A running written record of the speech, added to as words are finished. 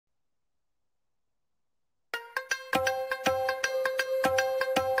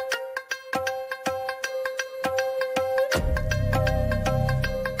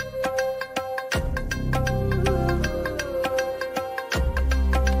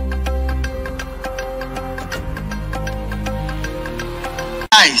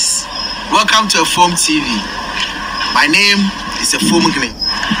Guys, welcome to Afuom TV. My name is Afuom Hene.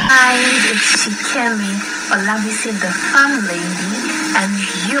 Hi, it's Shikemi Olabisi, the FarmLady, and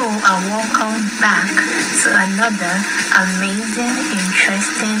you are welcome back to another amazing,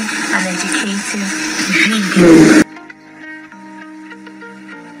 interesting, and educative video.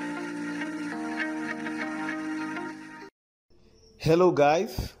 Hello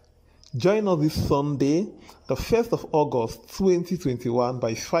guys, join us this Sunday, the 1st of August 2021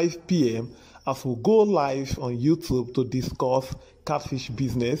 by 5 p.m. as we go live on YouTube to discuss catfish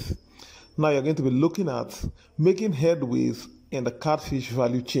business. Now you're going to be looking at making headways in the catfish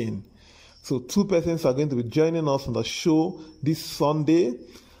value chain. So two persons are going to be joining us on the show this Sunday.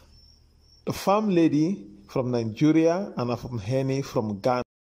 The FarmLady from Nigeria and Afuom Hene from Ghana.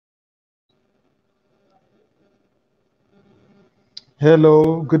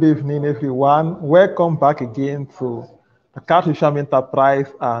 Hello, good evening everyone. Welcome back again to the Catfish Farming Enterprise,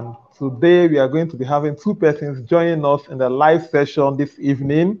 and today we are going to be having two persons joining us in the live session this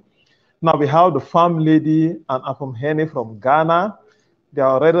evening. Now we have the FarmLady and Afuom Hene from Ghana. They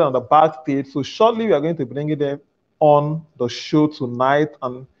are already on the backstage, so shortly we are going to be bringing them on the show tonight,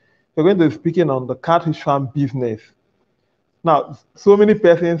 and we're going to be speaking on the catfish farm business. Now, so many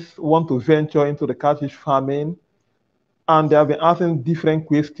persons want to venture into the catfish farming, and they have been asking different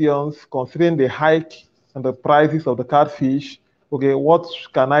questions considering the hike and the prices of the catfish. Okay, what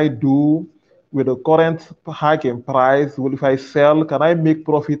can I do with the current hike in price? Well, if I sell, can I make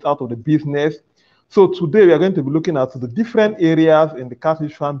profit out of the business? So today we are going to be looking at the different areas in the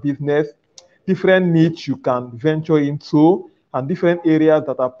catfish farm business, different niche you can venture into, and different areas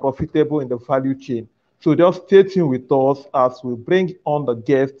that are profitable in the value chain. So just stay tuned with us as we bring on the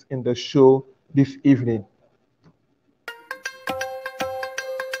guests in the show this evening.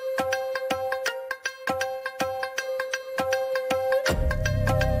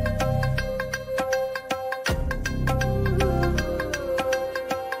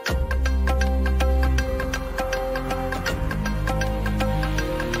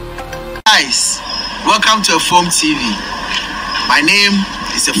 Guys, welcome to Afuom TV. My name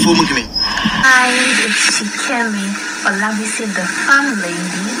is Afuom Hene. Hi, it's Shikemi Olabisi, the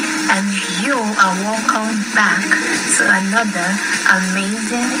FarmLady, and you are welcome back to another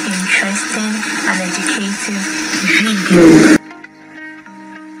amazing, interesting, and educative video.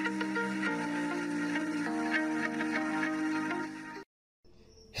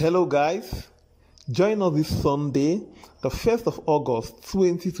 Hello guys, join us this Sunday, the 1st of August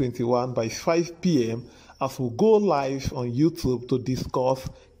 2021 by 5 p.m. as we go live on YouTube to discuss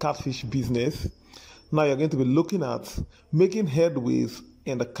catfish business. Now you're going to be looking at making headways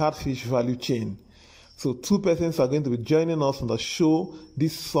in the catfish value chain. So two persons are going to be joining us on the show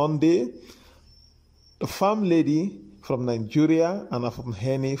this Sunday. The FarmLady from Nigeria and Afuom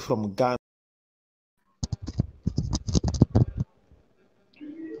Hene from Ghana.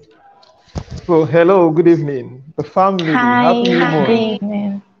 So hello, good evening. The FarmLady. Hi, good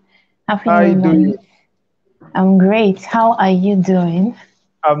evening. How are you doing? I'm great. How are you doing?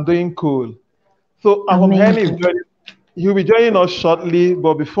 I'm doing cool. So Afuom Hene is joining. He'll be joining us shortly,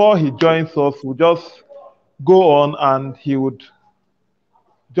 but before he joins us, we'll just go on and he would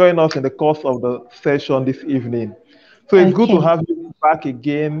join us in the course of the session this evening. So it's good to have you back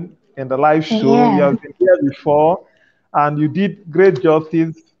again in the live show. Yeah. You have been here before and you did great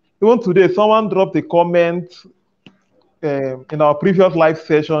justice. Even today, someone dropped a comment in our previous live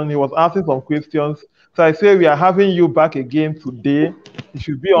session. He was asking some questions. So I say we are having you back again today. You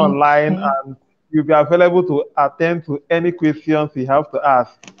should be online and you'll be available to attend to any questions you have to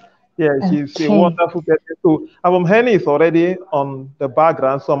ask. Yeah, she's a wonderful person. So Afuom Hene is already on the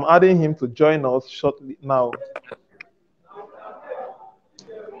background, so I'm adding him to join us shortly now.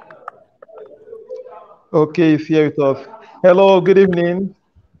 Okay, he's here with us. Hello, good evening.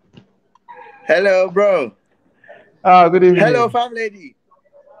 Hello, bro. Good evening. Hello, FarmLady.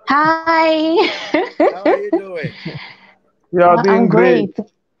 Hi. How are you doing? Yeah, doing I'm great.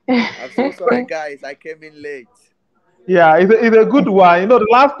 I'm so sorry, guys. I came in late. Yeah, it's a good one. You know, the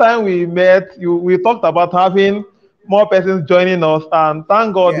last time we met, we talked about having more persons joining us, and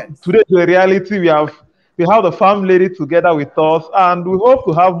thank God today the reality we have the FarmLady together with us, and we hope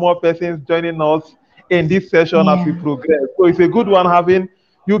to have more persons joining us in this session as we progress. So it's a good one having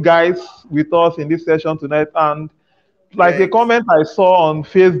you guys with us in this session tonight. And like a comment I saw on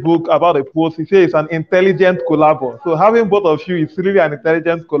Facebook about a post, it says it's an intelligent collabo. So having both of you is really an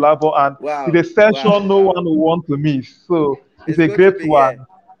intelligent collabo, and it's a session no one will want to miss. So it's a great one.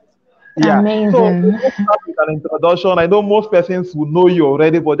 Yeah. Amazing. So we'll start with an introduction. I know most persons will know you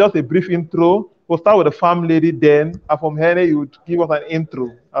already, but just a brief intro we'll start with the farm lady, then Afuom Hene, you would give us an intro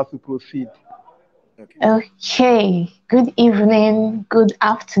as we proceed. Okay. Good evening, good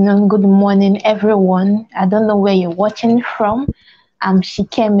afternoon, good morning, everyone. I don't know where you're watching from. I'm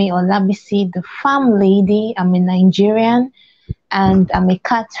Shikemi Olabisi, the farm lady. I'm a Nigerian and I'm a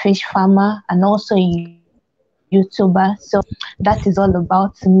catfish farmer and also a YouTuber. So that is all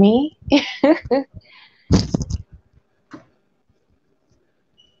about me.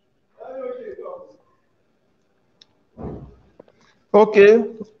 Okay,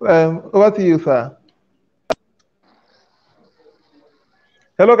 over to you, sir.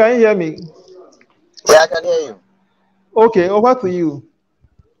 Hello, can you hear me? Yeah, I can hear you. Okay, over to you.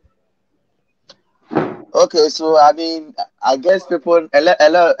 Okay, so I guess a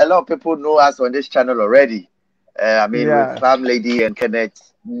lot of people know us on this channel already. With Yeah. FarmLady and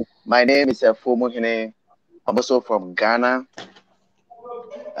Kenneth. My name is Afuom Hene. I'm also from Ghana.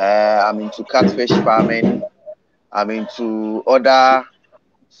 I'm into catfish farming. I'm into other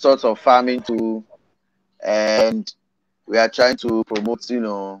sorts of farming too, and we are trying to promote,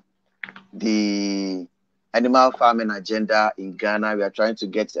 the animal farming agenda in Ghana. We are trying to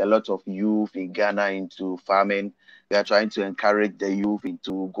get a lot of youth in Ghana into farming. We are trying to encourage the youth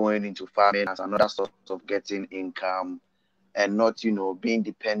into going into farming as another source of getting income and not, being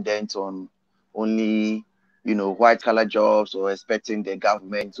dependent on only, white collar jobs or expecting the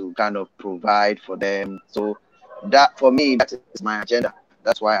government to kind of provide for them. So that, for me, that is my agenda.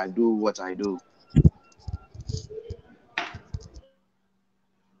 That's why I do what I do.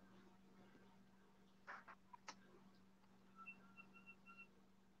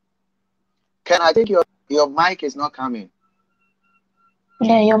 Ken, I think your mic is not coming.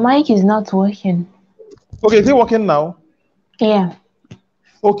 Yeah, your mic is not working. Okay, is it working now? Yeah.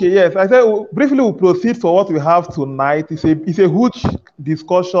 Okay, yes. I said briefly we'll proceed for what we have tonight. It's a huge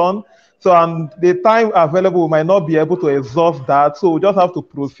discussion. So and the time available we might not be able to exhaust that. So we just have to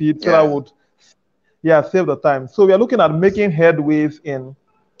proceed so that would save the time. So we are looking at making headways in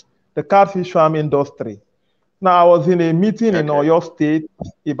the catfish farm industry. Now I was in a meeting in Oyo State,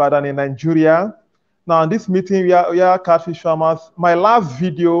 Ibadan in Nigeria. Now in this meeting we are catfish farmers. My last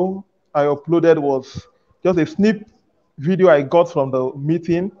video I uploaded was just a snip video I got from the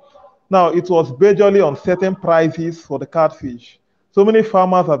meeting. Now, it was majorly on certain prices for the catfish. So many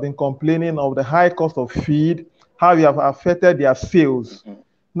farmers have been complaining of the high cost of feed, how it have affected their sales.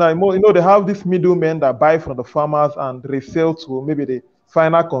 Now, they have these middlemen that buy from the farmers and resell to maybe the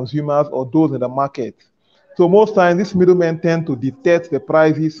final consumers or those in the market. So most times, these middlemen tend to dictate the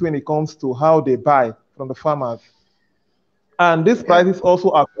prices when it comes to how they buy from the farmers. And these prices also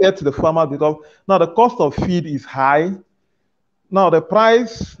affect the farmers because now the cost of feed is high. Now, the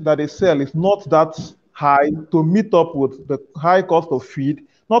price that they sell is not that high to meet up with the high cost of feed,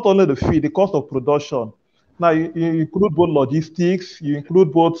 not only the feed, the cost of production. Now, you include both logistics, you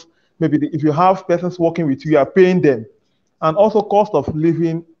include both, maybe if you have persons working with you, you are paying them. And also cost of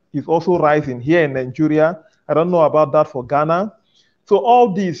living is also rising here in Nigeria. I don't know about that for Ghana. So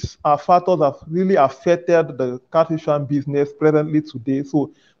all these are factors that really affected the catfish farm business presently today.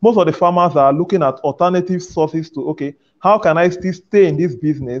 So most of the farmers are looking at alternative sources to, okay, how can I still stay in this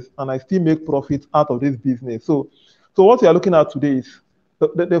business and I still make profits out of this business? So what we are looking at today is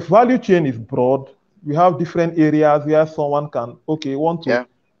the value chain is broad. We have different areas where someone can, want to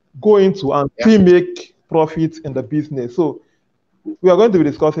go into and still make profits in the business. So we are going to be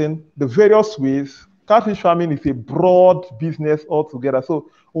discussing the various ways. Catfish farming is a broad business altogether.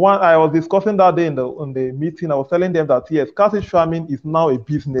 So I was discussing that day in the meeting. I was telling them that yes, catfish farming is now a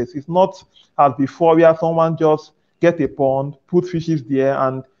business. It's not as before where someone just get a pond, put fishes there,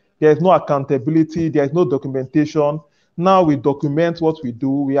 and there is no accountability, there is no documentation. Now we document what we do,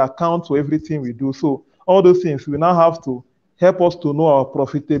 we account for everything we do. So all those things we now have to help us to know our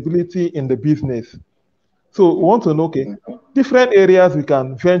profitability in the business. So we want to know, okay, different areas we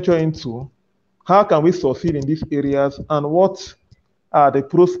can venture into. How can we succeed in these areas, and what are the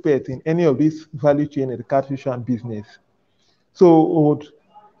prospects in any of these value chain in the catfish farm business? So we would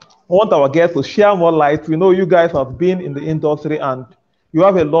want our guests to share more light. We know you guys have been in the industry and you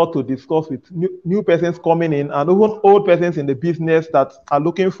have a lot to discuss with new persons coming in and even old persons in the business that are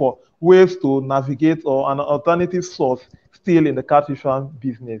looking for ways to navigate or an alternative source still in the catfish farm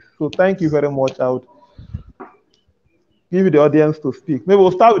business. So thank you very much. I would give the audience to speak. Maybe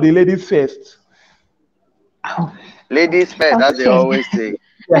we'll start with the ladies first. Oh. Ladies first, as they always say.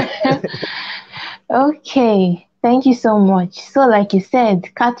 Okay, thank you so much. So like you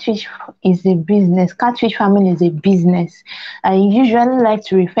said, catfish is a business. Catfish farming is a business. I usually like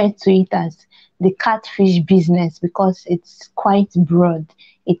to refer to it as the catfish business because it's quite broad.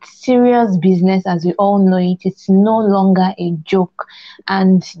 It's serious business, as we all know it. It's no longer a joke.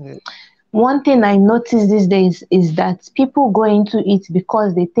 And one thing I notice these days is that people go into it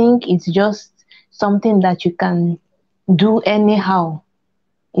because they think it's just something that you can do anyhow.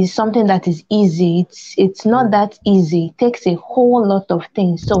 It's something that is easy. It's not that easy. It takes a whole lot of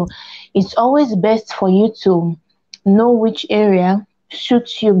things. So it's always best for you to know which area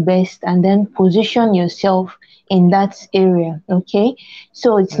suits you best and then position yourself in that area. Okay.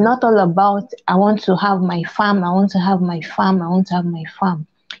 So it's not all about I want to have my farm, I want to have my farm, I want to have my farm.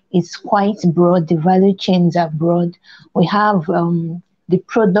 It's quite broad. The value chains are broad. We have the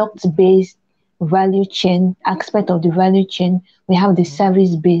product based value chain aspect of the value chain. We have the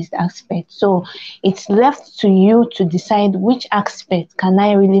service based aspect. So it's left to you to decide which aspect can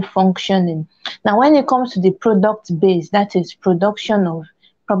I really function in. Now, when it comes to the product based, that is production of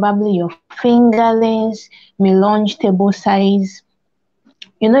probably your fingerlings, melange table size,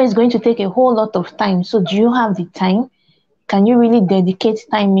 it's going to take a whole lot of time. So do you have the time? Can you really dedicate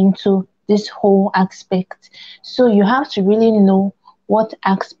time into this whole aspect? So you have to really know what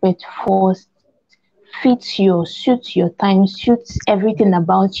aspect first fits your, suits your time, suits everything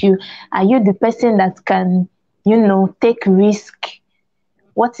about you. Are you the person that can, take risk?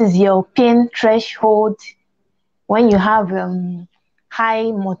 What is your pain threshold when you have high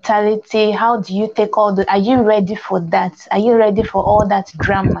mortality? How do you take all the, are you ready for that? Are you ready for all that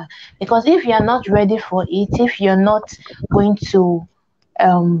drama? Because if you're not ready for it, if you're not going to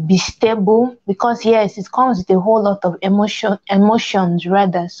be stable, because yes, it comes with a whole lot of emotions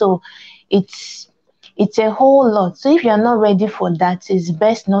rather. So it's a whole lot. So if you're not ready for that, it's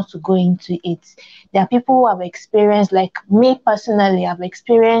best not to go into it. There are people who have experienced, like me personally, I've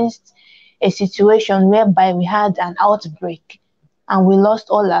experienced a situation whereby we had an outbreak and we lost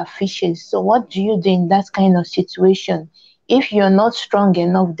all our fishes. So what do you do in that kind of situation? If you're not strong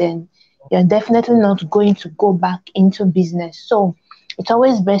enough, then you're definitely not going to go back into business. So it's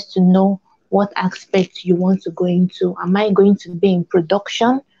always best to know what aspect you want to go into. Am I going to be in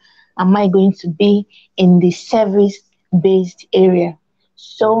production? Am I going to be in the service-based area?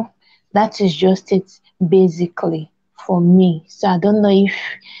 So that is just it, basically, for me. So I don't know if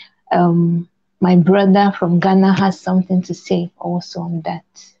my brother from Ghana has something to say also on that.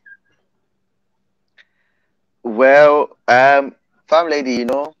 Well, farm lady,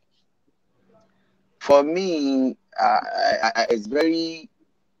 for me, it's very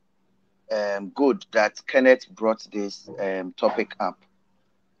good that Kenneth brought this topic up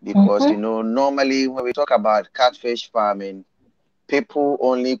because normally when we talk about catfish farming, people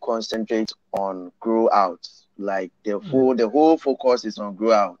only concentrate on grow out. Like the whole focus is on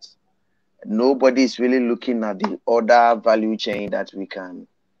grow out. Nobody is really looking at the other value chain that we can,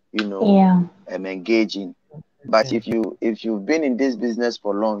 engage in. But if you've been in this business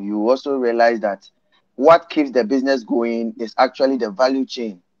for long, you also realize that what keeps the business going is actually the value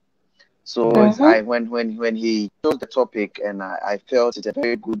chain. So when he chose the topic, and I felt it's a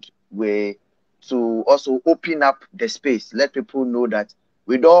very good way to also open up the space, let people know that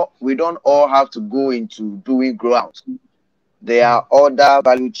we don't all have to go into doing grow out. There are other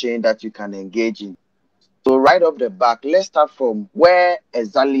value chain that you can engage in. So right off the back, let's start from where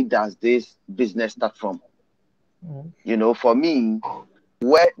exactly does this business start from? For me,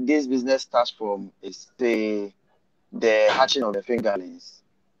 where this business starts from is the hatching of the fingerlings.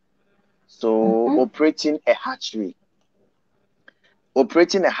 So operating a hatchery.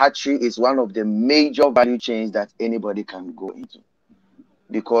 Operating a hatchery is one of the major value chains that anybody can go into.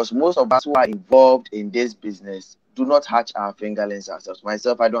 Because most of us who are involved in this business do not hatch our fingerlings ourselves.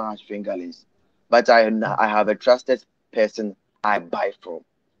 Myself, I don't hatch fingerlings. But I have a trusted person I buy from.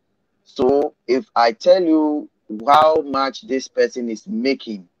 So if I tell you how much this person is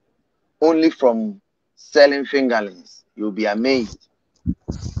making only from selling fingerlings, you'll be amazed.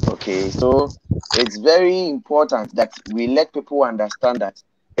 Okay, so it's very important that we let people understand that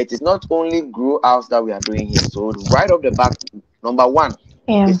it is not only grow outs that we are doing here. So right off the back, number one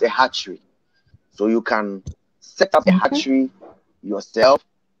is a hatchery. So you can set up a hatchery yourself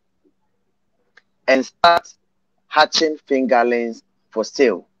and start hatching fingerlings for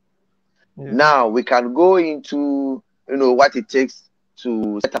sale. Now we can go into what it takes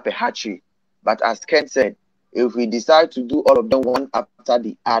to set up a hatchery. But as Ken said, if we decide to do all of them one after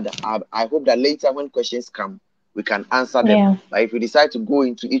the other, I hope that later when questions come, we can answer them. But if we decide to go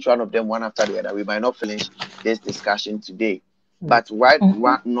into each one of them one after the other, we might not finish this discussion today. But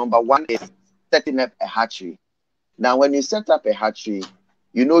number one is setting up a hatchery. Now, when you set up a hatchery,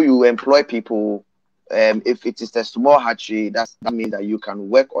 you employ people. If it is a small hatchery, that means that you can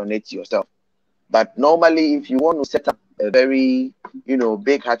work on it yourself. But normally, if you want to set up a very,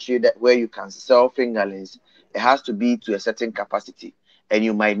 big hatchery where you can sell fingerlings, it has to be to a certain capacity, and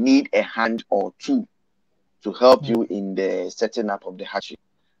you might need a hand or two to help you in the setting up of the hatchery.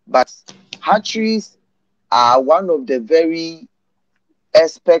 But hatcheries are one of the very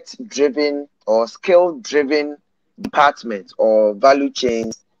expert-driven or skill-driven departments or value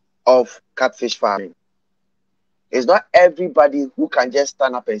chains of catfish farming. It's not everybody who can just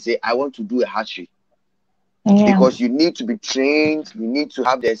stand up and say, I want to do a hatchery. Yeah. Because you need to be trained, you need to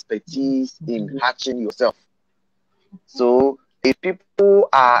have the expertise in hatching yourself. So if people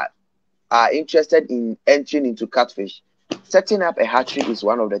are interested in entering into catfish, setting up a hatchery is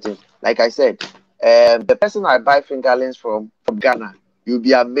one of the things. Like I said, the person I buy fingerlings from Ghana, you'll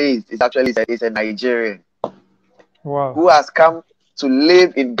be amazed. It's actually a Nigerian who has come to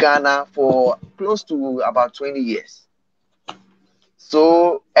live in Ghana for close to about 20 years.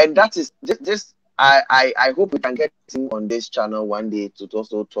 So, and that is just I hope we can get him on this channel one day to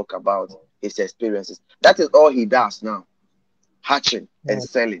also talk about his experiences. That is all he does now, hatching and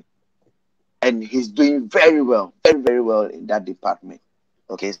selling. And he's doing very well, very, very well in that department.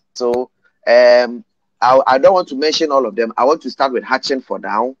 Okay, so I don't want to mention all of them. I want to start with hatching for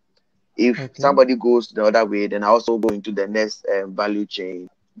now. If somebody goes the other way, then I also go into the next value chain.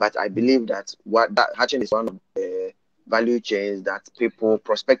 But I believe that hatching is one of the value chains that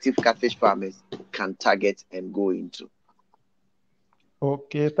prospective catfish farmers can target and go into.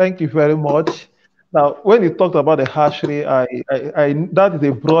 Okay, thank you very much. Now, when you talked about the hatchery, that is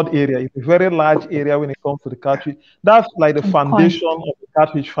a broad area. It's a very large area when it comes to the catfish. That's like the foundation of the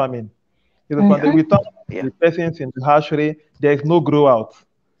catfish farming. Without the persons in the hatchery, there is no grow out.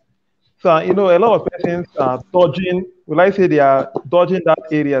 So, a lot of persons are dodging, they are dodging that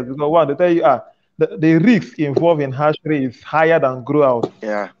area because one, they tell you, the risk involved in hatchery is higher than grow out.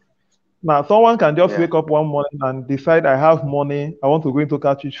 Yeah. Now, someone can just wake up one morning and decide, I have money, I want to go into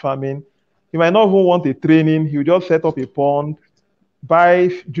catfish farming. He might not even want a training. He'll just set up a pond, buy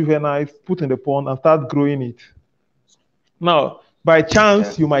juveniles, put in the pond, and start growing it. Now, by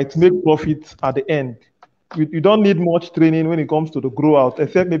chance, you might make profit at the end. You don't need much training when it comes to the grow out,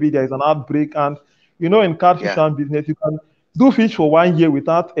 except maybe there is an outbreak. And in catfish farm business, you can do fish for 1 year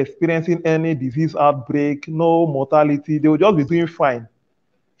without experiencing any disease outbreak, no mortality. They will just be doing fine.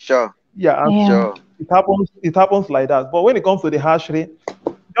 Sure. Sure. It happens like that. But when it comes to the hatchery,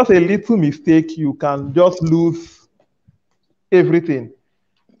 just a little mistake, you can just lose everything.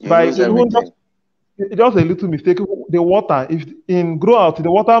 Lose everything. Just a little mistake. The water, if in grow out,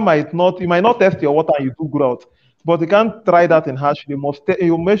 the water you might not test your water and you do grow out, but you can't try that in hatchery.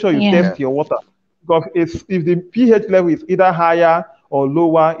 You make sure you test your water, because if the pH level is either higher or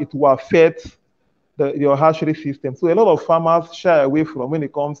lower, it will affect your hatchery system. So a lot of farmers shy away from when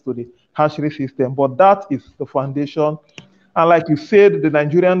it comes to the hatchery system, but that is the foundation. And like you said, the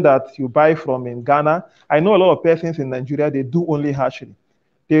Nigerian that you buy from in Ghana, I know a lot of persons in Nigeria, they do only hatchery.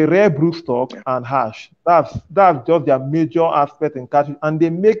 They rear broodstock and hash. That's just their major aspect in catfish, and they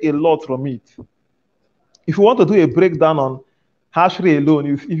make a lot from it. If you want to do a breakdown on hatchery alone,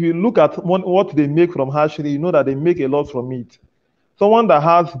 if you look at what they make from hatchery, you know that they make a lot from it. Someone that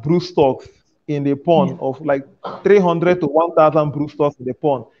has broodstocks in the pond of like 300 to 1,000 broodstocks in the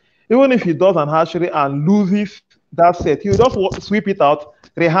pond, even if he does an hatchery and loses that set, he'll just sweep it out,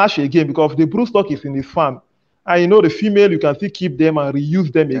 rehash again, because the broodstock is in his farm. And the female, you can still keep them and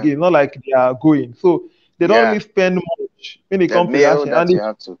reuse them again, not like they are going. So they don't really spend much when it comes to hatchery. That you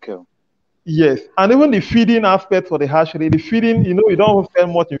have to kill. Yes, and even the feeding aspect for the hatchery, the feeding, you don't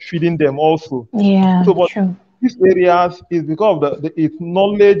spend much in feeding them also. Yeah, so, but true. These areas is because of it's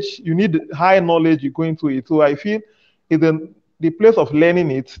knowledge. You need high knowledge. You go into it. So I feel it's the place of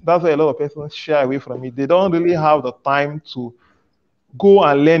learning it. That's why a lot of persons shy away from it. They don't really have the time to go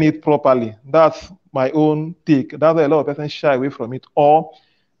and learn it properly. That's my own take. That's why a lot of persons shy away from it. Or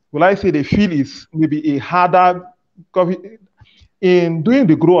will I say they feel it's maybe a harder, because in doing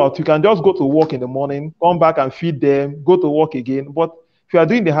the grow out, you can just go to work in the morning, come back and feed them, go to work again. But if you are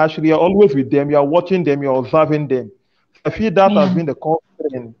doing the hatchery, you're always with them, you're watching them, you're observing them. I feel that has been the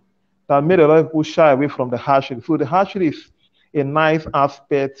constraint that made a lot of people shy away from the hatchery. So the hatchery is a nice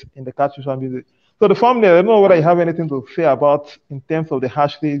aspect in the catfish farm business. So the family, I don't know whether you have anything to say about in terms of the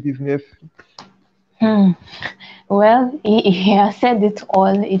hatchery business. Well, he has said it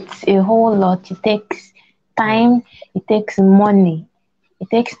all. It's a whole lot. It takes time, it takes money. It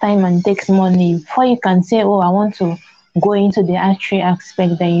takes time and it takes money. Before you can say, oh, I want to go into the hatchery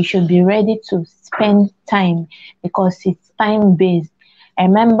aspect, then you should be ready to spend time, because it's time-based. I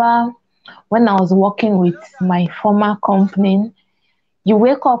remember when I was working with my former company, you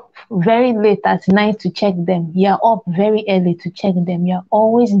wake up very late at night to check them. You're up very early to check them. You're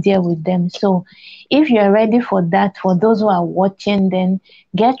always there with them. So if you're ready for that, for those who are watching, then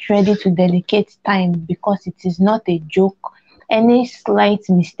get ready to dedicate time, because it is not a joke. Any slight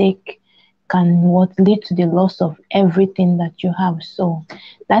mistake can what lead to the loss of everything that you have. So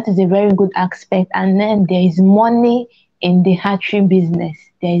that is a very good aspect. And then there is money in the hatchery business.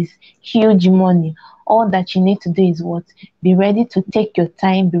 There is huge money. All that you need to do is what? Be ready to take your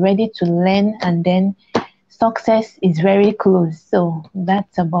time, be ready to learn, and then success is very close. So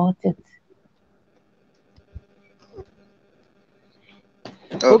that's about it.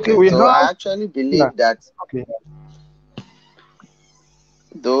 Okay, we so I have, actually yeah, believe that okay,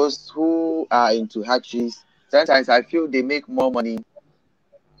 those who are into hatcheries, sometimes I feel they make more money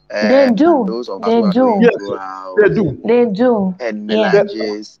They than do. those of us They who are doing do. yes, they grow-out do. They do. and Yeah. They,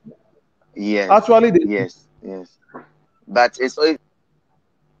 melanges. Yes, actually, they do. yes, yes. But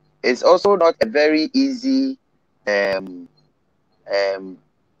it's also not a very easy um um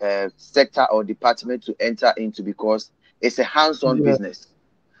sector or department to enter into, because it's a hands-on Yeah, business.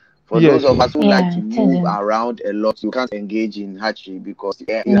 For those yes, of us who like Yeah, to it move isn't. around a lot, you can't engage in hatchery because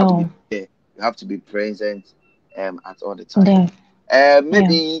you have to be No. there. You have to be present at all the time. There.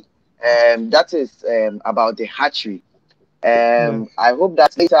 Yeah. Maybe that is about the hatchery. yes, I hope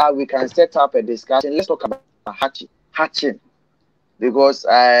that later we can set up a discussion. Let's talk about hatching, because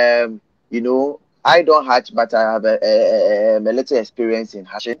I don't hatch, but I have a little experience in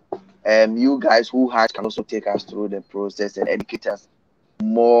hatching. You guys who hatch can also take us through the process and educate us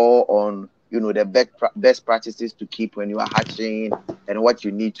more on the best practices to keep when you are hatching and what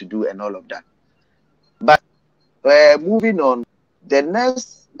you need to do and all of that. But moving on, the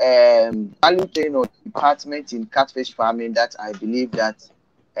next value chain or department in catfish farming that I believe that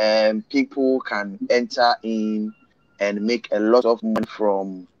people can enter in and make a lot of money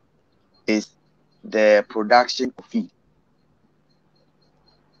from is the production of feed.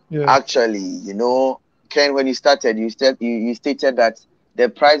 yes, Actually, Ken, when you started, you stated that the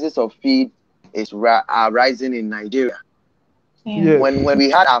prices of feed are rising in Nigeria. Yeah. yes, When we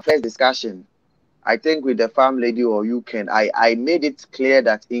had our first discussion, I think with the farm lady or you, Ken, I made it clear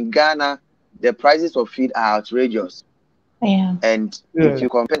that in Ghana the prices of feed are outrageous. Yeah. And if yes, you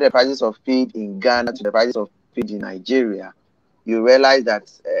compare the prices of feed in Ghana to the prices of feed in Nigeria, you realize that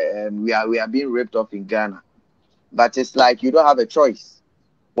we are being ripped off in Ghana. But it's like you don't have a choice.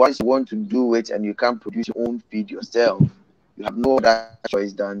 Once you want to do it and you can't produce your own feed yourself, you have no other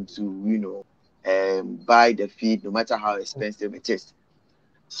choice than to, buy the feed, no matter how expensive it is.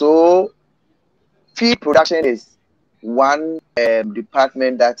 So, feed production is one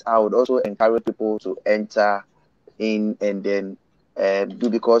department that I would also encourage people to enter in and then do,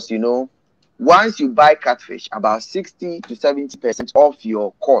 because once you buy catfish, about 60 to 70% of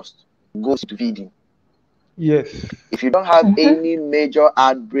your cost goes to feeding. yes, If you don't have Mm-hmm. any major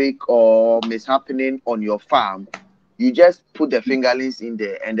outbreak or mishappening on your farm, you just put the fingerlings in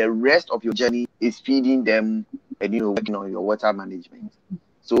there, and the rest of your journey is feeding them and working on your water management.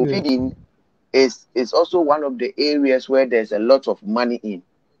 So yes, feeding is also one of the areas where there's a lot of money in.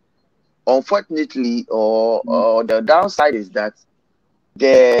 Unfortunately, or the downside is that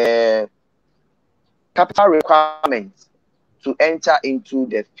the capital requirements to enter into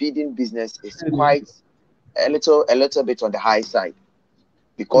the feeding business is quite a little bit on the high side,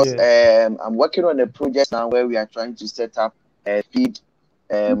 because yes, I'm working on a project now where we are trying to set up a feed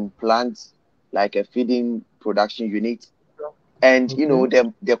plant, like a feeding production unit. And okay,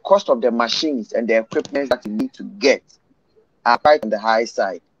 the cost of the machines and the equipment that you need to get are quite on the high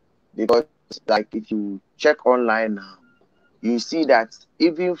side, because like if you check online now, you see that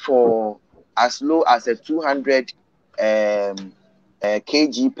even for as low as a 200 um,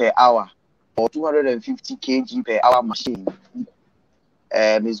 kg per hour or 250 kg per hour machine,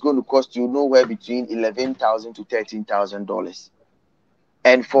 it's going to cost you nowhere between $11,000 to $13,000.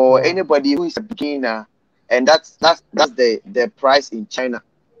 And for wow, anybody who is a beginner, and that's the price in China.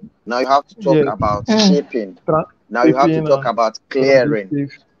 Now you have to talk yes, about Mm. shipping. Now you have to shipping talk and about clearing.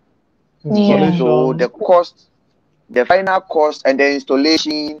 logistics, Yeah. So installation, the cost, the final cost, and the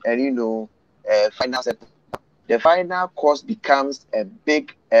installation, and final setup, the final cost becomes a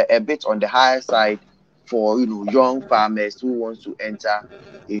bit on the higher side for young farmers who wants to enter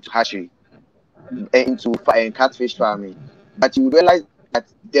into hatchery, into catfish farming. But you realize that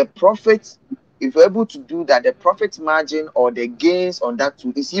the profit, if you're able to do that, the profit margin or the gains on that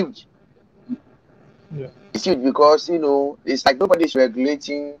too is huge. yeah, It's huge because it's like nobody's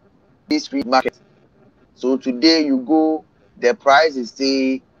regulating this feed market. So today you go, the price is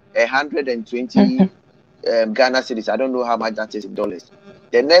say 120 Ghana cedis. I don't know how much that is in dollars.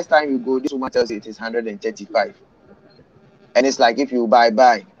 The next time you go, this woman tells you it is 135. And it's like, if you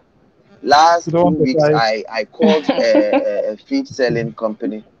buy. Last You don't 2 weeks, want I called a feed selling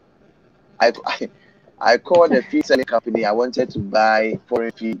company. I, I called a feed selling company. I wanted to buy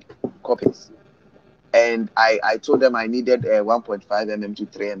foreign feed copies. And I told them I needed 1.5 mm to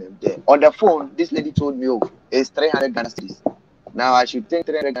 3 mm there. On the phone, this lady told me, oh, it's 300 Ghana cedis. Now, I should think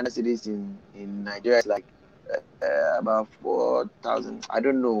 300 Ghana cedis in Nigeria is like about 4,000. I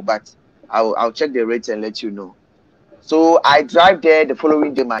don't know, but I'll check the rates and let you know. So I drive there the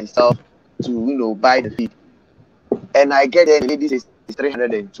following day myself to buy the feed, and I get there. The lady says it's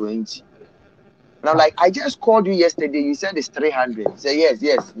 320, and I'm like, I just called you yesterday. You said it's 300. Say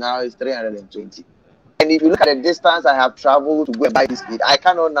yes. Now it's 320. And if you look at the distance I have traveled to go and buy this feed, I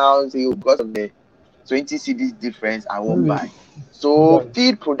cannot now say, oh, because of the 20 cedis difference, I won't really. buy. So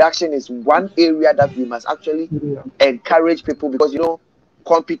feed production is one area that we must actually encourage people, because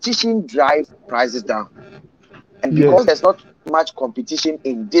competition drives prices down. And because there's not much competition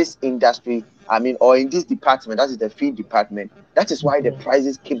in this industry, or in this department, that is the feed department, that is why the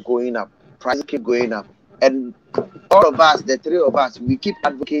prices keep going up. And all of us, the three of us, we keep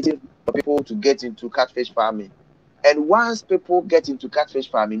advocating for people to get into catfish farming. And once people get into catfish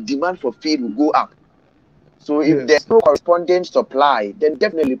farming, demand for feed will go up. So if there's no corresponding supply, then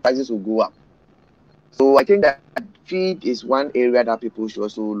definitely prices will go up. So I think that feed is one area that people should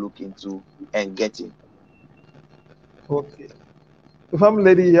also look into and get in. Okay. So,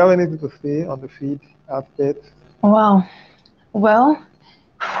 FarmLady, you have anything to say on the feed aspect? Wow. Well,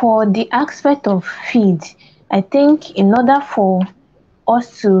 for the aspect of feed, I think in order for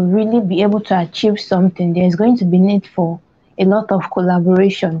us to really be able to achieve something, there's going to be need for a lot of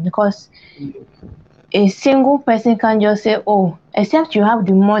collaboration, because a single person can't just say, oh, except you have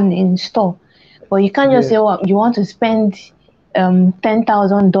the money in store, but you can't just say, well, you want to spend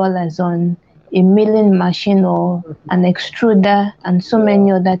 $10,000 on a milling machine or an extruder and so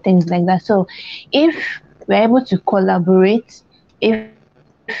many other things like that. So if we're able to collaborate, if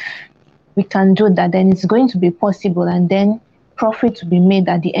we can do that, then it's going to be possible, and then profit to be made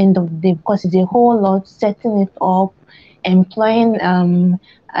at the end of the day, because it's a whole lot setting it up, employing an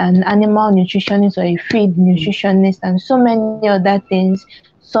animal nutritionist or a feed nutritionist, and so many other things,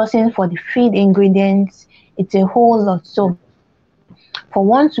 sourcing for the feed ingredients. It's a whole lot. So for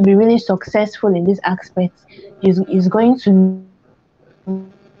one to be really successful in this aspect, is going to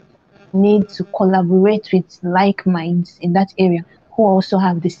need to collaborate with like minds in that area, who also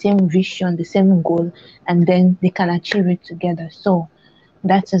have the same vision, the same goal, and then they can achieve it together. So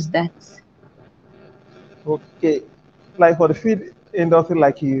that is that. Okay. Like for the feed industry,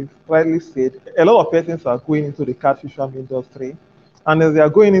 like you rightly said, a lot of persons are going into the catfish farm industry, and as they are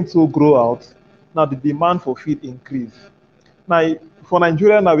going into grow out, now the demand for feed increase. Now, for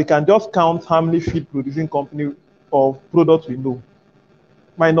Nigeria, now we can just count how many feed producing company or products we know.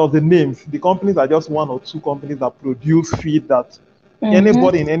 Minus the names, the companies are just one or two companies that produce feed that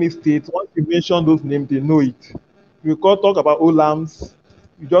anybody in any state, once you mention those names, they know it. You can talk about Olams,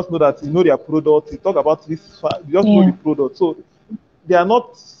 you just know that you know their product. You talk about this, you just know the product. So there are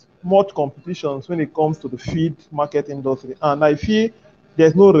not much competitions when it comes to the feed market industry, and I feel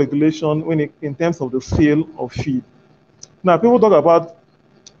there's no regulation in terms of the sale of feed. Now people talk about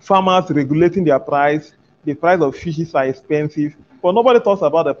farmers regulating their price. The price of fishes are expensive, but nobody talks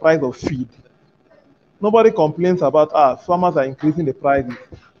about the price of feed. Nobody complains about farmers are increasing the prices.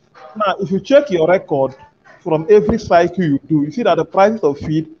 Now, if you check your record from every cycle you do, you see that the prices of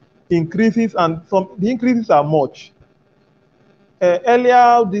feed increases, and the increases are much.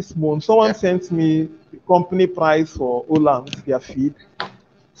 Earlier this month, someone sent me the company price for Olam's, their feed.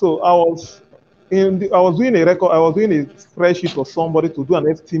 So I was doing a record. I was doing a spreadsheet for somebody to do an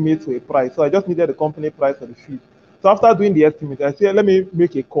estimate for a price. So I just needed the company price for the feed. So after doing the estimate, I said, let me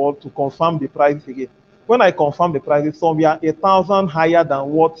make a call to confirm the price again. When I confirmed the prices, some were 1,000 higher than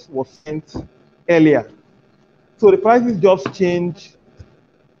what was sent earlier. So the prices just changed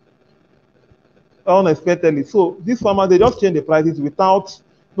unexpectedly. So these farmers, they just change the prices without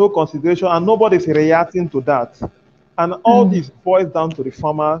no consideration, and nobody's reacting to that. And all this boils down to the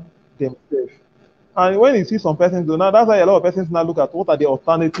farmer themselves. And when you see some persons do now, that's why a lot of persons now look at what are the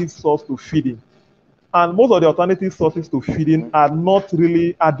alternative sources to feeding. And most of the alternative sources to feeding are not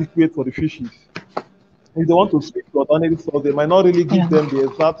really adequate for the fishes. If they want to switch to alternative source, they might not really give them the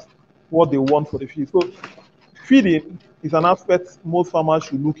exact what they want for the fish. So feeding is an aspect most farmers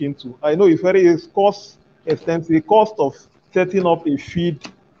should look into. I know it's cost extensive. The cost of setting up a feed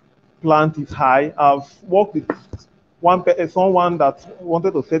plant is high. I've worked with someone that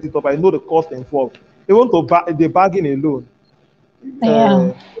wanted to set it up. I know the cost involved. even to the bargain alone. Yeah.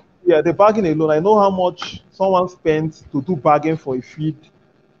 Yeah, the bargain alone. I know how much someone spends to do bargain for a feed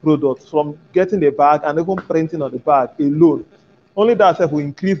product, from getting the bag and even printing on the bag alone. Only that will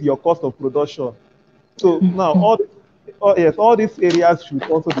increase your cost of production. So now all these areas should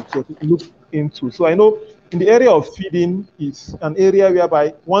also be looked into. So I know in the area of feeding is an area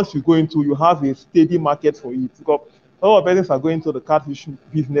whereby once you go into, you have a steady market for it. Because a lot of persons are going to the catfish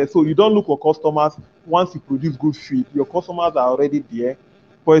business, so you don't look for customers once you produce good feed. Your customers are already there,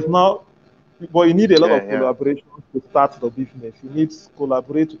 but it's now, but you need a lot of collaboration to start the business. You need to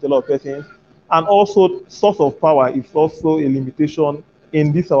collaborate with a lot of persons, and also source of power is also a limitation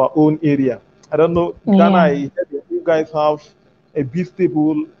in this our own area. I don't know, Ghana, I Yeah. heard that you guys have a big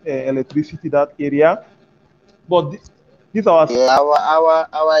stable electricity that area, but this our Yeah,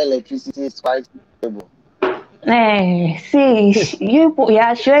 our electricity is quite stable. Hey, see, you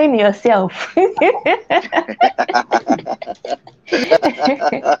are showing yourself.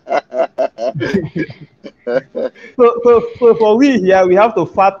 so for we here, we have to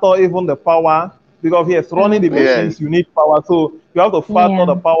factor even the power, because yes, running the Mm-hmm. machines, Yes. you need power. So you have to factor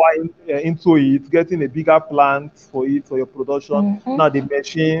the Yeah. power into it, getting a bigger plant for your production. Mm-hmm. Now the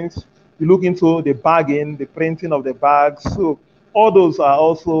machines, you look into the bagging, the printing of the bags. So all those are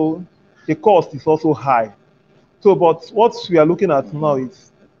also, the cost is also high. So, but what we are looking at now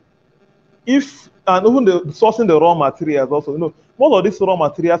is, if, and even the sourcing the raw materials also, most of these raw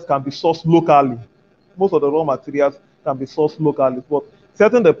materials can be sourced locally. Most of the raw materials can be sourced locally, but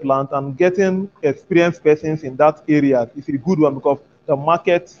setting the plant and getting experienced persons in that area is a good one, because the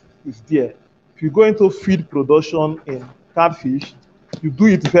market is there. If you go into feed production in catfish, you do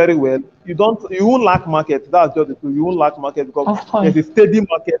it very well, you won't lack market. That's just the truth. You won't lack market, because Of course. there's a steady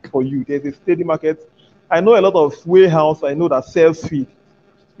market for you. There's a steady market. I know a lot of warehouse I know that sells feed.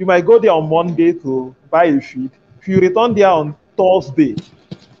 You might go there on Monday to buy a feed. If you return there on Thursday,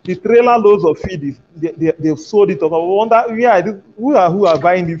 the trailer loads of feed is they've sold it off. I wonder who are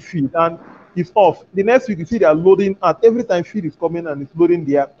buying this feed, and it's off. The next week you see they are loading, and every time feed is coming and it's loading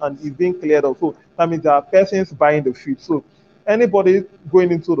there and it's being cleared off. So that means there are persons buying the feed. So anybody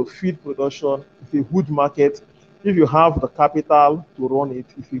going into the feed production, it's a good market. If you have the capital to run it,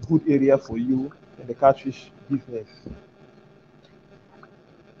 it's a good area for you in the catfish business.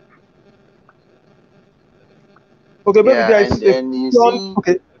 Okay, maybe Yeah, there is and a and you question. see,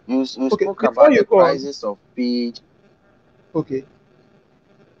 Okay, you okay. spoke Before about you the go on, prices of feed. okay,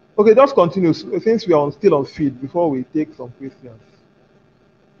 okay, just continue since we are still on feed before we take some questions.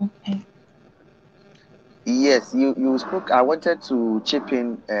 Okay. Yes, you spoke. I wanted to chip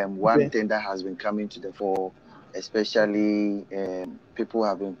in one Okay, thing that has been coming to the fore, especially people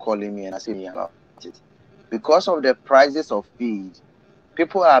have been calling me and asking me about it. Because of the prices of feed,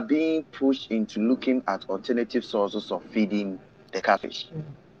 people are being pushed into looking at alternative sources of feeding the catfish.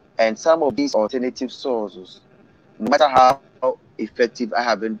 And some of these alternative sources, no matter how effective, I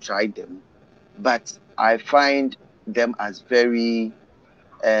haven't tried them, but I find them as very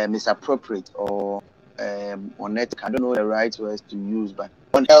misappropriate or unethical. I don't know the right words to use, but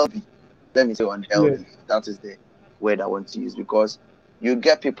unhealthy. Let me say yes, unhealthy. That is the word I want to use, because you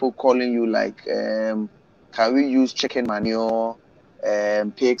get people calling you like, can we use chicken manure,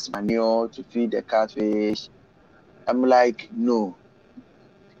 pig's manure to feed the catfish? I'm like, no.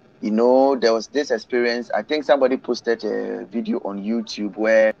 There was this experience. I think somebody posted a video on YouTube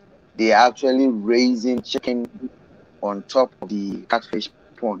where they are actually raising chicken on top of the catfish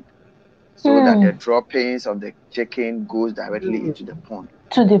pond, so that the Hmm. droppings of the chicken goes directly into the pond.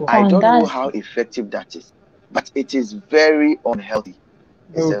 To the I pond. don't know That's how effective that is, but it is very unhealthy.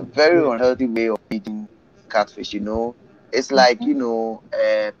 It's a okay, very yes, unhealthy way of feeding catfish. It's like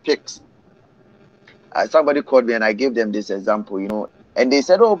pigs. Somebody called me and I gave them this example. And they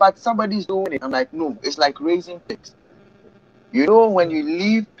said, "Oh, but somebody's doing it." I'm like, "No, it's like raising pigs. When you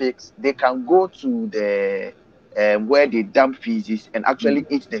leave pigs, they can go to the where they dump feces and actually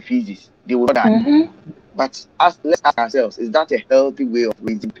eat the feces. They will not die. mm-hmm. But let's ask ourselves: is that a healthy way of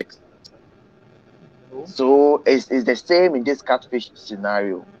raising pigs? no, So it's the same in this catfish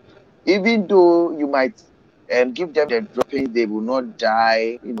scenario. Even though you might give them the droppings, they will not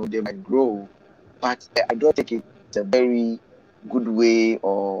die. They might grow, but I don't think it's a very good way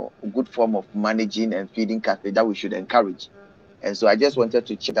or good form of managing and feeding catfish that we should encourage. And so I just wanted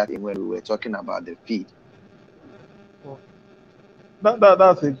to check that in when we were talking about the feed. no.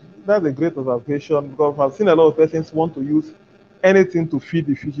 That's a great observation, because I've seen a lot of persons want to use anything to feed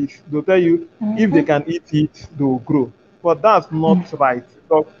the fishes. They'll tell you if they Mm-hmm. can eat it, they will grow. But that's not right.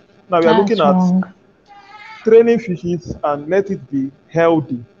 Because now we are looking That's at wrong. training fishes and let it be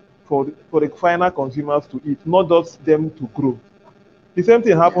healthy for the final consumers to eat, not just them to grow. The same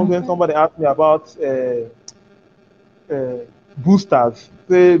thing happens when somebody asked me about boosters.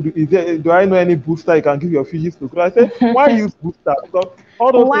 Say, do I know any booster you can give your fishes to grow? I say, why use boosters? Because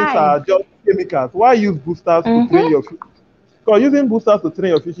all those things Why? are just chemicals. Why use boosters to train your fishes? Because using boosters to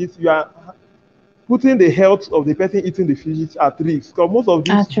train your fishes, you are putting the health of the person eating the fishes at risk. Because most of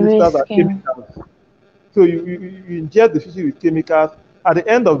these At boosters are risk, yeah. chemicals. So you inject the fishes with chemicals. At the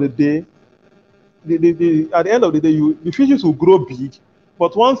end of the day, at the end of the day, the fishes will grow big.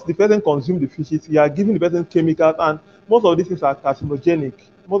 But once the person consumes the fishes, you are giving the person chemicals, and most of these things are carcinogenic.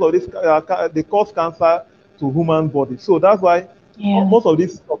 Most of these they cause cancer to human body. So that's why Yeah. most of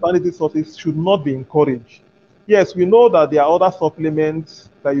these alternative sources should not be encouraged. Yes, we know that there are other supplements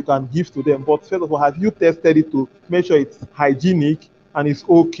that you can give to them, but first of all, have you tested it to make sure it's hygienic and it's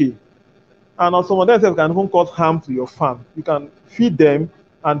okay? And on some of them can even cause harm to your farm. You can feed them,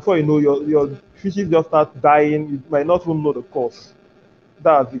 and before you know, your fishes just start dying. You might not even know the cause.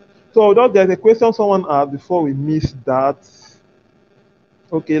 That's it. So there's a question someone asked before we miss that.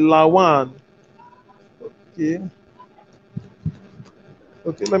 Okay, Lawan. Okay.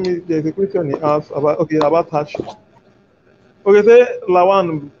 Okay, there's a question he asked about hatchery. Okay, say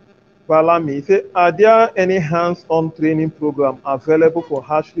Lawan Balami, say, are there any hands-on training program available for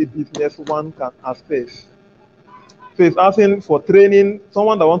hatchery business one can access? So it's asking for training,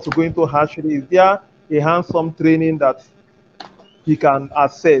 someone that wants to go into hatchery, is there a hands-on training that he can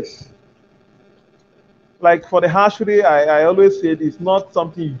access? Like for the hatchery, I always say it's not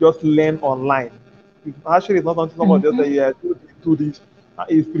something you just learn online. Hatchery is not something someone just say, yeah, do this.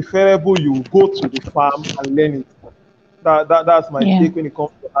 It's preferable you go to the farm and learn it. That's my Yeah. take when it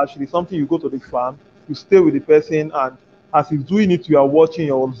comes to hatchery. Something you go to the farm, you stay with the person, and as he's doing it, you are watching,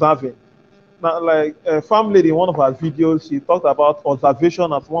 you're observing. Now, like FarmLady in one of her videos, she talked about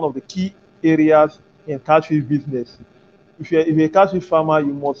observation as one of the key areas in catfish business. If you're a catfish farmer,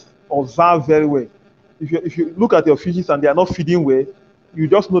 you must observe very well. If you look at your fishes and they are not feeding well, you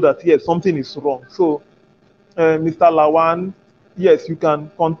just know that yes, something is wrong. So, Mr. Lawan, yes, you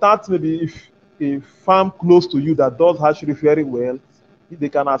can contact maybe if a farm close to you that does hatchery very well, they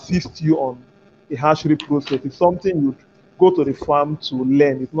can assist you on the hatchery process. It's something you go to the farm to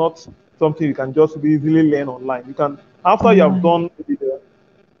learn. It's not something you can just easily learn online. You can, after you have Online. done the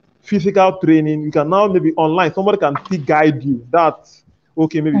physical training, you can now maybe online, somebody can still guide you. That's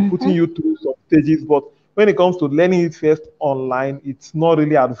okay, maybe putting you through some stages. But when it comes to learning it first online, it's not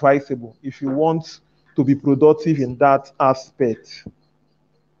really advisable if you want to be productive in that aspect.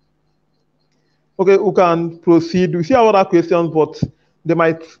 Okay, we can proceed. We see other questions, but they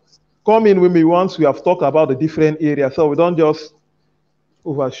might come in with me once we have talked about the different areas, so we don't just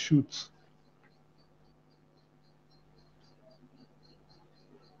overshoot.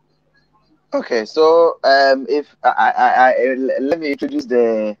 Okay, so if let me introduce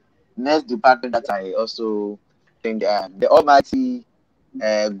the next department that I also think the Almighty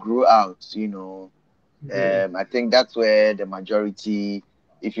grew out. Yeah. I think that's where the majority.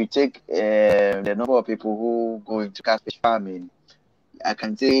 If you take the number of people who go into catfish farming, I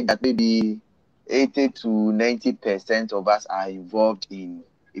can say that maybe 80 to 90% of us are involved in.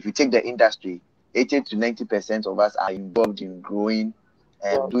 If you take the industry, 80 to 90% of us are involved in growing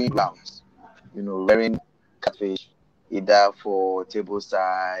and doing routes. Rearing catfish either for table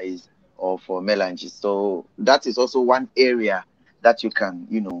size or for melanges. So that is also one area that you can,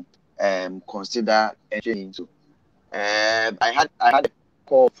 consider entering into. I had a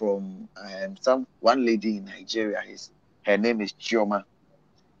call from one lady in Nigeria. Her name is Chioma,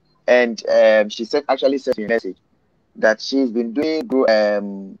 and she actually sent me a message that she's been doing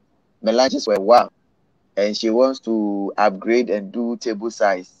melanges for a while, and she wants to upgrade and do table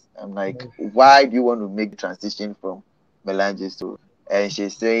size. I'm like, why do you want to make the transition from melanges to? And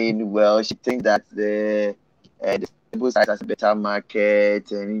she's saying, well, she thinks that the table size has a better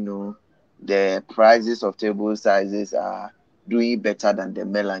market, and the prices of table sizes are doing better than the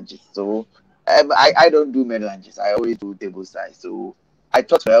melanges. So I don't do melanges. I always do table size. So I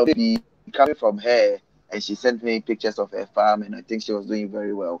thought, well, maybe coming from her, and she sent me pictures of her farm, and I think she was doing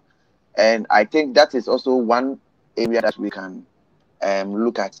very well. And I think that is also one area that we can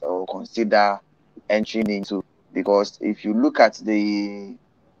look at or consider entering into, because if you look at the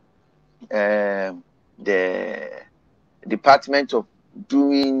department of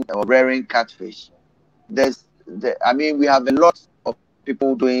doing or rearing catfish, we have a lot of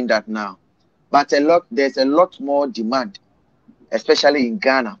people doing that now, but there's a lot more demand, especially in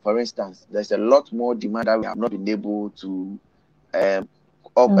Ghana, for instance. There's a lot more demand that we have not been able to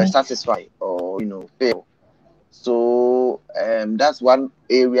Right. satisfy or fill. So that's one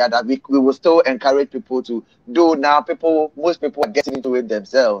area that we will still encourage people to do. Now, most people are getting into it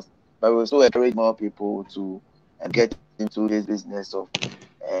themselves, but we will still encourage more people to get into this business of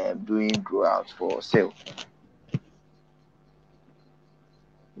doing grow out for sale.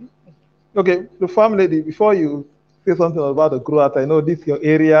 Okay, the farm lady, before you say something about the grow out, I know this is your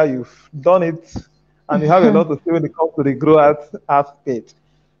area, you've done it, and you have a lot to say when it comes to the grow out aspect.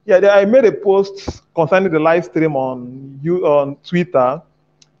 Yeah, I made a post concerning the live stream on Twitter.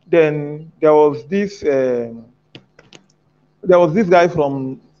 Then there was this guy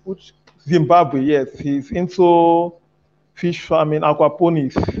from which Zimbabwe. Yes, he's into fish farming,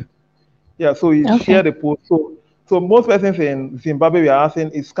 aquaponics. Yeah, so he Okay. shared a post. So most persons in Zimbabwe were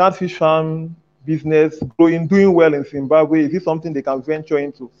asking, is catfish farm business growing, doing well in Zimbabwe? Is it something they can venture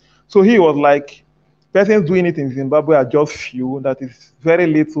into? So he was like, persons doing it in Zimbabwe are just few. That is very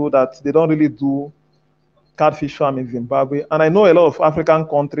little. That they don't really do catfish farm in Zimbabwe. And I know a lot of African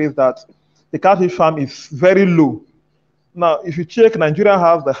countries that the catfish farm is very low. Now, if you check, Nigeria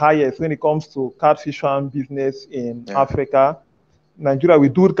has the highest when it comes to catfish farm business in Yeah. Africa. Nigeria, we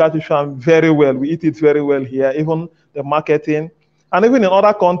do catfish farm very well. We eat it very well here, even the marketing. And even in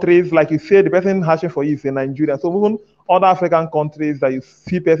other countries, like you said, the person hatching for you is in Nigeria. So even other African countries that you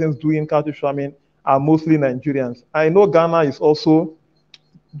see persons doing catfish farming are mostly Nigerians. I know Ghana is also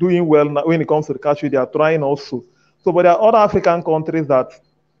doing well when it comes to the catfish. They are trying also. So, but there are other African countries that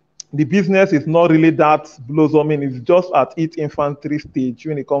the business is not really that blossoming. It's just at its infantry stage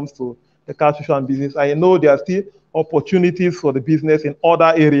when it comes to the catfish farm business. I know there are still opportunities for the business in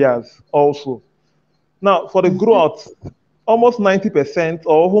other areas also. Now, for the Mm-hmm. growth, almost 90%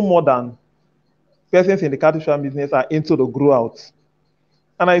 or even more than persons in the catfish farm business are into the grow out.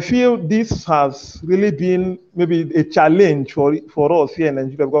 And I feel this has really been maybe a challenge for us here in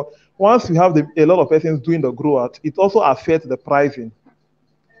Nigeria because once we have a lot of persons doing the grow out, it also affects the pricing.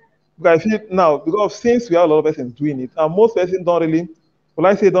 Because I feel now, because since we have a lot of persons doing it, and most persons don't really, well,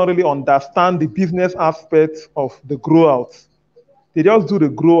 I say, don't really understand the business aspect of the grow out. They just do the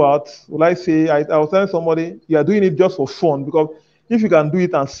grow out. Well, I was telling somebody, you are doing it just for fun because if you can do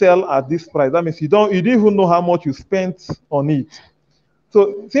it and sell at this price, that means you didn't even know how much you spent on it.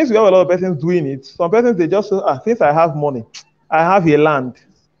 So since we have a lot of persons doing it, some persons they just say, since I have money, I have a land,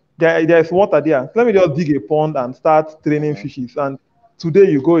 there's water there. Let me just dig a pond and start training Mm-hmm. fishes. And today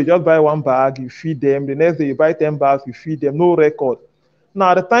you go, you just buy one bag, you feed them. The next day you buy 10 bags, you feed them. No record.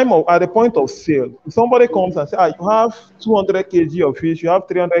 Now at the point of sale, if somebody comes and say, you have 200 kg of fish, you have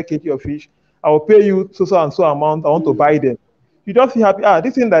 300 kg of fish, I will pay you so and so amount. I want to buy them. You just feel happy.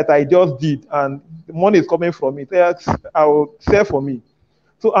 This thing that I just did and the money is coming from it. Yes, I will sell for me.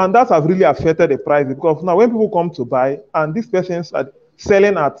 So, and that has really affected the price because now when people come to buy and these persons are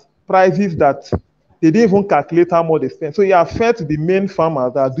selling at prices that they didn't even calculate how much they spend. So it affects the main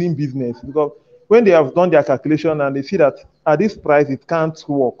farmers that are doing business because when they have done their calculation and they see that at this price it can't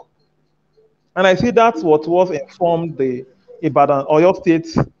work. And I see that's what was informed the Ibadan Oyo State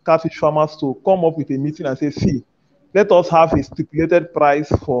catfish farmers to come up with a meeting and say, see, let us have a stipulated price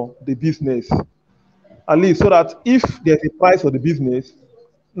for the business at least so that if there's a price for the business,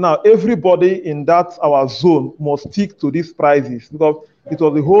 now everybody in that our zone must stick to these prices because it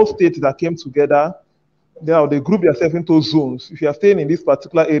was the whole state that came together. Now they group themselves into zones. If you are staying in this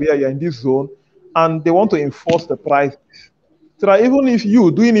particular area, you're in this zone, and they want to enforce the prices. So that even if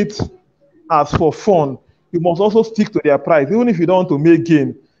you doing it as for fun, you must also stick to their price, even if you don't want to make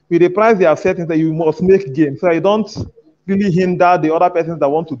gain. With the price they are setting, that you must make gain. So you don't really hinder the other persons that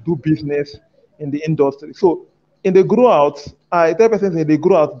want to do business in the industry. So in the grow out, I tell persons in the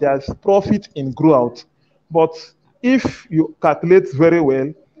grow out, there's profit in grow out. But if you calculate very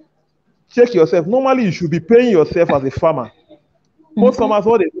well, check yourself. Normally, you should be paying yourself as a farmer. Most Mm-hmm. farmers,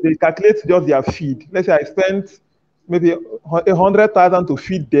 what they calculate just their feed. Let's say I spent maybe 100,000 to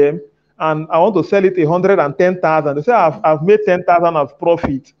feed them, and I want to sell it 110,000. They say I've made 10,000 as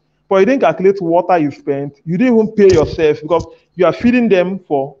profit, but you didn't calculate water you spent. You didn't even pay yourself because you are feeding them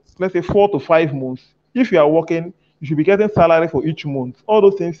for let's say 4 to 5 months. If you are working, you should be getting salary for each month. All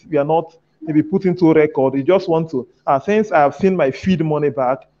those things we are not maybe put into record. You just want to, since I have seen my feed money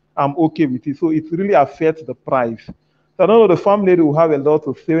back, I'm okay with it. So it really affects the price. So I don't know, the farm lady will have a lot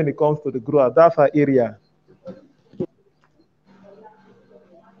to say when it comes to the grower. That's her area.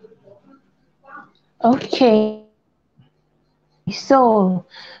 Okay. So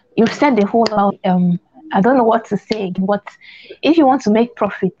you've said the whole about I don't know what to say again, but if you want to make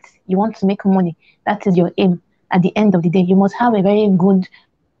profit, you want to make money, that is your aim. At the end of the day, you must have a very good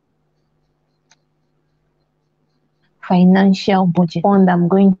financial budget. Fund I'm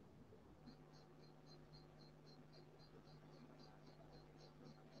going to use. This is the fund I'm going to use.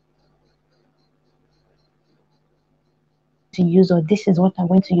 to use, or this is what I'm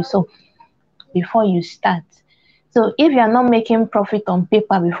going to use. So before you start. So if you're not making profit on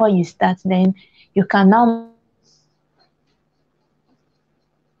paper before you start, then you can now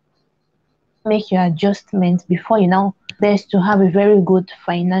make your adjustments before you now. Best to have a very good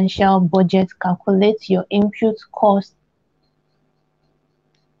financial budget, calculate your input cost,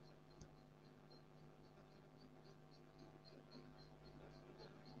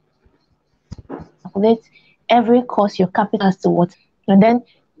 calculate every cost, your capital as to what, and then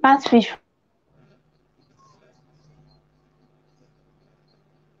catfish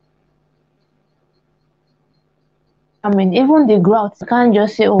even the growth, you can't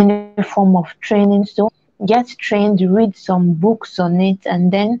just say, oh, any form of training. So get trained, read some books on it,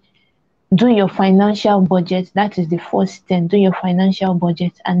 and then do your financial budget. That is the first thing. Do your financial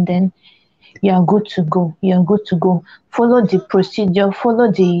budget, and then you are good to go. You are good to go. Follow the procedure,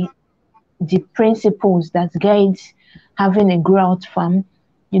 follow the principles that guides having a grow-out farm.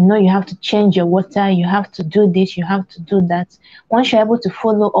 You know, you have to change your water, you have to do this, you have to do that. Once you're able to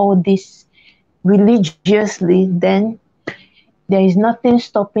follow all this religiously, then there is nothing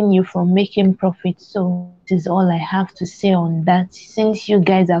stopping you from making profit. So this is all I have to say on that, since you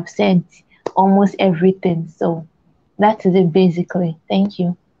guys have said almost everything. So that is it basically. Thank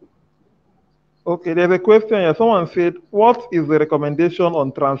you. Okay, there's a question here. Someone said, what is the recommendation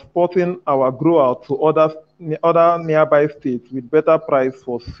on transporting our grow-out to other nearby states with better price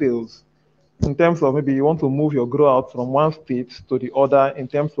for sales? In terms of maybe you want to move your grow-out from one state to the other, in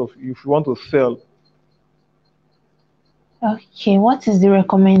terms of if you want to sell. Okay, what is the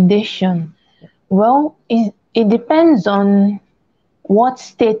recommendation? Well, it depends on what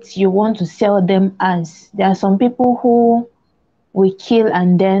state you want to sell them as. There are some people who will kill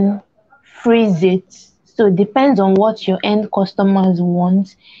and then freeze it. So it depends on what your end customers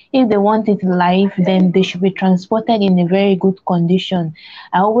want. If they want it live, then they should be transported in a very good condition.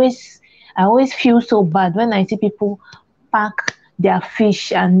 I always feel so bad when I see people pack their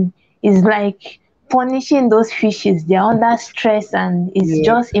fish, and it's like punishing those fishes. They're under stress, and it's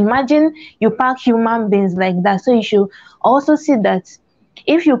just, imagine you pack human beings like that. So you should also see that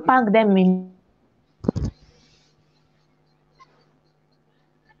if you pack them in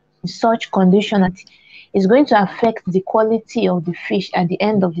such condition that is going to affect the quality of the fish at the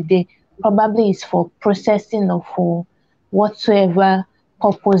end of the day, probably it's for processing or for whatsoever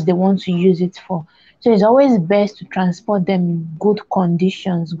purpose they want to use it for. So it's always best to transport them in good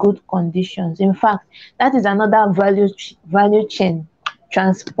conditions, good conditions. In fact, that is another value chain,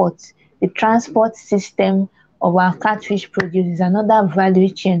 transport. The transport system of our catfish produce is another value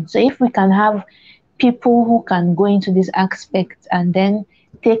chain. So if we can have people who can go into this aspect and then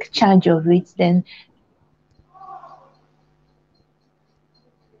take charge of it, then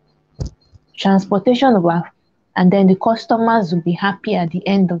transportation of our, and then the customers will be happy at the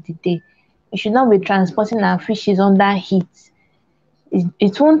end of the day. We should not be transporting our fishes under heat.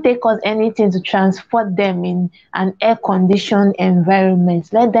 It won't take us anything to transport them in an air-conditioned environment.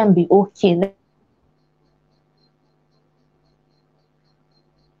 Let them be okay.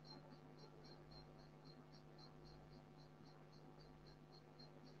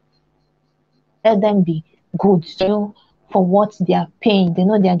 Let them be good for what they are paying. They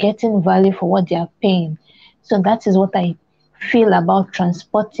know they are getting value for what they are paying. So that is what I feel about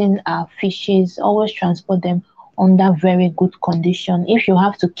transporting our fishes. Always transport them under very good condition. If you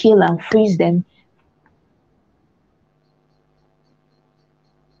have to kill and freeze them,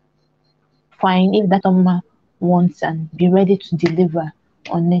 fine. If that customer wants, and be ready to deliver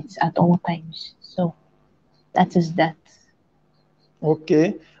on it at all times. So that is that.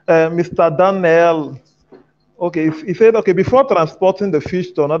 Okay. Mr. Daniel, okay, he said, okay, before transporting the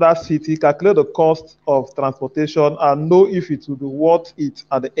fish to another city, calculate the cost of transportation and know if it will be worth it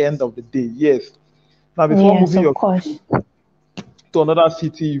at the end of the day. Yes. Now, before moving your fish to another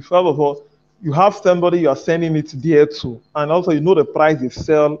city, first of all, you have somebody you are sending it there to, and also you know the price they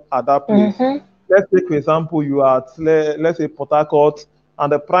sell at that place. Let's take, for example, you are at, let's say, Port Harcourt,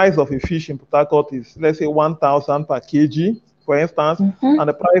 and the price of a fish in Port Harcourt is, let's say, 1,000 per kg, for instance, and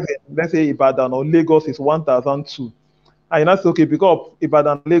the price in, let's say, Ibadan or Lagos is 1,002. And that's okay, because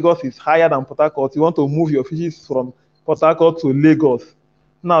Ibadan, Lagos is higher than Port Harcourt. You want to move your fishes from Port Harcourt to Lagos.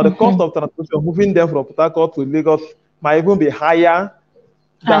 Now, the cost of transportation, moving them from Port Harcourt to Lagos, might even be higher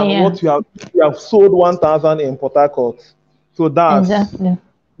than what you have sold 1,000 in Port Harcourt. So that's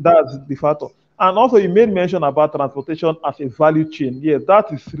the factor. And also, you made mention about transportation as a value chain. Yes,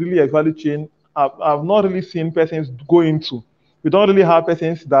 that is really a value chain I've not really seen persons go into. We don't really have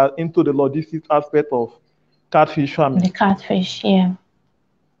persons that are into the logistics aspect of catfish farming. The catfish, yeah.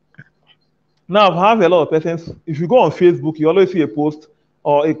 Now I've had a lot of persons. If you go on Facebook, you always see a post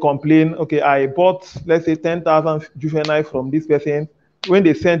or a complaint. Okay, I bought, let's say, 10,000 juvenile from this person. When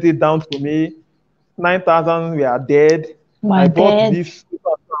they sent it down to me, 9,000 were dead. My I bought dad. this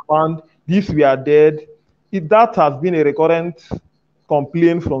amount, this were dead. That has been a recurrent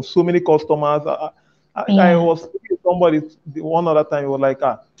complaint from so many customers. I Yeah. was speaking to somebody one other time. He was like,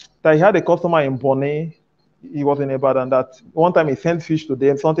 that he had a customer in Bonnet. He was in Ibadan. That one time he sent fish to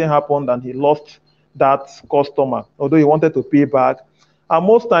them. Something happened and he lost that customer, although he wanted to pay back. And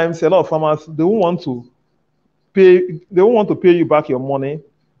most times, a lot of farmers they won't want to pay. They won't want to pay you back your money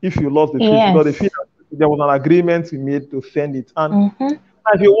if you lost the fish because they Yes. feel that there was an agreement we made to send it. And Mm-hmm.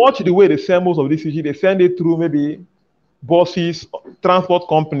 if you watch the way they send most of this fish, they send it through maybe buses, transport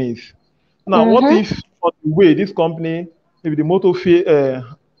companies. Now, what Mm-hmm. if on the way this company, maybe the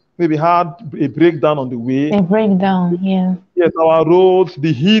maybe had a breakdown on the way? The breakdown. Yeah. Yes, our roads,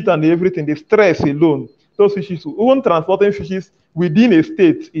 the heat and everything, the stress alone, those fishes, even transporting fishes within a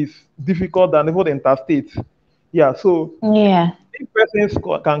state is difficult than even interstate. Yeah, so Yeah. if persons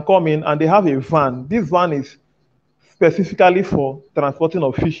can come in and they have a van, this van is specifically for transporting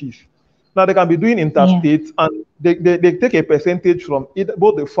of fishes. Now they can be doing Yeah. interstate and they take a percentage from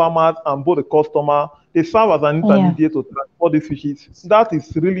both the farmers and both the customer. They serve as an Yeah. intermediate to transport the fishes. That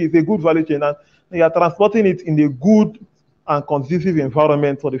is really is a good value chain and they are transporting it in a good and conducive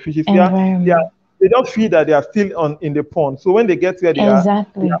environment for the fishes. Environment. They don't feel that they are still in the pond. So when they get where they are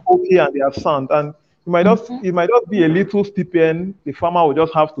Exactly. okay and they are sound. And Mm-hmm. it might just be a little stipend the farmer will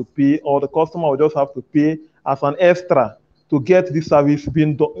just have to pay or the customer will just have to pay as an extra to get this service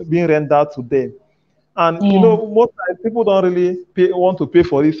being rendered to them. And Yeah. most times people don't really want to pay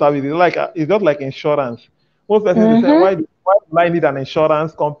for this service. It's just like insurance. Most persons they say, Mm-hmm. why do I need an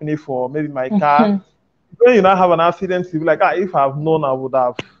insurance company for maybe my car? Mm-hmm. When you now have an accident, you be like, if I've known, I would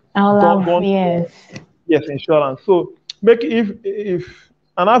have I'll love. gone for Yes. yes insurance. So make if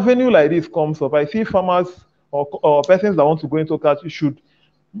an avenue like this comes up, I see farmers or persons that want to go into catch should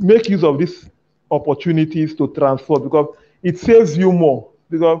make use of these opportunities to transfer because it saves you more.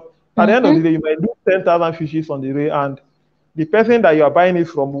 Because at the end of the Mm-hmm. day, you might do 10,000 fishes on the day, and the person that you are buying it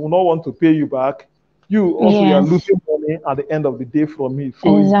from will not want to pay you back. You are Yes. losing money at the end of the day from it.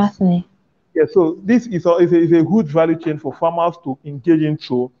 So it's Exactly. yeah, so this is a good value chain for farmers to engage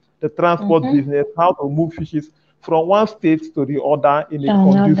into the transport Mm-hmm. business, how to move fishes from one state to the other in a So another.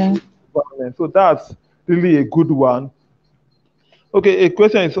 conducive environment. So that's really a good one. Okay, a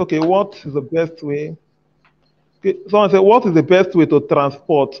question is okay, what is the best way? Okay, someone said, what is the best way to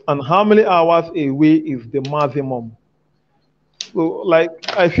transport and how many hours away is the maximum? So, like,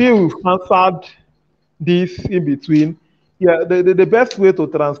 I feel we've answered this in between. Yeah, the best way to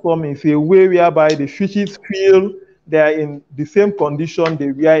transform is a way whereby the fishes feel they are in the same condition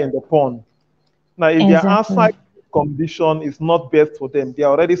they were in the pond. Now, if their Exactly. outside condition is not best for them, they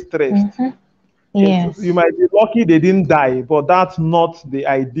are already stressed. Mm-hmm. Yes, Yes. you might be lucky they didn't die, but that's not the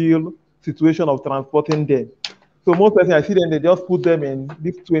ideal situation of transporting them. So most persons I see them, they just put them in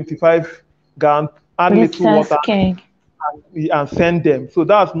this 25 gallon, add little Litres water keg. and send them. So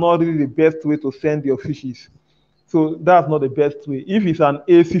that's not really the best way to send your fishes. So that's not the best way. If it's an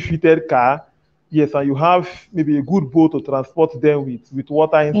AC fitted car, yes, and you have maybe a good boat to transport them with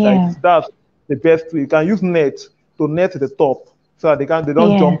water inside, Yeah. that's the best way. You can use net to net the top so that they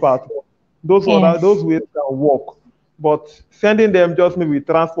don't Yes. jump out. Those Yes. ways can work. But sending them just maybe with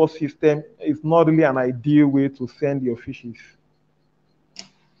transport system is not really an ideal way to send your fishes.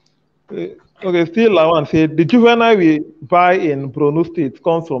 Okay, still I want to say the juvenile we buy in Borno State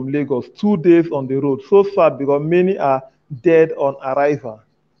comes from Lagos, 2 days on the road. So sad because many are dead on arrival.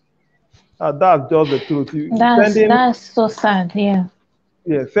 That's just the truth. That's so sad. Yeah.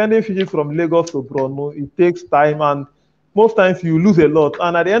 Sending fishes from Lagos to Borno, it takes time and most times you lose a lot.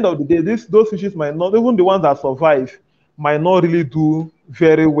 And at the end of the day, those fishes might not, even the ones that survive, might not really do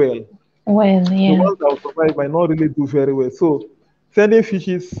very well. Well, The yeah. ones that will survive might not really do very well. So sending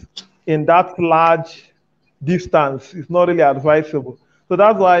fishes in that large distance is not really advisable. So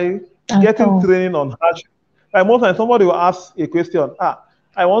that's why At getting all. training on hatch. Like most times somebody will ask a question,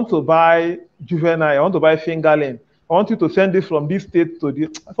 I want to buy juvenile, I want to buy fingerling. I want you to send this from this state to this.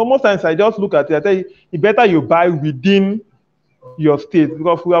 So most times I just look at it, I tell you, it better you buy within your state because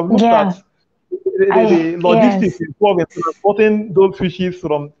we have looked at Yeah. the logistics Yes. involved in transporting those fishes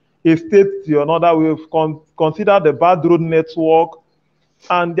from a state to another. We've considered the bad road network,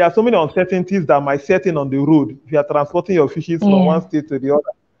 and there are so many uncertainties that might set in on the road if you are transporting your fishes from one Yeah. state to the other.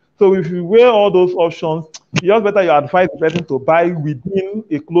 So if you weigh all those options, it's just better you advise the person to buy within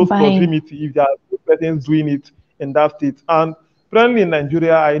a close Buying. proximity if there are two persons doing it in that state. And currently in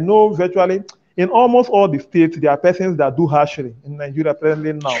Nigeria, I know virtually In almost all the states, there are persons that do hatchery in Nigeria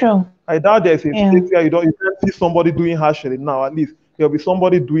presently now. True. I doubt there's a Yeah. state where you can't see somebody doing hatchery now. At least there'll be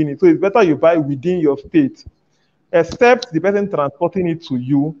somebody doing it. So it's better you buy within your state, except the person transporting it to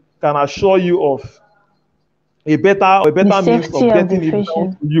you can assure you of a better means safety of of the getting it down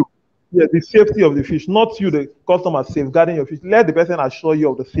fishing. to you. Yeah, the safety of the fish, not you, the customer, safeguarding your fish. Let the person assure you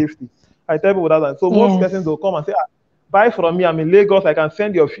of the safety. I tell people that. So most Yes. persons will come and say, buy from me. I'm in Lagos. I can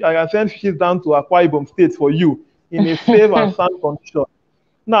send fishes down to Akwa Ibom State for you in a safe and sound condition.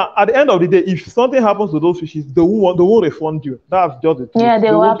 Now, at the end of the day, if something happens to those fishes, they won't refund you. That's just the truth. Yeah,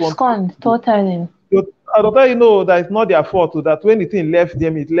 they will won't want abscond totally. so I'll tell you know that it's not their fault. So that when the thing left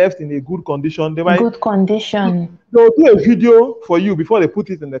them, it left in a good condition. Good condition. They'll do a video for you before they put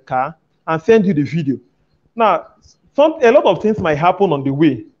it in the car and send you the video. Now, a lot of things might happen on the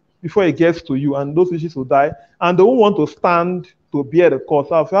way before it gets to you, and those fishes will die, and they won't want to stand to bear the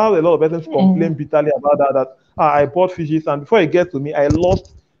cost. I've heard a lot of persons complain bitterly about that I bought fishes, and before it gets to me, I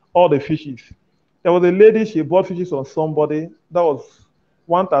lost all the fishes. There was a lady, she bought fishes on somebody, that was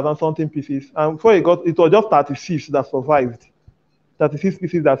 1,000 something pieces, and before it was just 36 that survived. 36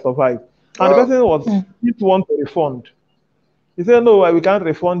 pieces that survived. And the person didn't want to refund. He said, no, we can't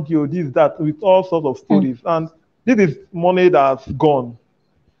refund you, this, that, with all sorts of stories. And this is money that's gone.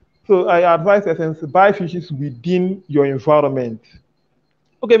 So I advise persons buy fishes within your environment.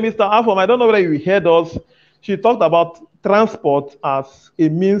 Okay, Mr. Afuom, I don't know whether you heard us. She talked about transport as a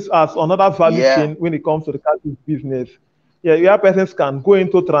means, as another value chain when it comes to the catfish business. Yeah, where persons can go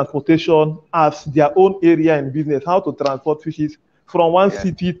into transportation as their own area in business, how to transport fishes from one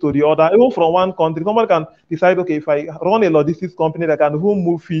city to the other, even from one country. Somebody can decide, okay, if I run a logistics company that can even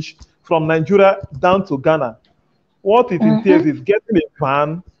move fish from Nigeria down to Ghana, what it entails is getting a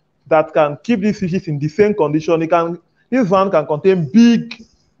van that can keep these fishes in the same condition. This van can contain big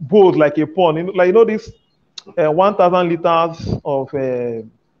bowls like a pond, this 1,000 liters of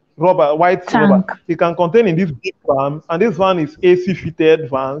rubber, white Tank. rubber. It can contain in this big van, and this van is AC fitted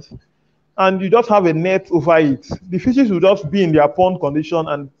vans, and you just have a net over it. The fishes will just be in their pond condition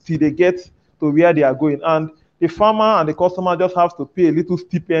until they get to where they are going. And the farmer and the customer just have to pay a little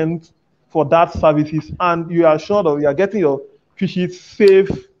stipend for that services, and you are sure that you are getting your fishes safe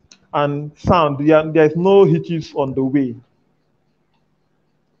and sound. There is no hitches on the way.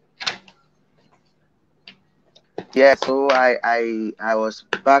 Yeah, so I was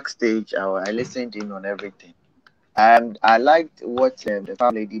backstage. I listened in on everything, and I liked what the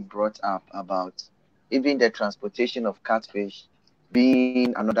FarmLady brought up about even the transportation of catfish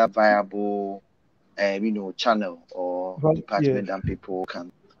being another viable, channel or department that people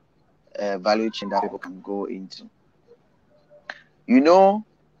can value chain that people can go into.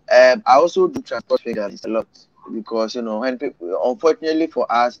 I also do transport fingerlings a lot because when people, unfortunately for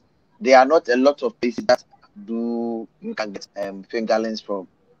us, there are not a lot of places that you can get fingerlings from.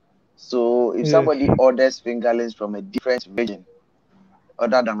 So if somebody orders fingerlings from a different region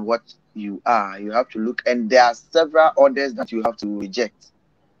other than what you have to look, and there are several orders that you have to reject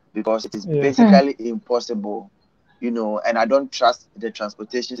because it is basically impossible, and I don't trust the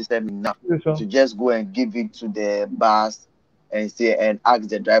transportation system enough to just go and give it to the bus and say and ask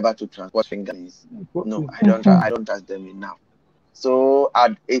the driver to transport fingerlings. No, I don't trust them enough. So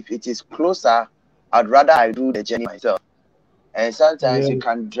if it is closer, I'd rather I do the journey myself. And sometimes you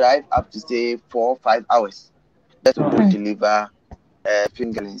can drive up to say 4 or 5 hours just to go deliver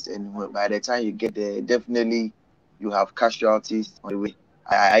fingerlings, and by the time you get there, definitely you have casualties on the way.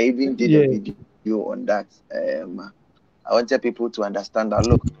 I even did a video on that. I wanted people to understand that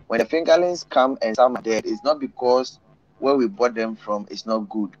look, when the fingerlings come and some are dead, it's not because where we bought them from is not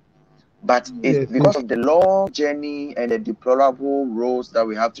good, but it's because of the long journey and the deplorable roads that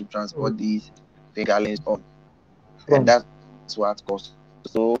we have to transport these fingerlings on. And that's what costs.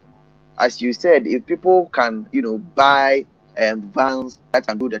 So as you said, if people can, buy vans that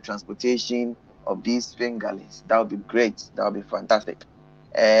can do the transportation of these fingerlings, that would be great. That would be fantastic.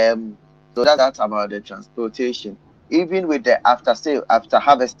 So that's about the transportation. Even with the after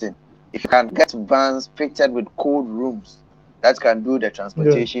harvesting, if you can get vans fitted with cold rooms that can do the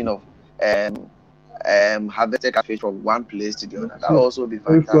transportation of harvested catfish from one place to the other, that will also be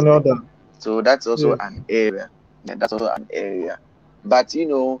fantastic. So that's also an area. Yeah, that's also an area. But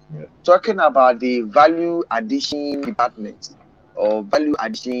talking about the value addition departments or value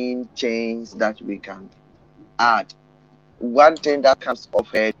addition chains that we can add, one thing that comes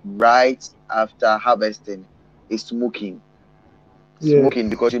off it right after harvesting is smoking. Smoking,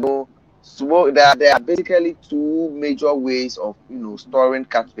 because smoke. There are basically two major ways of storing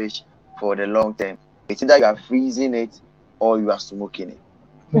catfish for the long term. It's either you are freezing it or you are smoking it.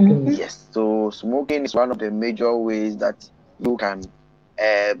 Yes, so smoking is one of the major ways that you can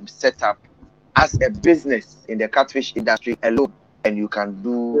set up as a business in the catfish industry alone, and you can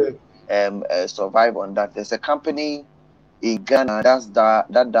do survive on that. There's a company in Ghana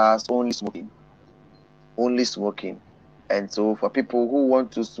that does only smoking, and so for people who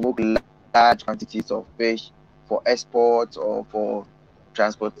want to smoke large quantities of fish for export or for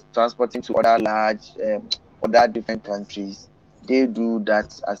transporting to other other different countries, they do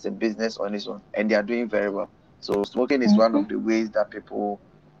that as a business on its own, and they are doing very well. So smoking is one of the ways that people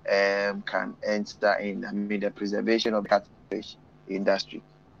can enter in. I mean, the preservation of the catfish industry.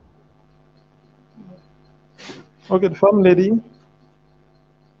 Okay, the farm lady.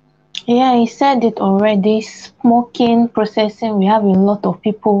 Yeah, I said it already. Smoking, processing, we have a lot of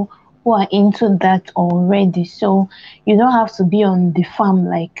people who are into that already. So you don't have to be on the farm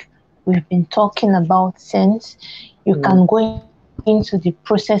like we've been talking about since. You can go into the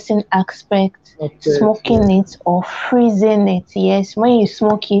processing aspect, smoking Okay, it or freezing it. Yes, when you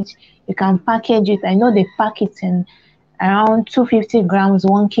smoke it, you can package it. I know they pack it in around 250 grams,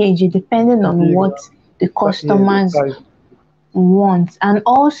 1 kg, depending on big, what the yeah, the customers size. want. And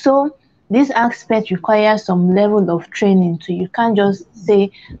also, this aspect requires some level of training too. You can't just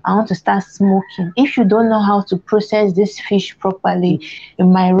say, I want to start smoking. If you don't know how to process this fish properly, you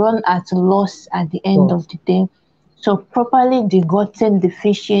might run at loss at the end of the day. So properly degutting the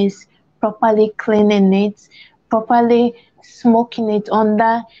fishes, properly cleaning it, properly smoking it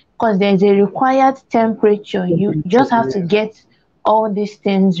under, because there's a required temperature. You just have to get all these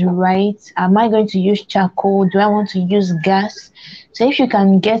things right. Am I going to use charcoal? Do I want to use gas? So if you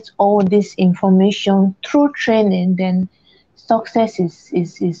can get all this information through training, then success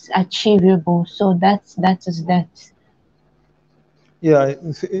is achievable. So that is that. Yeah,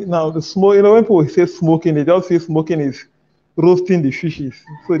 now the smoke, when people say smoking, they just say smoking is roasting the fishes.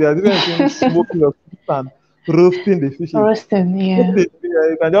 So there are different things smoking your fish and roasting the fishes. Roasting, yeah.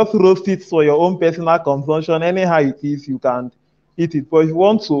 You can just roast it for your own personal consumption. Anyhow it is, you can eat it. But if you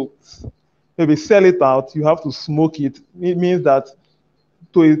want to maybe sell it out, you have to smoke it. It means that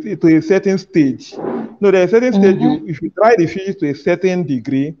to a certain stage. No, there's a certain stage if you dry the fish to a certain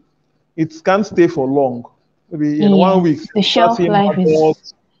degree, it can't stay for long. Maybe in 1 week, Yes, the you start shelf seeing life is,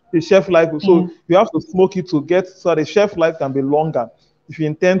 maggots, the shelf life. yeah. So you have to smoke it to get so the shelf life can be longer. If you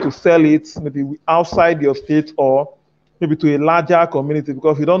intend to sell it, maybe outside your state or maybe to a larger community,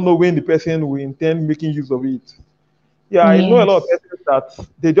 because you don't know when the person will intend making use of it. Yeah, I know a lot of Yes. persons that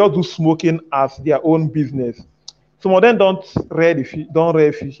they just do smoking as their own business. Some of them don't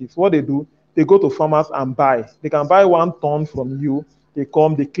rear fishes. What they do, they go to farmers and buy. They can buy 1 ton from you. They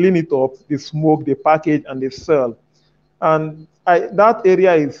come, they clean it up, they smoke, they package, and they sell. And that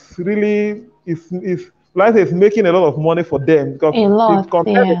area is really is like it's making a lot of money for them because A if lot,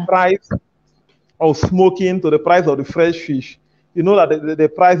 compare the yeah. price of smoking to the price of the fresh fish, you know that the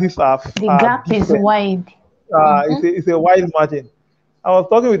prices The are gap is different. wide. It's a wide margin. I was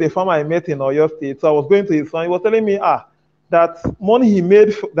talking with a farmer I met in Oyo State. So I was going to his farm. He was telling me, that money he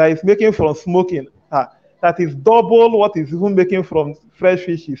made that he's making from smoking, that is double what he's even making from fresh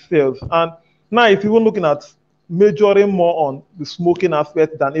fish he sells. And now he's even looking at majoring more on the smoking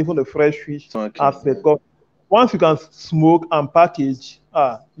aspect than even the fresh fish Okay. aspect. Because once you can smoke and package,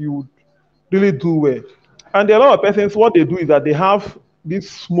 you would really do well. And there are a lot of persons, what they do is that they have this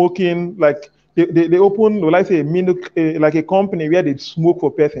smoking, like they open, well, I say, like a company where they smoke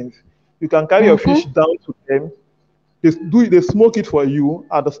for persons. You can carry your fish down to them. They smoke it for you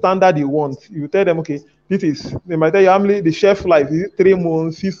at the standard you want. You tell them, okay, they might tell you how many, the shelf life, is it 3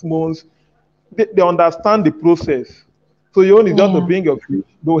 months, 6 months? They understand the process. So you only just to Yeah. bring your fish.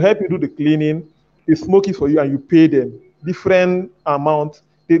 They'll help you do the cleaning. They smoke it for you and you pay them different amount.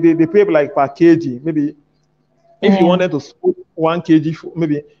 They pay like per kg. Maybe if you Yeah. wanted to smoke 1 kg,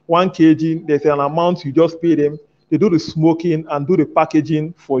 maybe 1 kg, there's an amount you just pay them. They do the smoking and do the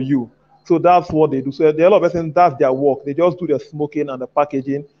packaging for you. So that's what they do. So the other person, that's their work. They just do the smoking and the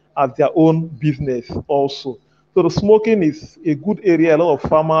packaging as their own business also. So the smoking is a good area a lot of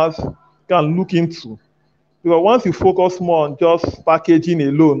farmers can look into. Because once you focus more on just packaging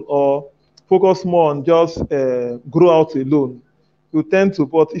alone or focus more on just grow out alone, you tend to,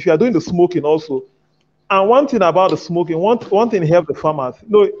 but if you are doing the smoking also, and one thing about the smoking, one thing help the farmers.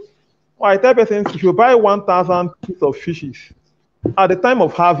 I tell persons if you buy 1,000 pieces of fishes, at the time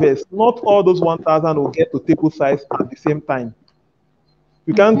of harvest, not all those 1,000 will get to table size at the same time.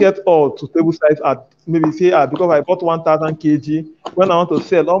 You can't get all to table size at maybe say because I bought 1,000 kg. When I want to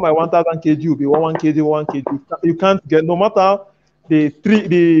sell, all my 1,000 kg will be 1 kg, 1 kg. You can't get no matter the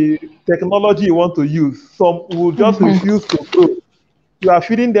technology you want to use. Some will just refuse to grow. you are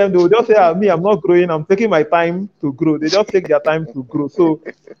feeding them, they will just say, me, I'm not growing, I'm taking my time to grow. They just take their time to grow. So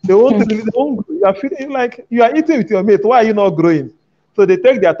they won't really, they won't grow. You are feeding, like, you are eating with your mate. Why are you not growing? So they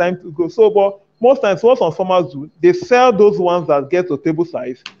take their time to grow. So, but most times, what some farmers do, they sell those ones that get to table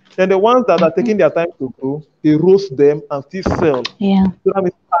size. Then the ones that are taking their time to grow, they roast them and still sell. Yeah. So that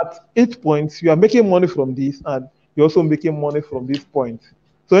means at each point, you are making money from this, and you're also making money from this point.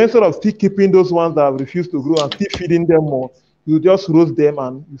 So instead of still keeping those ones that have refused to grow and still feeding them more, you just roast them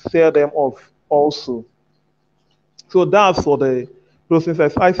and you sell them off also. So that's for the roasting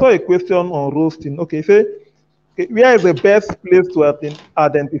size. I saw a question on roasting. Okay, say, okay, where is the best place to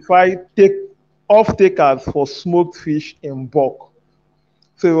identify take off takers for smoked fish in bulk?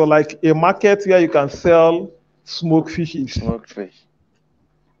 So like a market where you can sell smoked fishes. Smoked fish.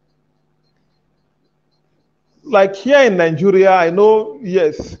 Like here in Nigeria, I know,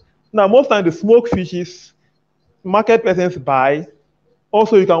 yes. Now, most times the smoked fishes, market persons buy.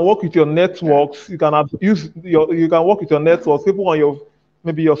 Also, you can work with your networks. You can you can work with your networks. People on your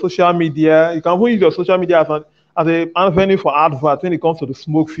maybe your social media. You can even use your social media as a avenue for advert when it comes to the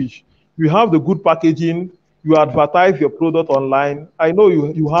smoked fish. You have the good packaging. You advertise your product online. I know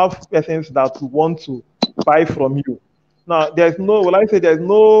you have persons that want to buy from you. Now, there's no. Well, I say there's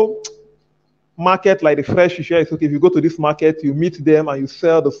no market like the fresh fish. It's okay if you go to this market, you meet them and you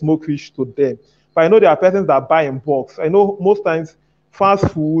sell the smoked fish to them. But I know there are persons that buy in bulks. I know most times fast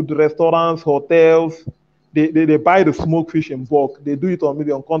food, restaurants, hotels, they buy the smoked fish in bulk. They do it on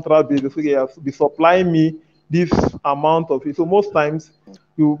maybe on contract basis. Okay, you be supplying me this amount of it. So most times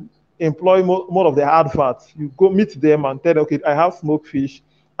you employ more of the adverts. You go meet them and tell them, okay, I have smoked fish.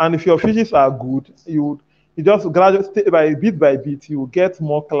 And if your fishes are good, you just gradually by bit, you will get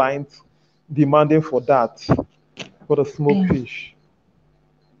more clients demanding for that, for the smoked Yeah. fish.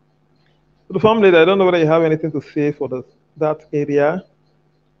 So the family, I don't know whether you have anything to say for that area.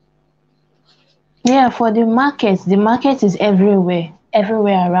 Yeah, for the market is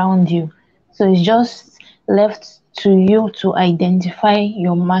everywhere around you. So it's just left to you to identify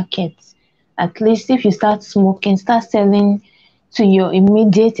your market. At least if you start smoking, start selling to your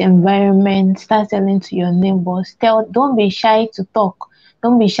immediate environment, start selling to your neighbors. Don't be shy to talk.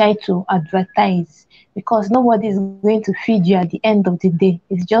 Don't be shy to advertise because nobody is going to feed you at the end of the day. It's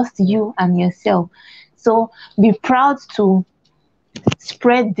just you and yourself. So be proud to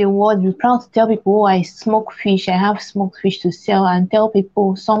spread the word. Be proud to tell people, oh, I smoke fish, I have smoked fish to sell, and tell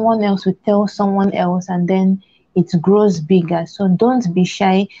people someone else will tell someone else, and then it grows bigger. So don't be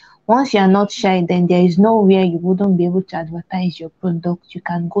shy. Once you are not shy, then there is nowhere you wouldn't be able to advertise your product. You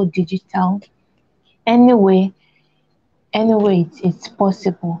can go digital. Anyway, it's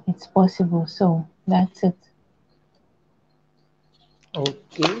possible. It's possible. So that's it.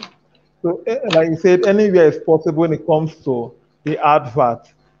 Okay. So, like you said, anywhere is possible when it comes to the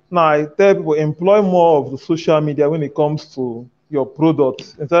advert. Now, I tell people employ more of the social media when it comes to your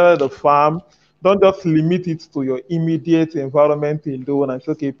products instead of the farm. Don't just limit it to your immediate environment alone and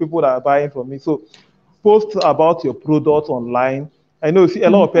say, okay, people that are buying from me. So, post about your product online. I know, see, a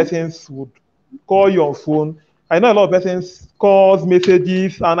lot of Mm-hmm. persons would call you on phone. I know a lot of persons calls,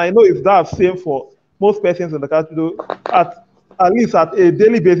 messages, and I know it's that same for most persons in the country. At least at a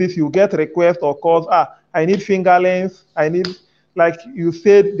daily basis, you get requests or calls. I need fingerlings. I need, like you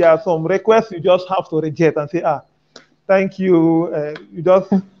said, there are some requests you just have to reject and say, thank you. You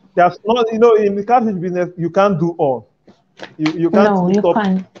just, there's not, in the catfish business, you can't do all. You can't No, meet you up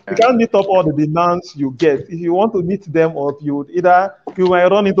can't. you can't meet up all the demands you get. If you want to meet them up, you might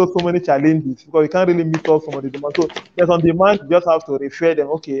run into so many challenges because you can't really meet up some of the demands. So there's on demand, you just have to refer them,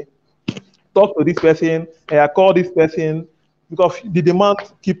 okay, talk to this person, I call this person, because the demand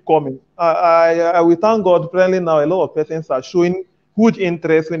keep coming. I will thank God, apparently now a lot of persons are showing huge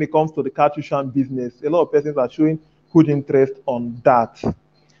interest when it comes to the catfish business. A lot of persons are showing huge interest on that.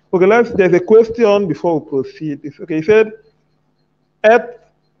 Okay, there's a question before we proceed. Okay, he said, earth,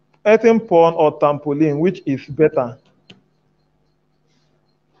 earthen pond or trampoline, which is better?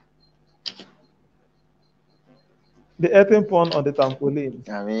 The earthen pond or the trampoline?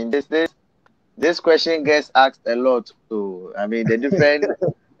 I mean, this question gets asked a lot. So I mean, the different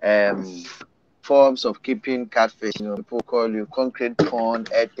um forms of keeping catfish. People call you concrete pond,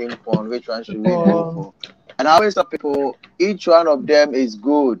 earthen pond. Which one should we go Pond. for? And I always tell people each one of them is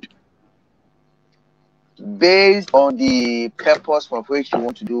good based on the purpose for which you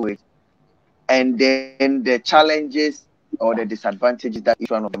want to do it, and then the challenges or the disadvantages that each one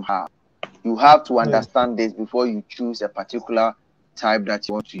of them have. You have to Yes. understand this before you choose a particular type that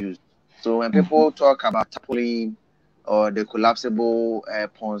you want to use. So when Mm-hmm. people talk about trampoline or the collapsible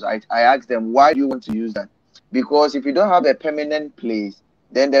ponds, I ask them, why do you want to use that? Because if you don't have a permanent place,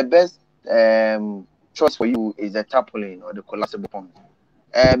 then the best choice for you is the tarpaulin or the collapsible pond.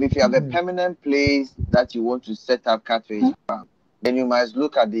 If you have a permanent place that you want to set up catfish farm, then you must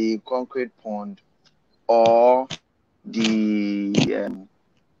look at the concrete pond or the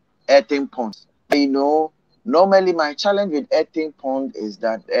earthen ponds. Normally my challenge with earthen pond is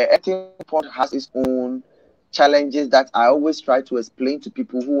that earthen pond has its own challenges that I always try to explain to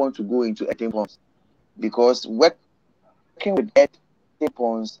people who want to go into earthen ponds, because working with earthen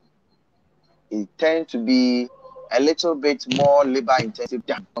ponds, it tends to be a little bit more labor intensive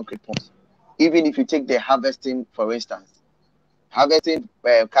than concrete ponds. Even if you take the harvesting, for instance, harvesting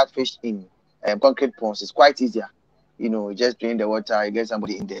catfish in concrete ponds is quite easier. You just drain the water, you get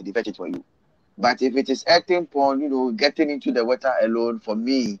somebody in there, they fetch it for you. But if it is earthen pond, getting into the water alone, for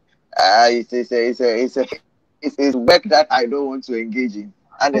me, it's work that I don't want to engage in,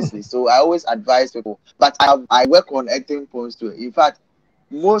 honestly. So I always advise people. But I work on earthen ponds too. In fact,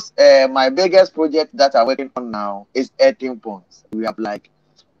 my biggest project that I'm working on now is earthen ponds. We have like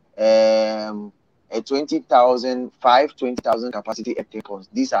a 20,000 capacity earthen ponds.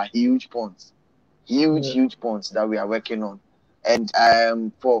 These are huge ponds, huge ponds that we are working on. And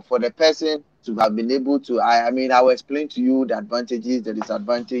for the person to have been able to, I will explain to you the advantages, the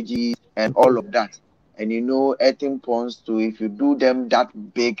disadvantages, and all of that. And earthen ponds too, if you do them that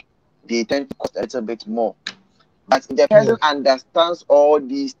big, they tend to cost a little bit more. But if the person understands all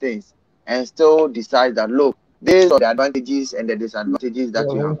these things and still decides that, look, based on the advantages and the disadvantages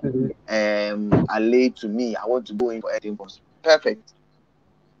that you have allayed to me, I want to go in for earthen ponds. Perfect.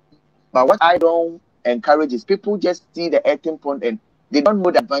 But what I don't encourage is people just see the earthen pond and they don't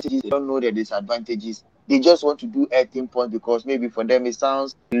know the advantages, they don't know the disadvantages. They just want to do earthen pond because maybe for them it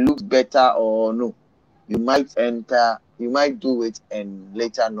looks better, or no. You might do it and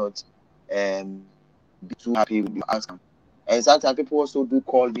later not be too happy with your outcome. And sometimes people also do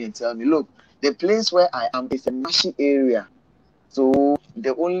call me and tell me, look, the place where I am is a marshy area. So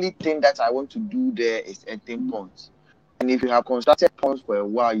the only thing that I want to do there is earthen ponds. And if you have constructed ponds for a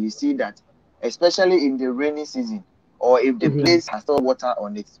while, you see that, especially in the rainy season, or if the place has still water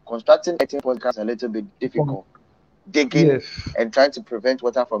on it, constructing earthen ponds becomes a little bit difficult. Digging and trying to prevent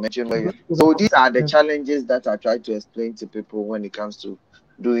water from entering where you. So these are the challenges that I try to explain to people when it comes to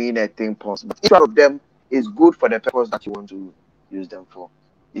doing earthen ponds. But each one of them is good for the purpose that you want to use them for,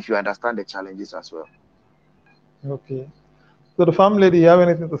 if you understand the challenges as well. Okay. So the FarmLady, you have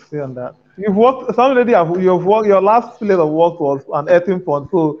anything to say on that? You've worked, FarmLady, you've worked, your last place of work was an earthen pond,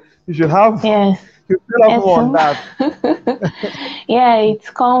 so you should have, you still have more on that. Yeah, it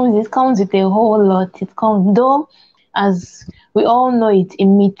comes with a whole lot. It comes, though, as we all know, it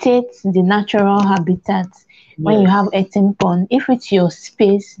imitates the natural habitat. When you have earthen pond, if it's your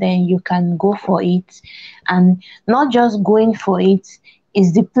space, then you can go for it. And not just going for it,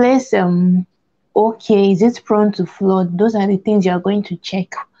 is the place okay, is it prone to flood? Those are the things you are going to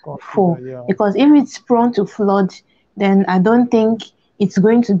check for. Because if it's prone to flood, then I don't think it's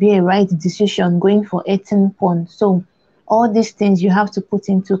going to be a right decision going for earthen pond. So all these things you have to put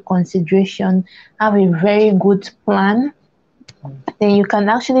into consideration, have a very good plan. Then you can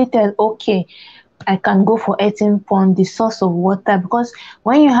actually tell, okay, I can go for earthen pond, the source of water. Because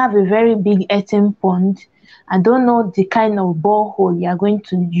when you have a very big earthen pond, I don't know the kind of borehole you are going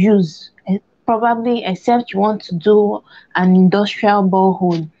to use. Probably, except you want to do an industrial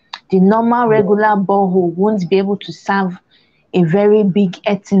borehole. The normal regular borehole won't be able to serve a very big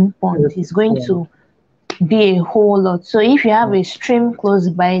earthen pond. It's going to be a whole lot. So if you have a stream close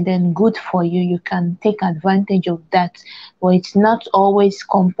by, then good for you. You can take advantage of that. But it's not always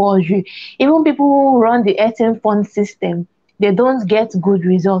compulsory. Even people who run the earthen pond system, they don't get good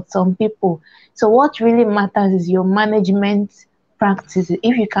results, some people. So what really matters is your management practices.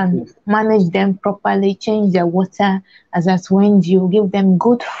 If you can manage them properly, change their water as at when you give them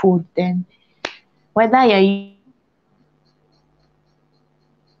good food, then whether you're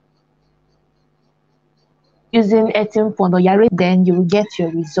using earthen pond or you're, then you will get your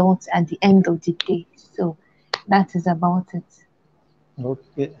results at the end of the day. So that is about it.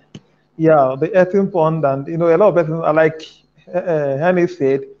 Okay. Yeah, the earthen pond, and a lot of persons are like Hene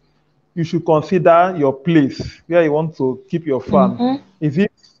said, you should consider your place where you want to keep your farm. Is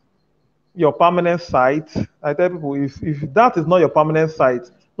it your permanent site? I tell people, if that is not your permanent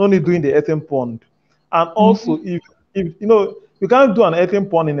site, no need doing the earthen pond. And also, if you can't do an earthen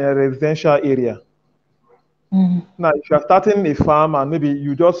pond in a residential area. Now, if you're starting a farm and maybe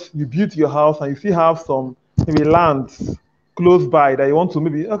you build your house and you still have some maybe lands close by that you want to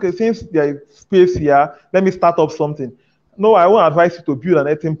maybe, okay, since there is space here, let me start up something. no, I won't advise you to build an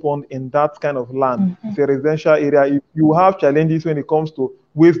earthen pond in that kind of land. It's a residential area. If you have challenges when it comes to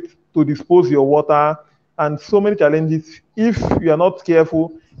waste to dispose your water and so many challenges. If you are not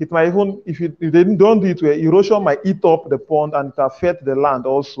careful, it might even, if they don't do it well, erosion might eat up the pond and it affect the land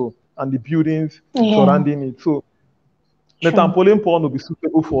also and the buildings Yeah. surrounding it. So the True. trampoline pond will be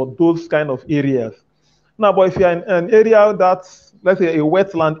suitable for those kind of areas. Now, but if you're in an area that's, let's say, a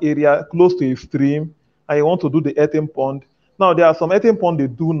wetland area close to a stream, and you want to do the earthen pond, now there are some earthen pond they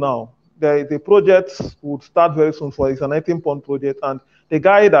do now. The project would start very soon for it's an earthen pond project, and the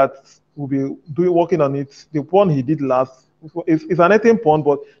guy that will be working on it, the pond he did last, it's an earthen pond,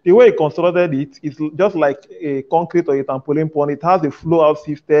 but the way he constructed it is just like a concrete or a trampoline pond. It has a flow out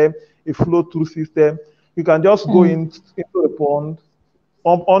system, a flow through system. You can just go into the pond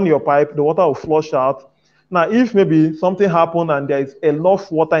on your pipe, the water will flush out. Now, if maybe something happened and there is enough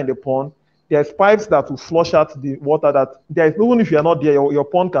water in the pond, there's pipes that will flush out the water that there is, even if you're not there, your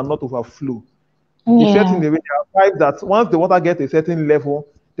pond cannot overflow. It's set in Yeah. a way, there are pipes that once the water gets a certain level,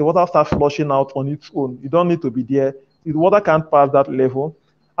 the water starts flushing out on its own. You don't need to be there. The water can't pass that level.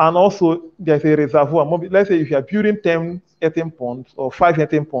 And also, there's a reservoir. Maybe, let's say if you're building 10 earthen ponds or 5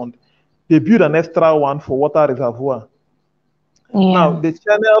 earthen ponds, they build an extra one for water reservoir. Now, Yeah. they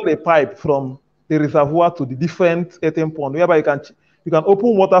channel a pipe from the reservoir to the different earthen pond, whereby you can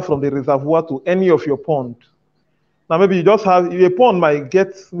open water from the reservoir to any of your pond. Now, maybe you just have a pond might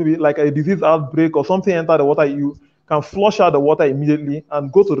get maybe like a disease outbreak or something enter the water. You can flush out the water immediately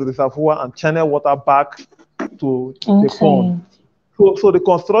and go to the reservoir and channel water back to the pond. Insane. So the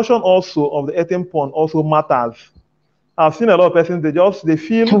construction also of the earthen pond also matters. I've seen a lot of persons they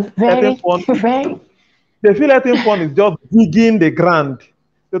feel earthen Very, pond very. they feel earthen pond is just digging the ground.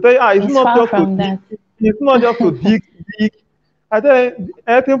 They tell you, it's It's not far just to from dig, that. it's not just to dig. I tell you,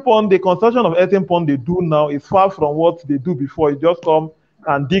 earthen pond, the construction of earthen pond they do now is far from what they do before. You just come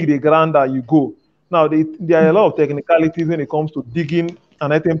and dig the ground and you go. Now, there are a lot of technicalities when it comes to digging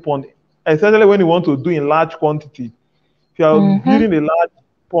an earthen pond, especially when you want to do in large quantity. If you are building a large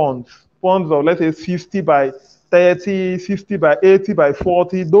ponds of let's say 50 by 30, 50 by 80 by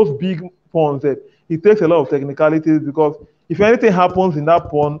 40, those big ponds, it takes a lot of technicalities because if anything happens in that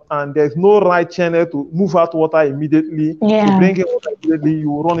pond and there's no right channel to move out water immediately, to Yeah. bring in water immediately, you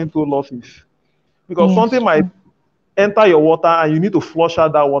will run into losses. Because Yes. something might enter your water and you need to flush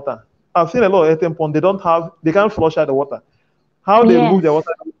out that water. I've seen a lot of earthen ponds, they can't flush out the water. How they remove their Yes.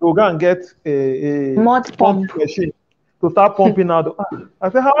 water, they'll go and get a Mud pumping pump. machine to start pumping out. I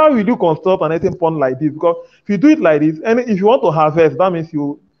said, how will you construct an earthen pond like this? Because if you do it like this, and if you want to harvest, that means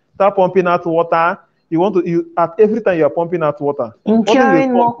you start pumping out water. At every time you are pumping out water. What is the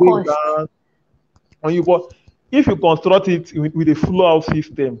Incurring pump more going cost. down on you? But if you construct it with a flow out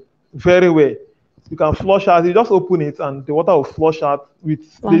system very well, you can flush out. You just open it and the water will flush out. They do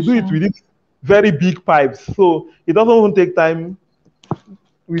Flush it out. with these very big pipes, so it doesn't even take time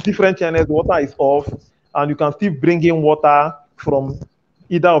with different channels, the water is off, and you can still bring in water from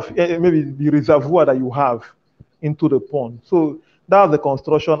either of maybe the reservoir that you have into the pond. So that's the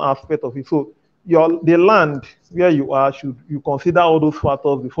construction aspect of it. So the land where you are should you consider all those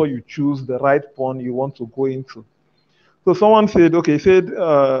factors before you choose the right pond you want to go into. So someone said, okay,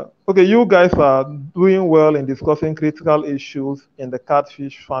 you guys are doing well in discussing critical issues in the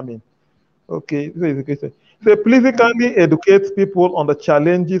catfish farming. Okay, this is a question. So please kindly educate people on the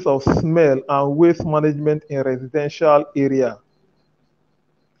challenges of smell and waste management in residential area.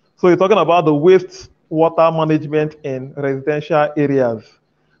 So you're talking about the waste water management in residential areas.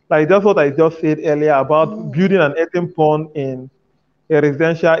 Like that's what I just said earlier about building an earthen pond in a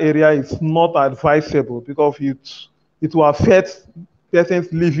residential area is not advisable because it will affect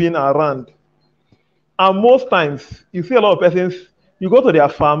persons living around. And most times, you see a lot of persons, you go to their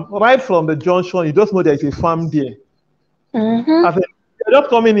farm, right from the junction, you just know there is a farm there. I said, you're just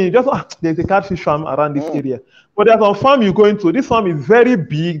coming in, there's a catfish farm around this area. But there's some farm you go into, this farm is very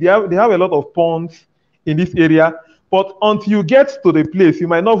big, they have a lot of ponds in this area. But until you get to the place, you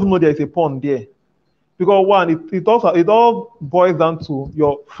might not even know there is a pond there. Because one, it all boils down to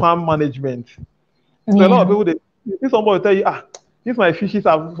your farm management. So a lot of Yeah. people, you see somebody tell you, these my fishes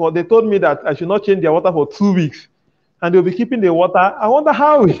they told me that I should not change their water for 2 weeks. And they'll be keeping the water. I wonder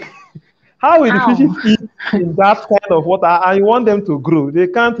how how will the fishes Ow. eat in that kind of water? And you want them to grow. They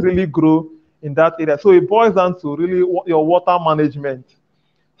can't really grow in that area. So it boils down to really your water management.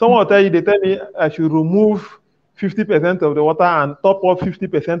 Someone will tell you, they tell me I should remove 50% of the water and top up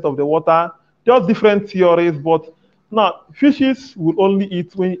 50% of the water. Just different theories, but now fishes will only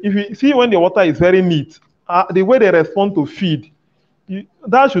eat if you see when the water is very neat, the way they respond to feed,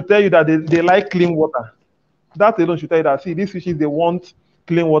 that should tell you that they like clean water. that alone should tell you that, see, these fishes, they want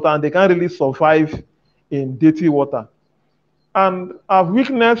clean water and they can't really survive in dirty water. And I've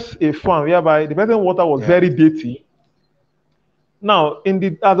witnessed a farm whereby the person water was very dirty. Now, as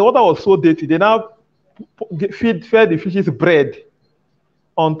the water was so dirty, they now fed the fishes bread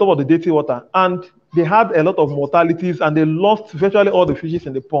on top of the dirty water, and they had a lot of mortalities, and they lost virtually all the fishes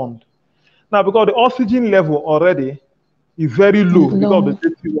in the pond. Now, because the oxygen level already is very low because of the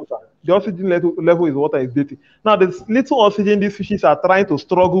dirty water. The oxygen level is water is dirty. Now, the little oxygen these fishes are trying to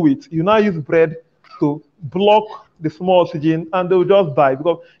struggle with, you now use bread to block the small oxygen, and they'll just die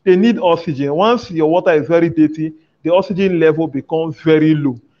because they need oxygen. Once your water is very dirty, the oxygen level becomes very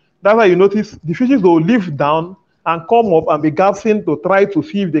low. That's why you notice the fishes will live down and come up and be gasping to try to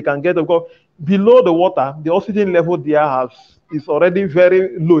see if they can get up. Because below the water, the oxygen level there is already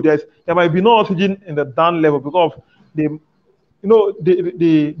very low. There might be no oxygen in the down level because you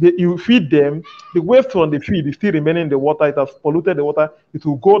feed them, the waste from the feed is still remaining in the water. It has polluted the water. It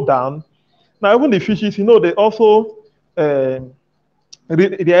will go down. Now, even the fishes, they also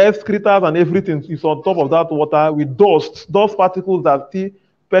their excretors and everything is on top of that water with dust particles that still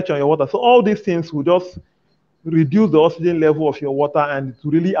perch on your water. So all these things will just reduce the oxygen level of your water, and it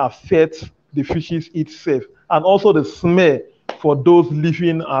will really affect the fishes itself, and also the smell for those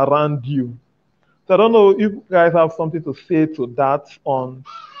living around you. So I don't know if you guys have something to say to that on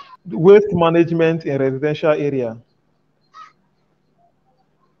waste management in residential area.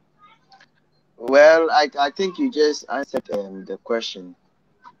 Well, I think you just answered the question.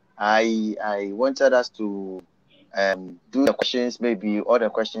 I wanted us to do the questions, maybe other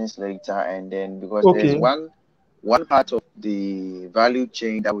questions later, and then because there's one part of the value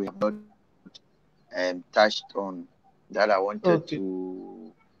chain that we have not touched on that I wanted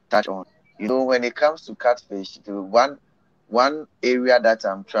to touch on. When it comes to catfish, the one area that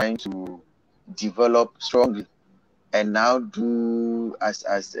I'm trying to develop strongly and now do as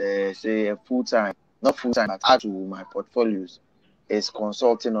say a not full-time, but add to my portfolios is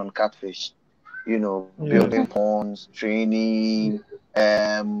consulting on catfish. Building ponds, training,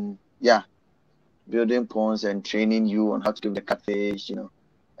 building ponds and training you on how to give the catfish,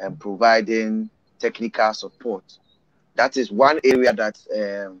 and providing technical support. That is one area that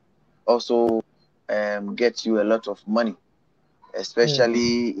also gets you a lot of money,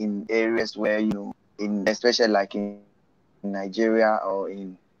 especially in areas where, especially like in Nigeria or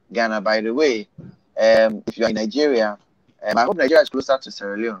in Ghana. By the way, if you are in Nigeria, I hope Nigeria is closer to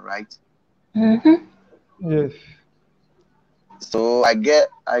Sierra Leone, right? Yes. So I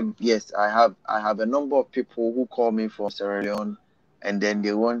have a number of people who call me from Sierra Leone, and then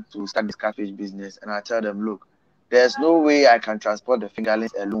they want to start this catfish business, and I tell them, look, there's no way I can transport the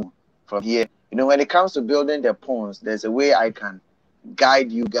fingerlings alone from here. When it comes to building the ponds, there's a way I can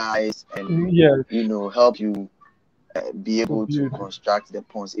guide you guys and help you be able to construct the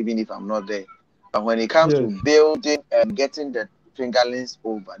ponds, even if I'm not there. But when it comes to building and getting the fingerlings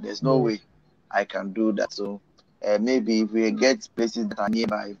over, there's no way I can do that. So maybe if we get places that are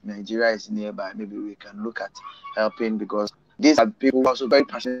nearby, if Nigeria is nearby, maybe we can look at helping, because these are people also very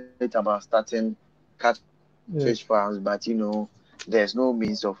passionate about starting catfish farms, but there's no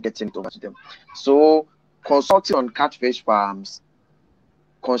means of getting it over to them. So consulting on catfish farms,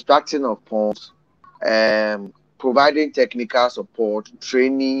 constructing of ponds, providing technical support,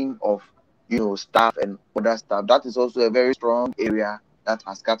 training of staff and other staff, that is also a very strong area that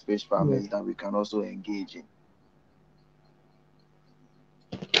as catfish farmers that we can also engage in.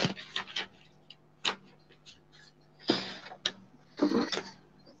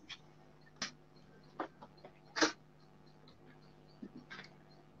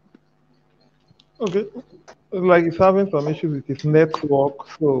 Okay. Like it's having some issues with its network,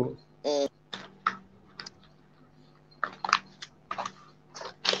 so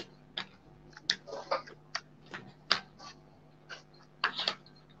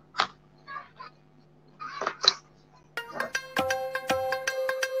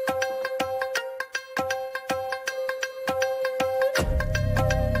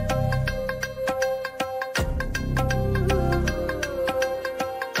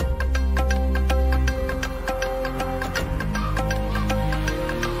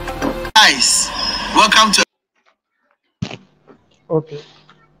guys, welcome to.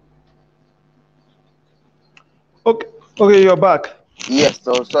 Okay, you're back. Yes,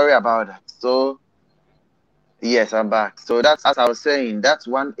 so sorry about that. So yes, I'm back. So that's, as I was saying, that's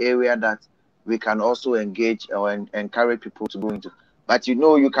one area that we can also engage or encourage people to go into. But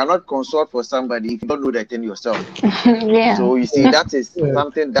you cannot consult for somebody if you don't know that thing yourself. So you see, that is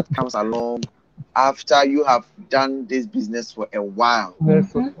something that comes along after you have done this business for a while.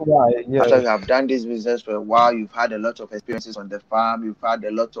 Yes. Why? After Yes. you have done this business for a while, you've had a lot of experiences on the farm, you've had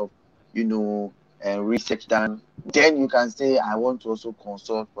a lot of, research done. Then you can say, I want to also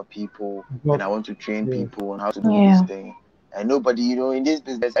consult for people and Not, I want to train yes. people on how to do this Yeah. thing. And nobody, in this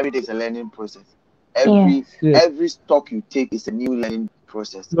business, every day is a learning process. Yes. Yes. Every stock you take is a new learning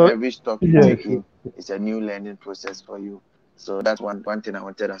process. No. Every stock you Yes. take in is a new learning process for you. So that's one thing I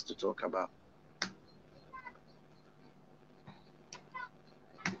wanted us to talk about.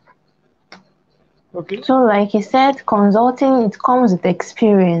 Okay. So, like you said, consulting, it comes with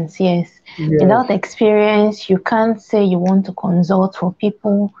experience, yes. Yes. Without experience, you can't say you want to consult for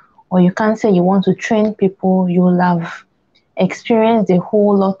people, or you can't say you want to train people. You'll have experienced a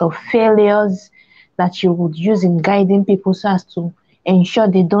whole lot of failures that you would use in guiding people so as to ensure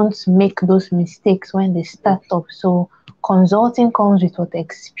they don't make those mistakes when they start up. So consulting comes with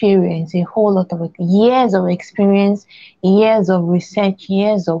experience, a whole lot of years of experience, years of research,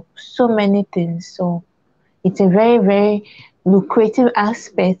 years of so many things. So it's a very, very lucrative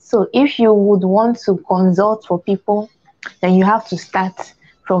aspect. So if you would want to consult for people, then you have to start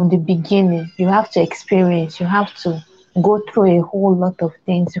from the beginning. You have to experience, you have to go through a whole lot of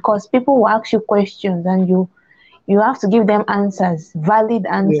things, because people will ask you questions and you have to give them answers, valid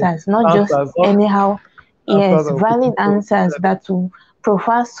Yes. answers, not just Answers. Not anyhow. answers Yes, of valid answers that will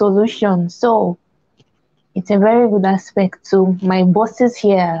provide solutions. So it's a very good aspect to my bosses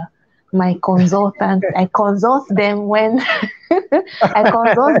here, my consultant. I consult them when I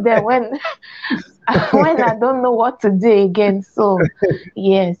consult them when when I don't know what to do again. So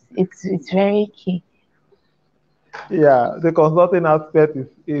yes, it's very key. Yeah, the consulting aspect is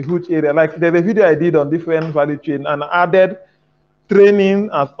a huge area. Like there's a video I did on different value chain and added training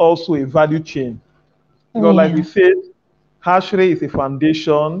as also a value chain. Because like we Yeah, said, hash rate is a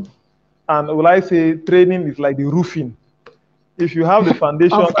foundation, and will I say training is like the roofing. If you have the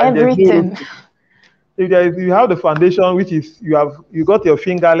foundation of and there's no everything. roofing, if you have the foundation, which is you got your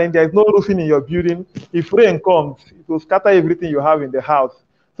finger length, there is no roofing in your building. If rain comes, it will scatter everything you have in the house.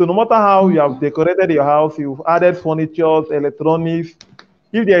 So no matter how you have decorated your house, you've added furniture, electronics.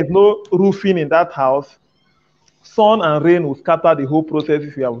 If there is no roofing in that house, sun and rain will scatter the whole process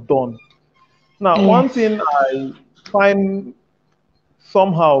if you have done. Now, one Yes. thing I find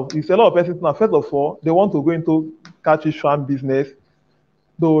somehow is a lot of persons now, first of all, they want to go into catfish farm business.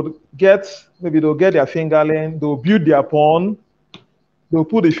 They'll get their fingerling, they'll build their pond, they'll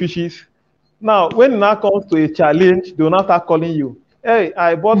put the fishes. Now, when it now comes to a challenge, they'll now start calling you. Hey,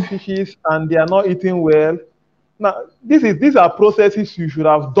 I bought fishes and they are not eating well. Now, these are processes you should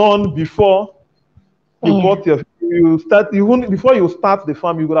have done before you Yeah. bought your you start even before you start the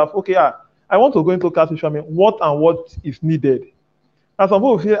farm. You could have okay, I want to go into catfish farming. What and what is needed? And some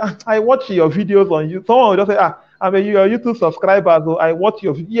people say, I watch your videos on you. Someone will just say, I'm a your YouTube subscriber, so I watch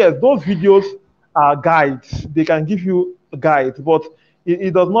your yes, those videos are guides. They can give you guides, but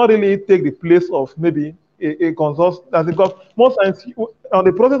it does not really take the place of maybe a consult as because most times on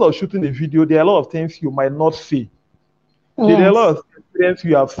the process of shooting a video, there are a lot of things you might not see. There are a lot Yes. of experience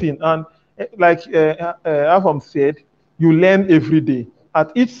you have seen, and like Afam said, you learn every day.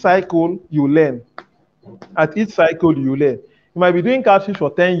 At each cycle, you learn. At each cycle, you learn. You might be doing catfish for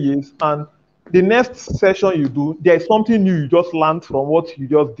 10 years, and the next session you do, there is something new you just learned from what you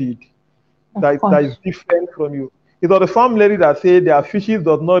just did Of that is course. Mm. different from you. It was the farm lady that said their fishes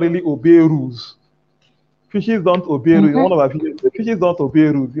does not really obey rules. Fishes don't obey rules. In one Mm-hmm. of our videos, the fishes don't obey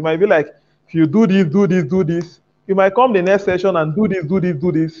rules. You might be like, if you do this, do this, do this, you might come the next session and do this, do this,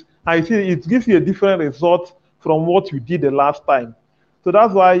 do this, and you see it gives you a different result from what you did the last time. So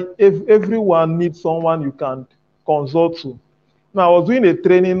that's why if everyone needs someone you can consult to. Now, I was doing a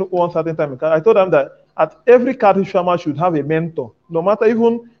training one certain time. I told them that at every catfish farmer should have a mentor. No matter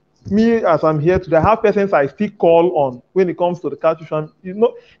even me as I'm here today, I have persons I still call on when it comes to the catfish farm. That's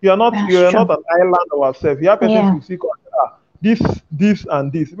you are not true. an island ourselves. You have persons Yeah. you see call, this, this,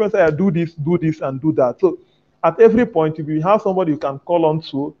 and this. People say I do this, and do that. So at every point, if you have somebody you can call on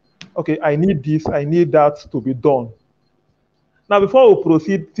to, okay, I need this, I need that to be done. Now, before we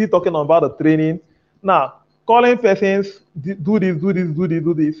proceed, still talking about the training. Now, calling persons, do this, do this, do this,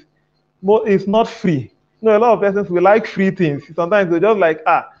 do this. It's not free. A lot of persons we like free things. Sometimes they just like,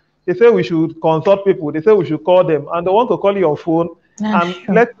 they say we should consult people. They say we should call them, and they want to call you on phone That's and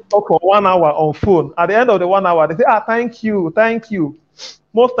true. let's talk for 1 hour on phone. At the end of the 1 hour, they say, thank you, thank you.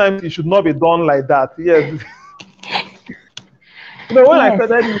 Most times it should not be done like that. Yes. When I Yes.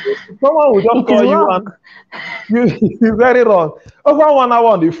 started, someone will just It is call you wrong. and it's very wrong. Over 1 hour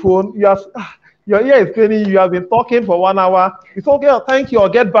on the phone, your ear is paining you. You have been talking for 1 hour. It's okay. Thank you. I'll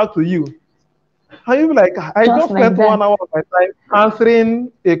get back to you. And you be like, I Just just like spent that. 1 hour of my time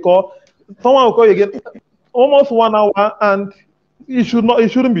answering a call. Someone will call you again, almost 1 hour, and it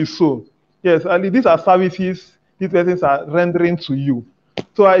shouldn't be so. Yes, and these are services these persons are rendering to you.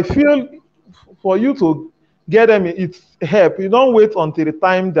 So I feel for you to get them, it's help. You don't wait until the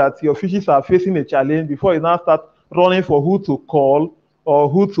time that your fishes are facing a challenge before you now start running for who to call or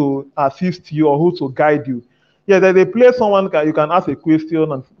who to assist you or who to guide you. Yeah, there's a place you can ask a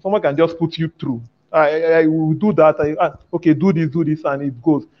question and someone can just put you through. I will do that. Okay, do this, and it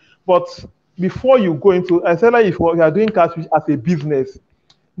goes. But before you go into, I said, like, if you are doing catfish as a business,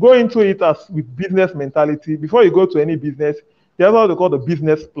 go into it as with business mentality. Before you go to any business, there's what they call the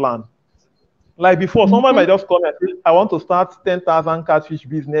business plan. Like before, someone might just come and say, I want to start 10,000 catfish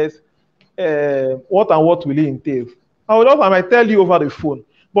business. What and what will it entail? I might tell you over the phone.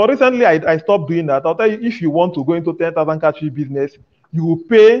 But recently, I stopped doing that. I'll tell you, if you want to go into 10,000 catfish business, you will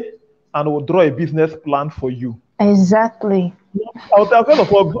pay and will draw a business plan for you. Exactly. First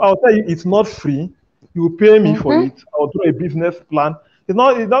of all, I'll tell you, it's not free. You will pay me for it. I'll do a business plan. It's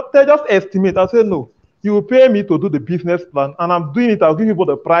not they just estimate. I'll say, no, you will pay me to do the business plan, and I'm doing it. I'll give you both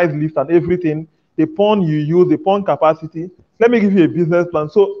the price list and everything, the pond you use, the pond capacity. Let me give you a business plan.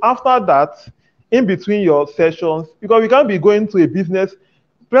 So after that, in between your sessions, because we can't be going to a business.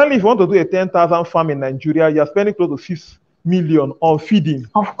 Apparently, if you want to do a 10,000 farm in Nigeria, you're spending close to 6 million on feeding.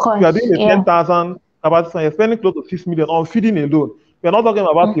 Of If you are course. doing a Yeah. 10,000 capacity, you're spending close to 6 million on feeding alone. We're not talking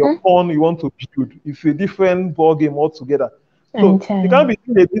about your pond you want to build. It's a different ball game altogether. So you can't be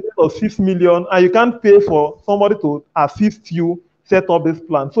doing a business of 6 million and you can't pay for somebody to assist you set up this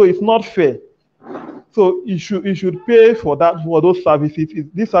plan. So it's not fair. So you should pay for that, for those services.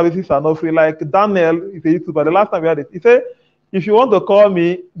 These services are not free. Like Daniel is a YouTuber. The last time we had it, he said, if you want to call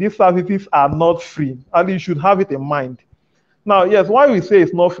me, these services are not free. And you should have it in mind. Now, yes, why we say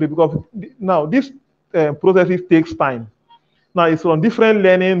it's not free? Because now this processes takes time. Now it's from different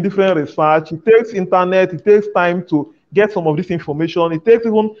learning, different research. It takes internet. It takes time to get some of this information. It takes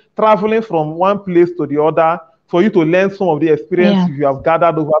even traveling from one place to the other for you to learn some of the experience you have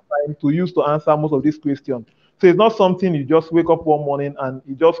gathered over time to use to answer most of these questions. So it's not something you just wake up one morning and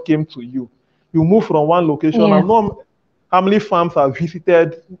it just came to you. You move from one location. Yeah. I know how many farms I've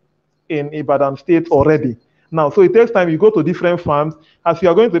visited in Ibadan State already. Now, so it takes time. You go to different farms. As you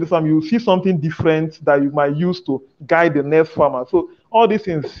are going to this farm, you see something different that you might use to guide the next farmer. So all these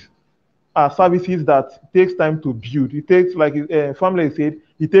things are services that takes time to build. It takes, like FarmLady said,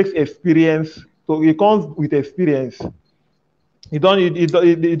 it takes experience. So it comes with experience. You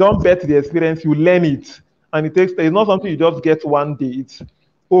don't bet the experience. You learn it, and it's not something you just get one day. It's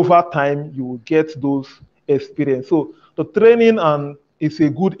over time you will get those experience. So the training and it's a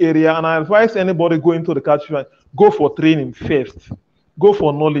good area, and I advise anybody going to the catfish farm, go for training first. Go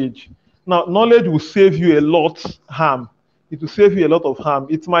for knowledge. Now, knowledge will save you a lot harm. It will save you a lot of harm.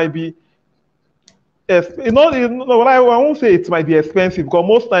 It might be, I won't say it might be expensive because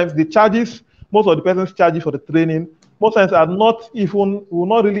most times most of the persons charges for the training, most times will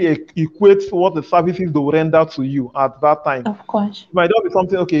not really equate to what the services they will render to you at that time. Of course. It might not be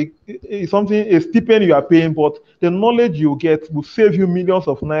something, okay, it's a stipend you are paying, but the knowledge you get will save you millions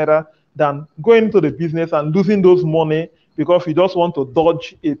of naira than going into the business and losing those money because you just want to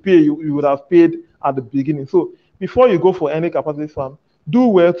dodge a pay you would have paid at the beginning. So before you go for any capacity farm, do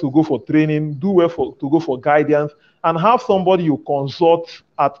well to go for training, do well to go for guidance, and have somebody you consult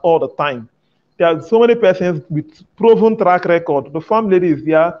at all the time. There are so many persons with proven track record. The FarmLady is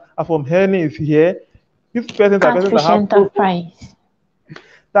here, Afuom Hene is here. These persons are persons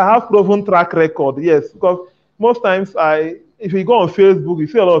that have proven track record. Yes, because most times if you go on Facebook, you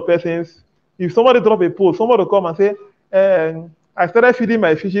see a lot of persons. If somebody drop a post, somebody will come and say, I started feeding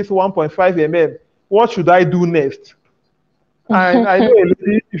my fishes 1.5 mm. What should I do next? And I know a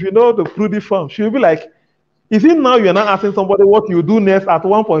lady, if you know the Prudy farm, she'll be like, is it now you're not asking somebody what you do next at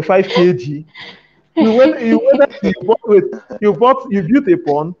 1.5 kg? You built a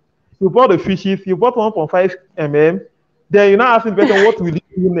pond, you bought the fishes, you bought 1.5 mm, then you're not asking the person what will you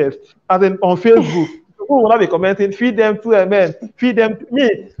do next. As in on Facebook, people will not be commenting, feed them 2 mm, feed them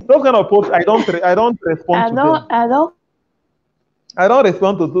me. Those kind of posts, I don't respond to them. I don't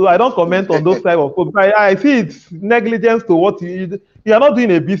respond to those. I don't comment on those type of posts. I see it's negligence to what you are not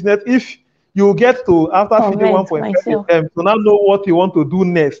doing a business. If you get to after feeding 1.5 mm to now know what you want to do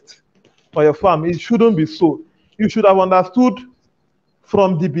next for your farm, it shouldn't be so. You should have understood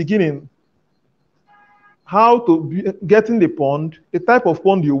from the beginning how to get in the pond, the type of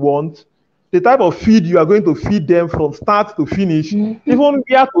pond you want, the type of feed you are going to feed them from start to finish, even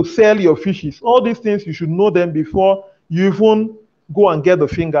where to sell your fishes. All these things you should know them before you even go and get the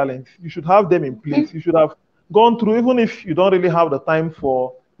fingerlings. You should have them in place. You should have gone through, even if you don't really have the time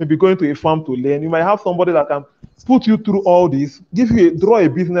for maybe going to a farm to learn, you might have somebody that can put you through all this, draw a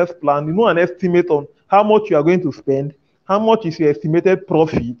business plan, an estimate on how much you are going to spend, how much is your estimated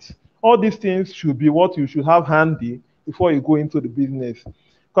profit. All these things should be what you should have handy before you go into the business.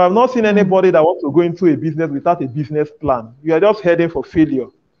 Because I've not seen anybody that wants to go into a business without a business plan. You are just heading for failure.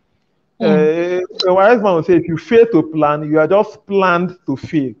 A wise man will say, if you fail to plan, you are just planned to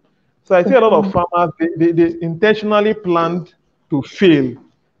fail. So I see a lot of farmers, they intentionally planned to fail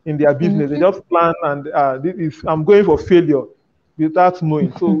in their business. They just plan and I'm going for failure without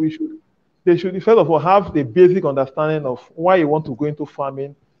knowing. So they should first of all have the basic understanding of why you want to go into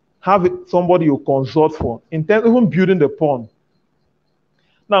farming, have somebody you consult for, even building the pond.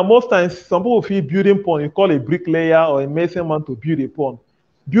 Now, most times, some people feel building pond, you call a bricklayer or a mason man to build a pond.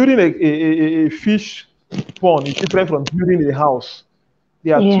 Building a fish pond is different from building a house.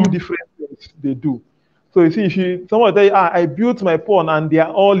 There are two different things they do. So you see, if someone tell you, I built my pond and they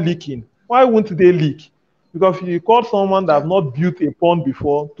are all leaking, why won't they leak? Because you call someone that have not built a pond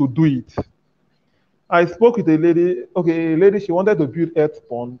before to do it. I spoke with a lady, she wanted to build earth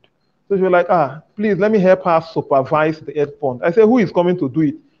pond. So she was like, please let me help her supervise the earth pond. I said, who is coming to do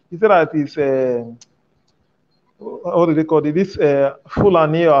it? He said that it's what do they call it? This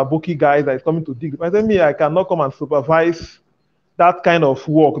Fulani or Abuki guy that is coming to dig. I said, I cannot come and supervise that kind of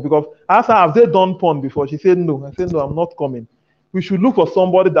work because I asked her, have they done pond before? She said, no. I said, no, I'm not coming. We should look for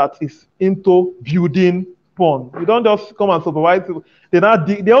somebody that is into building pond. You don't just come and supervise.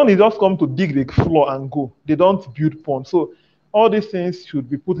 They only just come to dig the floor and go. They don't build pond. So all these things should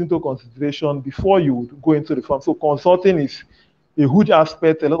be put into consideration before you go into the farm. So consulting is a huge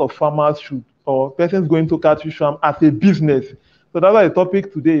aspect a lot of farmers should, or persons going to catfish farm as a business. So that's why the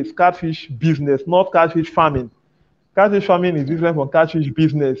topic today is catfish business, not catfish farming. Catfish farming is different from catfish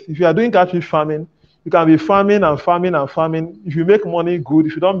business. If you are doing catfish farming, you can be farming and farming and farming. If you make money, good.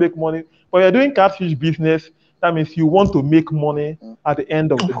 If you don't make money, but you're doing catfish business, that means you want to make money at the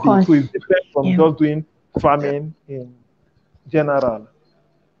end of the day. So it's different from just doing farming in general.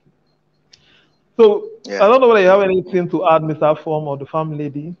 So I don't know whether you have anything to add, Mr. Afuom or the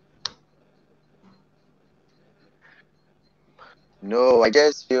FarmLady. No, I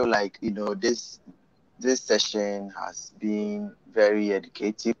just feel like this session has been very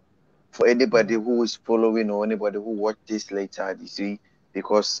educative for anybody who is following or anybody who watch this later. You see,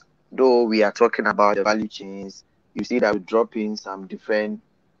 because though we are talking about the value chains, you see that we drop in some different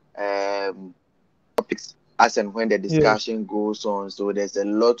topics as and when the discussion goes on. So there's a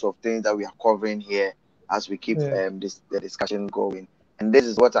lot of things that we are covering here as we keep the discussion going. And this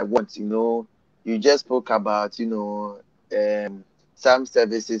is what I want. You just spoke about some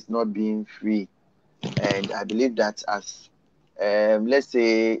services not being free, and I believe that as let's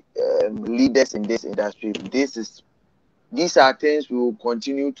say leaders in this industry, these are things we will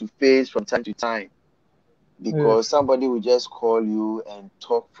continue to face from time to time, because somebody will just call you and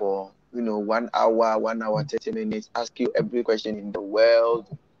talk for 1 hour 30 minutes, ask you every question in the world,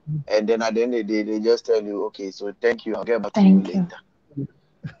 and then at the end of the day they just tell you, okay, so thank you, I'll get back to you later.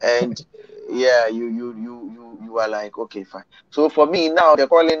 And you are like, okay, fine. So for me now, they're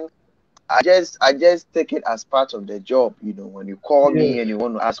calling, I just take it as part of the job. When you call me and you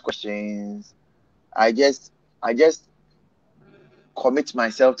want to ask questions, I just commit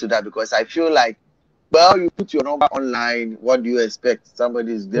myself to that, because I feel like, well, you put your number online, what do you expect?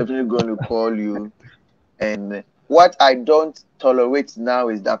 Somebody is definitely going to call you. And what I don't tolerate now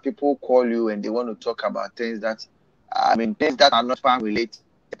is that people call you and they want to talk about things that are not farm related,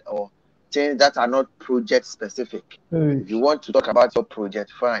 or things that are not project specific. If you want to talk about your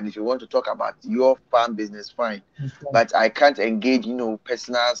project, fine. If you want to talk about your farm business, fine. But I can't engage,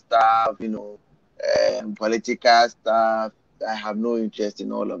 personal stuff, political stuff. I have no interest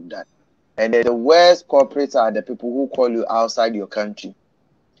in all of that. And the worst corporates are the people who call you outside your country.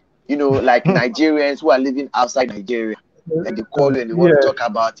 Like Nigerians who are living outside Nigeria, and they call you and they want to talk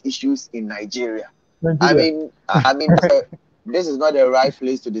about issues in Nigeria. I mean, this is not the right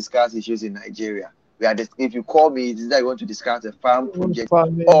place to discuss issues in Nigeria. If you call me, it's that you want to discuss a farm project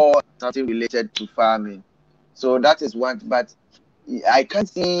or something related to farming. So that is one. But I can't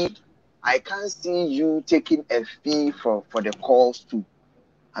see you taking a fee for the calls too.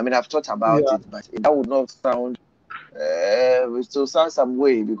 I've thought about it, but that would not sound. It still sound some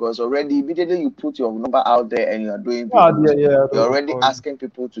way, because already immediately you put your number out there and you are doing business, you're already asking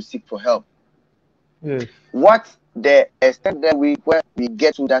people to seek for help. What the extent that when we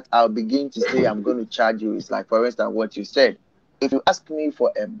get to that, I'll begin to say I'm going to charge you. It's like, for instance, what you said. If you ask me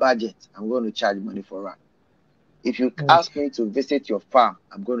for a budget, I'm going to charge money for that. If you ask me to visit your farm,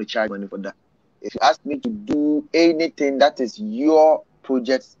 I'm going to charge money for that. If you ask me to do anything that is your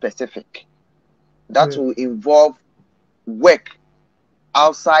project specific, that will involve work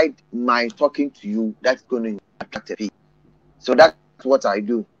outside my talking to you, that's going to attract a fee. So that's what I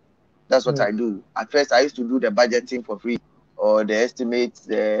do. That's what I do. At first, I used to do the budgeting for free or the estimates,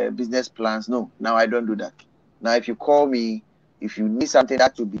 the business plans. No, now I don't do that. Now, if you call me, if you need something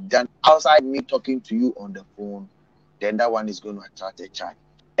that will be done outside me talking to you on the phone, then that one is going to attract a charge.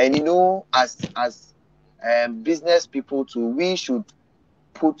 And you know, as business people too, we should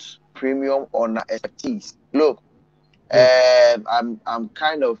put premium on our expertise. Look, I'm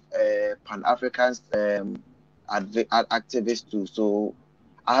kind of a Pan-African activist too, so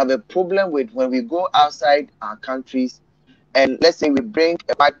I have a problem with when we go outside our countries and let's say we bring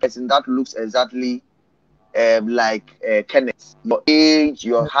a white person that looks exactly like Kenneth, your age,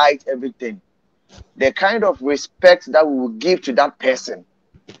 your height, everything. The kind of respect that we will give to that person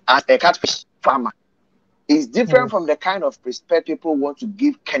as a catfish farmer is different from the kind of respect people want to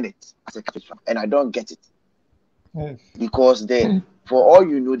give Kenneth as a catfish farmer, and I don't get it. Because for all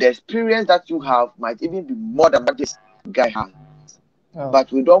you know, the experience that you have might even be more than what this guy has.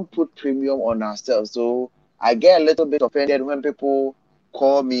 But we don't put premium on ourselves. So I get a little bit offended when people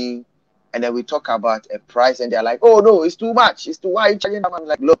call me and then we talk about a price and they're like, oh no, it's too much. It's too why are you charging them? I'm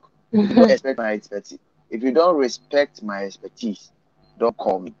like, look, if you don't respect my expertise, if you don't respect my expertise, don't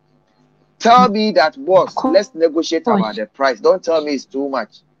call me. Tell me that, boss, let's negotiate about the price. Don't tell me it's too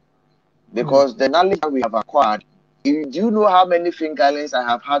much. Because the knowledge that we have acquired, do you know how many fingerlings I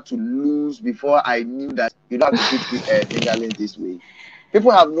have had to lose before I knew that you don't have to put fingerlings this way?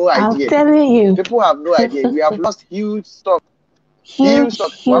 People have no idea. I'm telling you. People have no idea. We have lost huge stock. Huge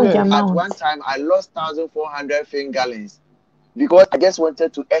amount. At one time, I lost 1,400 fingerlings because I just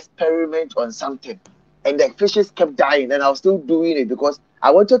wanted to experiment on something. And the fishes kept dying, and I was still doing it because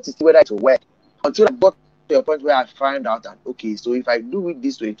I wanted to see whether it will work. Until I got to a point where I found out that, okay, so if I do it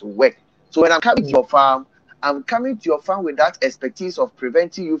this way, it will work. So when I'm coming to your farm, I'm coming to your farm with that expertise of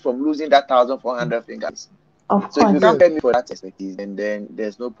preventing you from losing that 1,400 fingers. So if you can't pay me for that expertise, then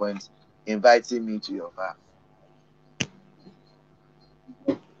there's no point inviting me to your farm.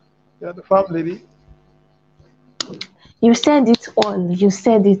 Yeah, the farm lady. You said it all. You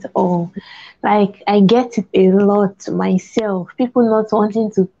said it all. Like, I get it a lot myself. People not wanting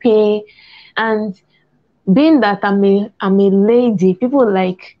to pay, and being that I'm a lady, people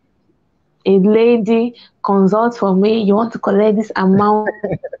like, a lady consult for me. You want to collect this amount?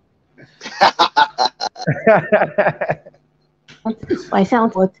 I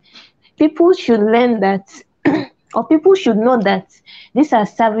sound what people should learn that, or people should know that these are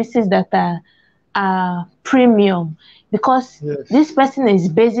services that are premium, because this person is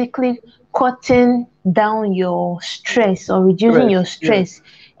basically cutting down your stress or reducing your stress.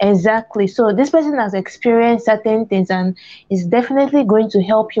 Exactly. So this person has experienced certain things and is definitely going to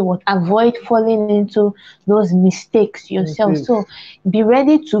help you avoid falling into those mistakes yourself. So be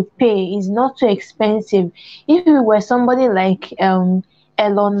ready to pay. It's not too expensive. If you were somebody like Elon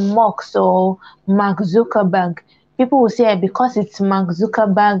Musk or Mark Zuckerberg, people will say, because it's Mark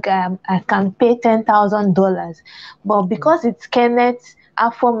Zuckerberg, I can pay $10,000. But because it's Kenneth,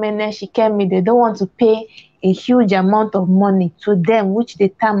 Afuom Hene, they don't want to pay a huge amount of money to them, which they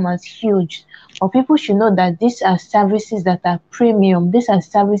term as huge. But people should know that these are services that are premium. These are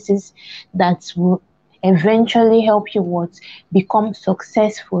services that will eventually help you become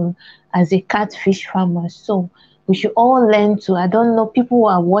successful as a catfish farmer. So we should all learn to, I don't know, people who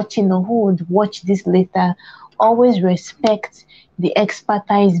are watching or who would watch this later, always respect the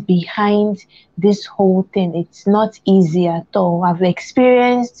expertise behind this whole thing. It's not easy at all. I've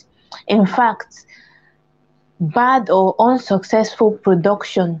experienced, in fact, bad or unsuccessful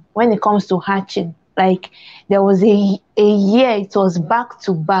production when it comes to hatching. Like, there was a year, it was back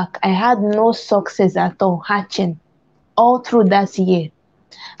to back. I had no success at all hatching all through that year.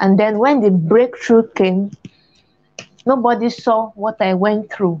 And then when the breakthrough came, nobody saw what I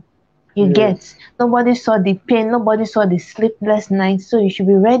went through. You get, nobody saw the pain, nobody saw the sleepless nights. So you should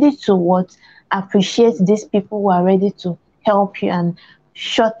be ready to appreciate these people who are ready to help you and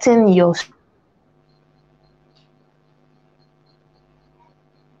shorten your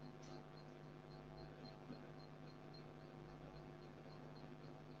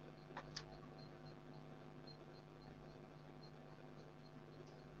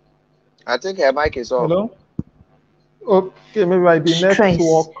I think her mic is off. Hello? Okay, maybe I be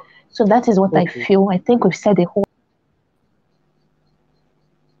network. So that is what I feel. I think we've said the whole.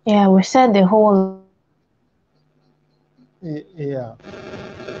 Yeah, we said the whole. Yeah.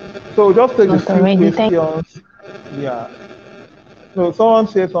 So just take a few questions. Yeah. No, someone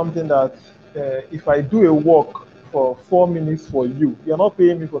said something that if I do a work for 4 minutes for you, you're not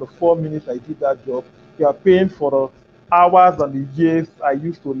paying me for the 4 minutes I did that job. You are paying for the hours and the years I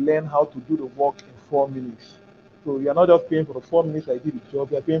used to learn how to do the work in 4 minutes. So you're not just paying for the 4 minutes I did the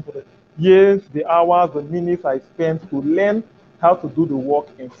job, you're paying for the years, the hours, the minutes I spent to learn how to do the work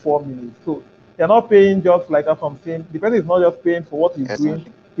in 4 minutes. So you're not paying just like as I'm saying, the person is not just paying for what he's doing,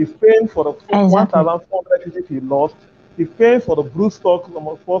 Exactly. he's paying for the Exactly. 1,450 he lost. He's paying for the blue stock some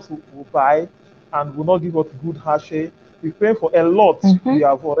of us will buy and will not give us good hashe. He's paying for a lot Mm-hmm. we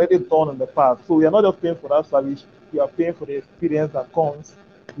have already done in the past. So we are not just paying for that service, we are paying for the experience that comes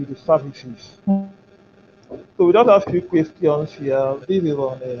with the services. So we just have a few questions here. This is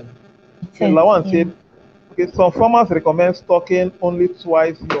on It okay, is, Lawan yeah. said, okay, some farmers recommend stocking only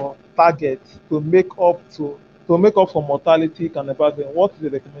twice your target to make up for mortality cannibalism. What is the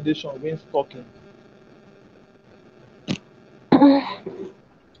recommendation when stocking?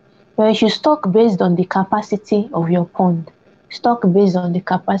 Well, you should stock based on the capacity of your pond. Stock based on the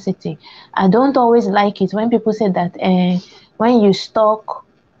capacity. I don't always like it when people say that when you stock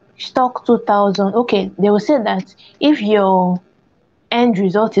 2,000. Okay, they will say that if your end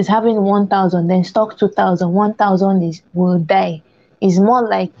result is having 1,000, then stock 2,000. 1,000 is will die. It's more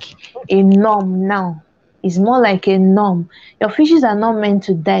like a norm now. It's more like a norm. Your fishes are not meant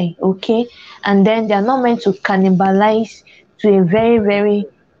to die, okay? And then they are not meant to cannibalize to a very, very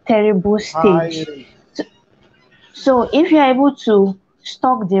terrible High stage. rate. So if you're able to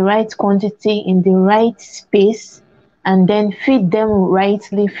stock the right quantity in the right space and then feed them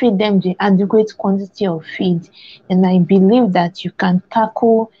rightly, feed them the adequate quantity of feed, and I believe that you can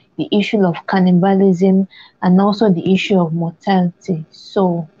tackle the issue of cannibalism and also the issue of mortality.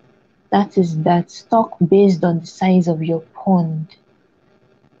 So that is that, stock based on the size of your pond.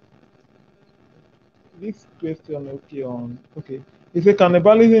 This question, okay. If a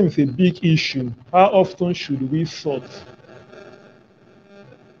cannibalism is a big issue, how often should we sort?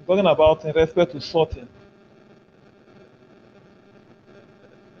 We're talking about in respect to sorting.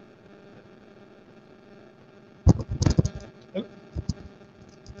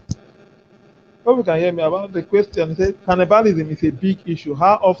 Hope you can hear me about the question. It says cannibalism is a big issue.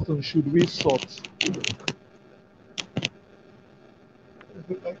 How often should we sort?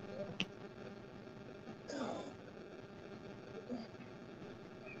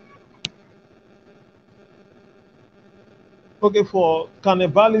 Okay, for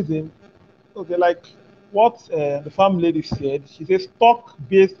cannibalism, okay, like what the farm lady said, she says stock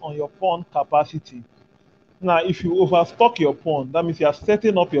based on your pond capacity. Now, if you overstock your pond, that means you are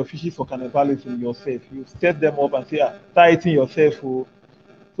setting up your fishes for cannibalism yourself. You set them up and say, start eating yourself. Oh.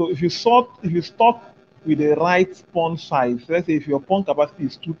 So if you stock with the right pond size, let's say if your pond capacity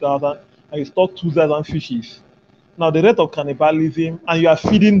is 2,000 and you stock 2,000 fishes, now the rate of cannibalism, and you are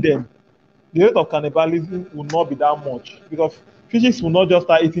feeding them, the rate of cannibalism will not be that much because fishes will not just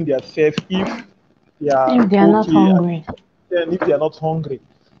start eating themselves if they are If they are not okay and hungry. then if they are not hungry.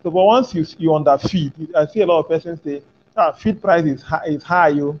 So, but once you underfeed, I see a lot of persons say, feed price is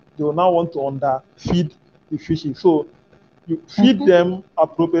high. They will now want to underfeed the fishes. So you feed Mm-hmm. them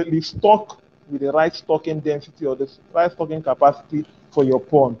appropriately, stock with the right stocking density or the right stocking capacity for your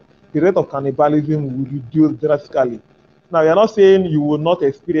pond. The rate of cannibalism will reduce drastically. Now, you're not saying you will not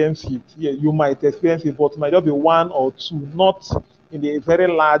experience it. Yeah, you might experience it, but it might just be one or two, not in a very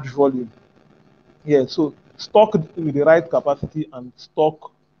large volume. Yeah, so stock with the right capacity and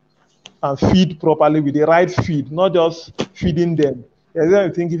stock and feed properly with the right feed, not just feeding them. There's a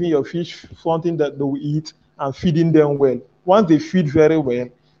thing giving your fish something that they will eat and feeding them well. Once they feed very well,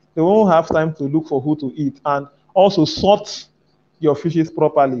 they won't have time to look for who to eat and also sort your fishes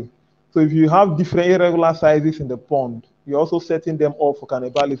properly. So if you have different irregular sizes in the pond, you're also setting them up for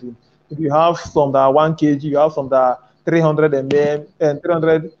cannibalism. If you have some that are 1 kg, you have some that are 300 mm and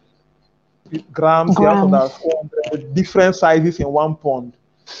 300 grams, you have some that are Grams. 400, different sizes in one pond.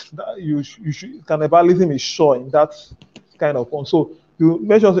 You should, cannibalism is sure in that kind of pond. So you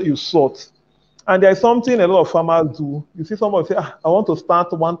make sure that you sort. And there's something a lot of farmers do. You see somebody say, I want to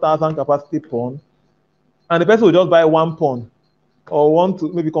start 1,000 capacity pond, and the person will just buy one pond or want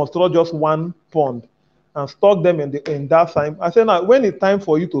to maybe construct just one pond and stock them in that time. I say now, when it's time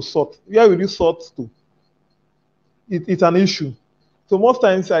for you to sort, where will you sort to? It's an issue. So most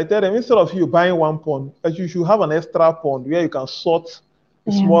times I tell them instead of you buying one pond, you should have an extra pond where you can sort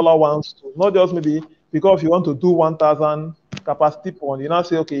the Yeah. smaller ones to. Not just maybe because you want to do 1,000 capacity pond, you now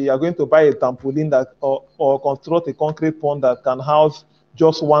say, okay, you are going to buy a trampoline that or construct a concrete pond that can house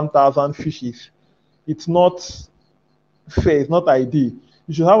just 1,000 fishes. It's not fair, it's not ideal.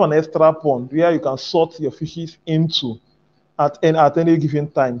 you should have an extra pond where you can sort your fishes into at any given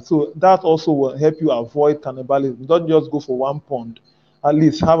time. So that also will help you avoid cannibalism. Don't just go for one pond. At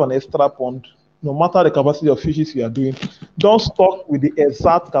least have an extra pond, no matter the capacity of fishes you are doing. Don't stock with the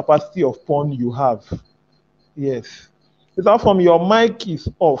exact capacity of pond you have. Yes. Is that from your mic is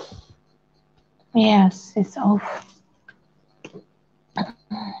off? Yes, it's off.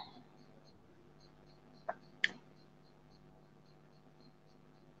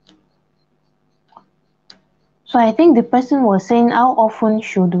 So I think the person was saying, how often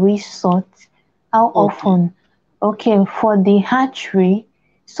should we sort? How Okay. often? Okay, for the hatchery,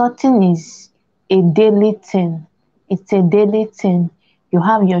 sorting is a daily thing. It's a daily thing. You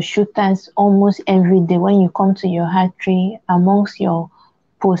have your shooters almost every day when you come to your hatchery amongst your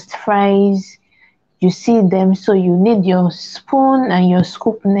post fries. You see them, so you need your spoon and your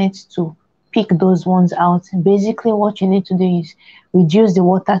scoop net to pick those ones out. Basically, what you need to do is reduce the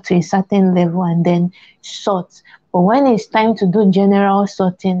water to a certain level and then sort. But when it's time to do general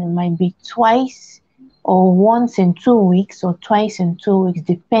sorting, it might be twice or once in 2 weeks or twice in 2 weeks,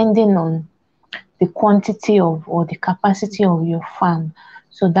 depending on the quantity of or the capacity of your farm.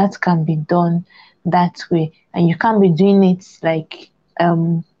 So that can be done that way. And you can't be doing it like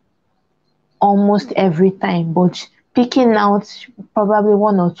almost every time, but picking out probably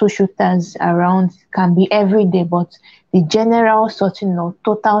one or two shooters around can be every day, but the general sorting or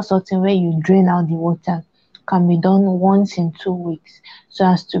total sorting where you drain out the water can be done once in 2 weeks so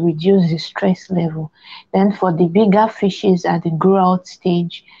as to reduce the stress level. Then for the bigger fishes at the grow out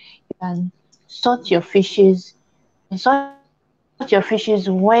stage, you can sort your fishes sort your fishes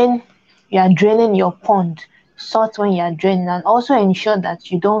when you are draining your pond. Sort when you are draining, and also ensure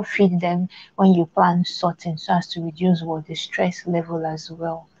that you don't feed them when you plan sorting so as to reduce what the stress level as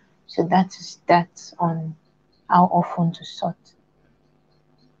well. So that on how often to sort.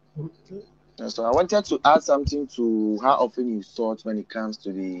 Okay. So I wanted to add something to how often you sort when it comes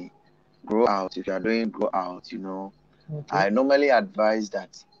to the grow out. If you are doing grow out, Okay. I normally advise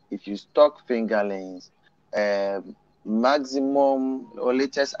that if you stock fingerlings, um, maximum or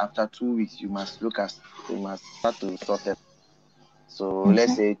latest after 2 weeks, you must start to sort them. So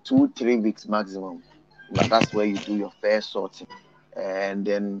let's Mm-hmm. say 2, 3 weeks maximum. That's where you do your first sorting, and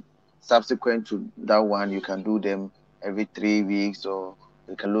then subsequent to that one, you can do them every 3 weeks, or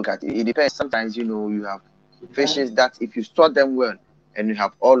you can look at it. It depends. Sometimes you have fishes that if you sort them well and you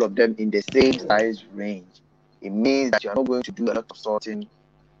have all of them in the same size range, it means that you are not going to do a lot of sorting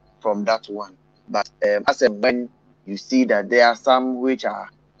from that one. But as and when you see that there are some which are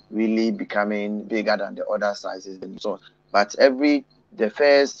really becoming bigger than the other sizes, then you sort. But the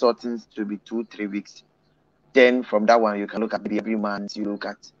first sorting should be 2, 3 weeks. Then from that one, you can look at maybe every month you look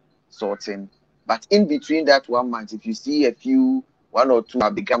at sorting. But in between that 1 month, if you see one or two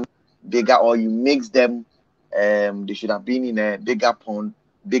have become bigger, or you mix them, they should have been in a bigger pond,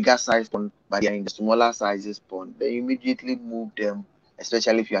 bigger size pond, but they're in the smaller sizes pond. Then you immediately move them,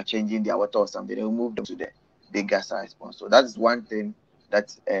 especially if you are changing their water or something, then you move them to the bigger size pond. So that's one thing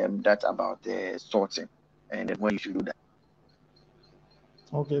that's about sorting, and then when you should do that.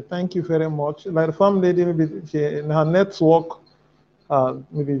 Okay. Thank you very much. Like the farm lady, maybe she, in her network,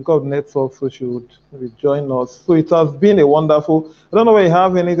 maybe because of network, so she would maybe join us. So it has been a wonderful. I don't know whether you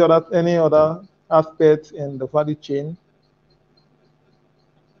have any other aspects in the value chain.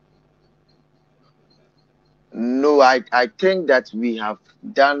 No, I think that we have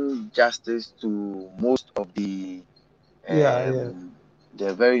done justice to most of Yeah. Yeah.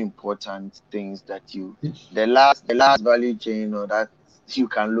 the very important things that Ish. the last value chain or that you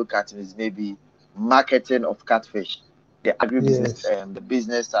can look at is maybe marketing of catfish, the agribusiness, Yes. the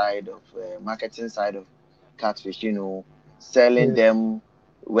business side of marketing side of catfish, selling Yes. them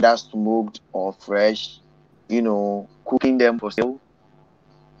whether smoked or fresh, cooking them for sale,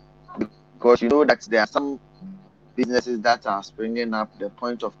 because you know that there are some businesses that are springing up. The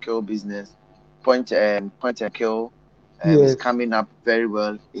point of kill business, point and kill, is Yes. coming up very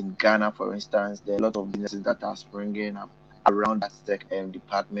well in Ghana. For instance, there are a lot of businesses that are springing up around that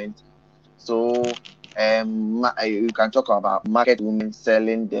department. So you can talk about market women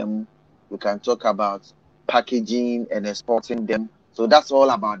selling them. You can talk about packaging and exporting them. So that's all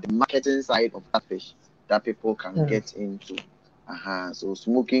about the marketing side of catfish that people can Mm. get into. So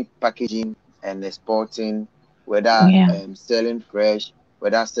smoking, packaging, and exporting, whether Yeah. selling fresh,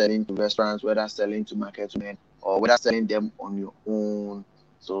 whether selling to restaurants, whether selling to market women, or whether selling them on your own.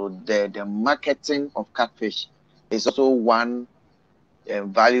 So the marketing of catfish is also one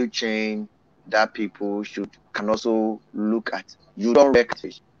value chain that people should can also look at. You don't rear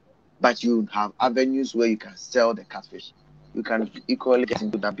catfish, but you have avenues where you can sell the catfish. you can equally get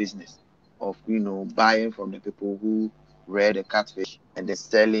into that business of, buying from the people who rear the catfish and then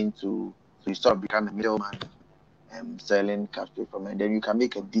selling to, so you sort of become a middleman selling catfish from, and then you can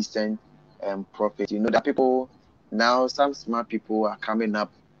make a decent profit. That people now, some smart people are coming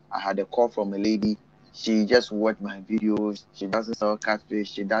up. I had a call from a lady. She just watched my videos. She doesn't sell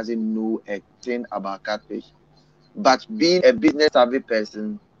catfish. She doesn't know a thing about catfish. But being a business savvy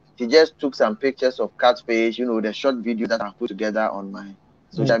person, she just took some pictures of catfish, the short videos that I put together on my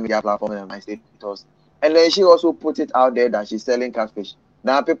social media platform and my status. And then she also put it out there that she's selling catfish.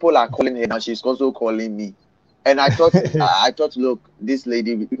 Now people are calling her. Now she's also calling me. And I thought, look, this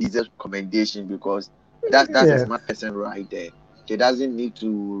lady deserves commendation because that's a Yes, smart person right there. She doesn't need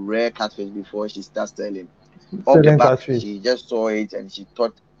to rear catfish before she starts selling. Off the selling back, catfish. she just saw it and she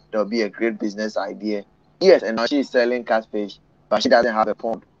thought there'll be a great business idea. Yes, and now she's selling catfish, but she doesn't have a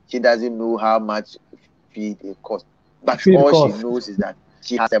pond. She doesn't know how much feed it costs. But Feed all she cost. knows is that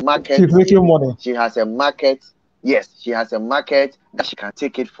she has a market. She's making money. She has a market. Yes, she has a market that she can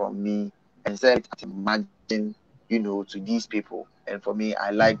take it from me and sell it at a margin, to these people. And for me,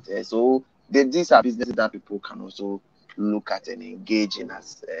 I liked it. So these are businesses that people can also look at and engage in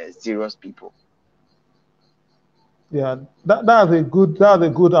as serious people. Yeah, that's a good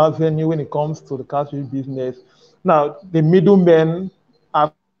avenue when it comes to the catfish business. Now, the middlemen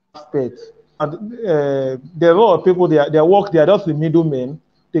aspect. There are a lot of people. They work. They are just the middlemen.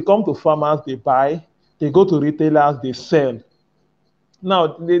 They come to farmers. They buy. They go to retailers. They sell. Now,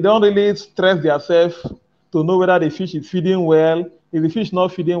 they don't really stress themselves to know whether the fish is feeding well. If the fish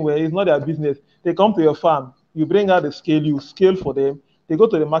not feeding well, it's not their business. They come to your farm. You bring out the scale. You scale for them. They go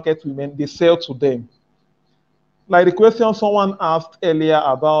to the market women. They sell to them. Like the question someone asked earlier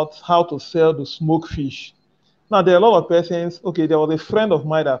about how to sell the smoked fish. Now there are a lot of persons. Okay, there was a friend of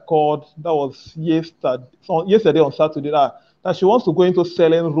mine that called. That was yesterday on Saturday. That she wants to go into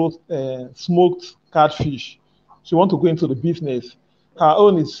selling smoked catfish. She wants to go into the business. Her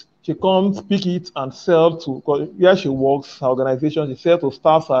own is she comes pick it and sell to where she works. Her organization. She sell to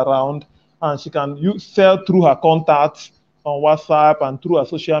staffs around, and she can sell through her contacts on WhatsApp and through her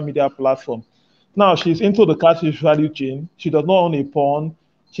social media platform. Now she's into the catfish value chain. She does not own a pond.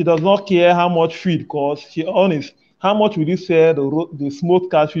 She does not care how much feed costs. She owns how much will you sell the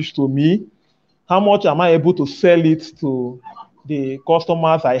smoked catfish to me? How much am I able to sell it to the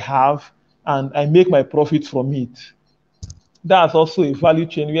customers I have? And I make my profit from it. That's also a value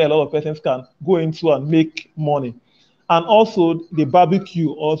chain where a lot of persons can go into and make money. And also the barbecue.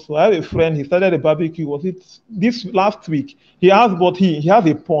 Also, I have a friend. He started a barbecue. Was it this last week? He has, but he has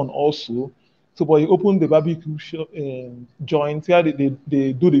a pond also. So, but he opened the barbecue joint where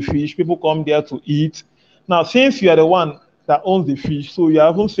they do the fish. People come there to eat. Now, since you are the one that owns the fish, so you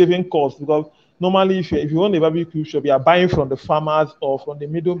are even saving costs because normally if you own a barbecue shop, you are buying from the farmers or from the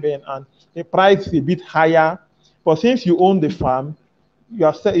middlemen, and the price is a bit higher. But since you own the farm, you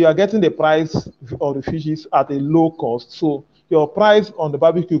are getting the price of the fishes at a low cost. So your price on the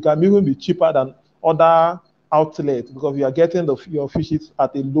barbecue can even be cheaper than other outlets because you are getting your fishes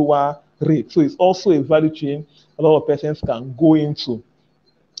at a lower rate. So it's also a value chain a lot of persons can go into.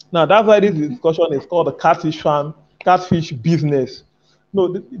 Now that's why this discussion is called the catfish business. No,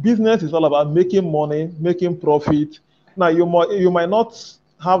 the business is all about making money, making profit. Now you might not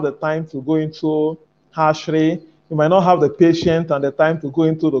have the time to go into hatchery. You might not have the patience and the time to go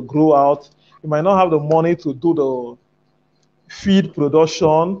into the grow out. You might not have the money to do the feed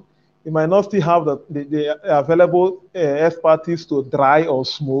production. You might not still have the available expertise to dry or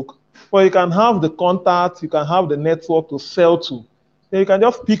smoke, but you can have the contact, you can have the network to sell to. Then you can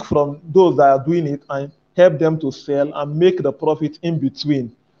just pick from those that are doing it and help them to sell and make the profit in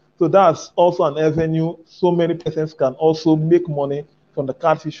between. So that's also an avenue. So many persons can also make money from the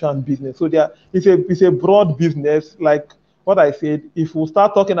catfish farm business. So it's a broad business. Like what I said, if we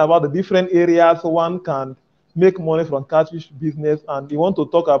start talking about the different areas one can make money from catfish business, and you want to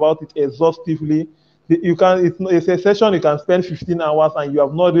talk about it exhaustively, you can. It's a session you can spend 15 hours, and you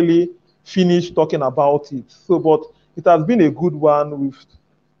have not really finished talking about it. So, but it has been a good one.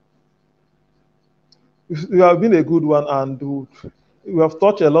 It has been a good one, and we have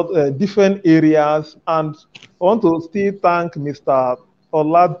touched a lot different areas. And I want to still thank Mr.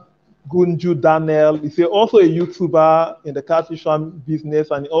 Olagunju Daniel. He's also a YouTuber in the catfish farm business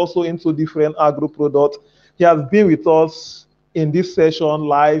and also into different agro products. He has been with us in this session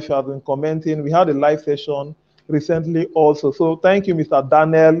live. He has been commenting. We had a live session recently also. So thank you, Mr.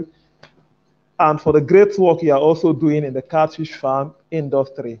 Daniel, and for the great work you are also doing in the catfish farm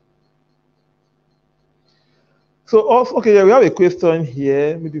industry. So also, okay, yeah, we have a question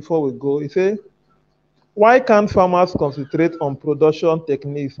here before we go. It says, Why can't farmers concentrate on production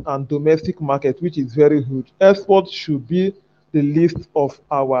techniques and domestic market, which is very good? Export should be the least of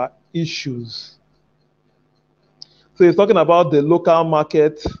our issues. So he's talking about the local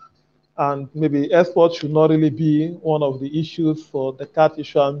market, and maybe export should not really be one of the issues for the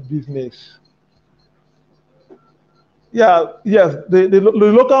catfish farm business. Yeah, yes, the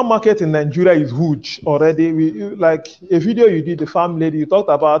local market in Nigeria is huge already. Like a video you did, the FarmLady, you talked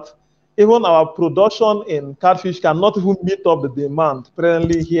about even our production in catfish cannot even meet up the demand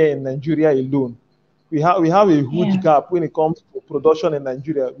presently here in Nigeria alone. We have a huge gap when it comes to production in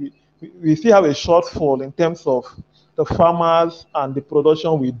Nigeria. We still have a shortfall in terms of the farmers and the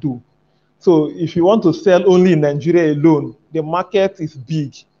production we do. So if you want to sell only in Nigeria alone, the market is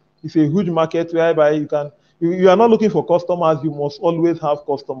big. It's a huge market whereby you are not looking for customers, you must always have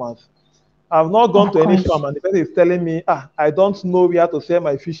customers. I've not gone to any farm and the person is telling me, I don't know where to sell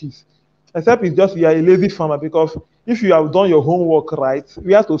my fishes. Except it's just you are a lazy farmer, because if you have done your homework right,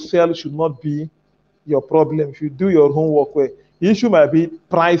 where to sell should not be your problem. If you do your homework well, the issue might be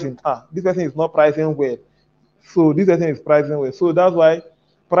pricing. This person is not pricing well. So this person is pricing well. So that's why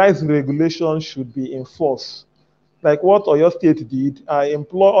price regulation should be enforced. Like what Oyo State did, I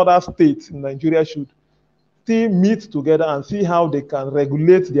implore other states in Nigeria should still meet together and see how they can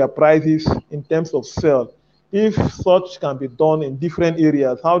regulate their prices in terms of sale. If such can be done in different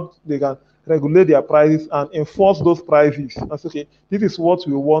areas, how they can regulate their prices and enforce those prices. And say, okay, this is what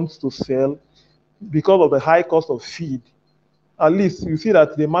we want to sell because of the high cost of feed. At least you see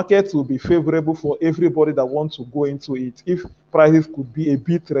that the market will be favorable for everybody that wants to go into it if prices could be a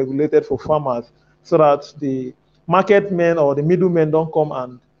bit regulated for farmers, so that the market men or the middlemen don't come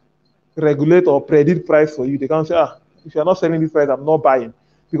and regulate or predict price for you. They can say, if you're not selling this price, I'm not buying.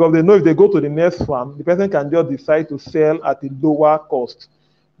 Because they know if they go to the next farm, the person can just decide to sell at a lower cost.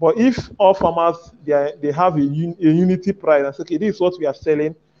 But if all farmers, they have a unity price and say, okay, this is what we are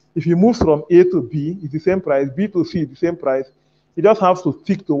selling. If you move from A to B, it's the same price, B to C, it's the same price. You just have to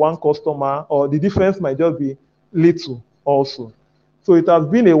stick to one customer, or the difference might just be little also. So it has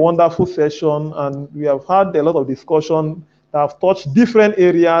been a wonderful session, and we have had a lot of discussion that have touched different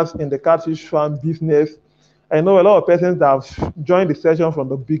areas in the catfish farm business. I know a lot of persons that have joined the session from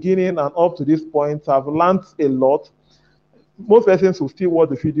the beginning and up to this point have learned a lot. Most persons will still watch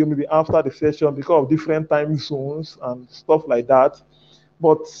the video maybe after the session because of different time zones and stuff like that.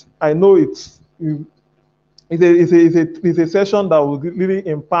 But I know it's a session that will really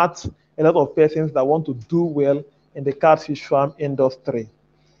impact a lot of persons that want to do well in the catfish farm industry.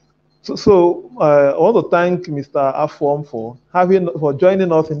 So I want to thank Mr. Afuom for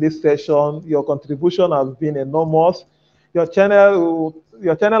joining us in this session. Your contribution has been enormous. Your channel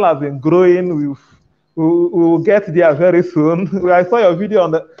has been growing. We will get there very soon. I saw your video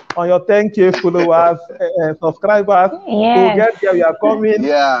on your 10K followers and subscribers. Yes. We'll get there. We are coming.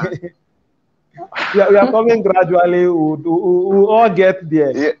 Yeah. We are coming gradually. We'll all get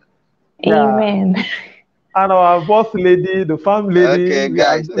there. Yeah. Amen. And our boss lady, the FarmLady. Okay,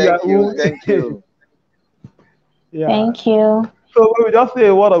 guys, thank you. Yeah. Thank you. So we will just say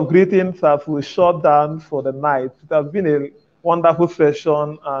a word of greetings as we shut down for the night. It has been a wonderful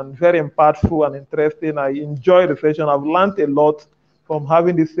session and very impactful and interesting. I enjoyed the session. I've learned a lot from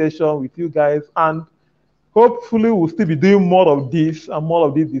having this session with you guys, and hopefully we'll still be doing more of this and more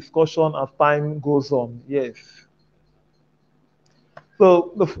of this discussion as time goes on. Yes.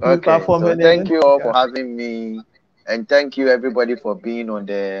 So thank you all for having me, and thank you everybody for being on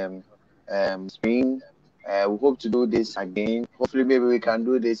the screen. We hope to do this again. Hopefully, maybe we can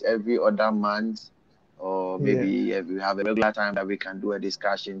do this every other month, or maybe if we have a regular time that we can do a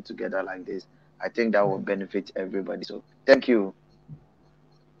discussion together like this. I think that will benefit everybody. So thank you.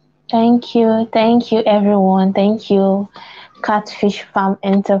 Thank you. Thank you, everyone. Thank you, Catfish Farm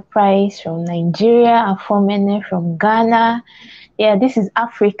Enterprise from Nigeria, Afuom Hene from Ghana. Yeah, this is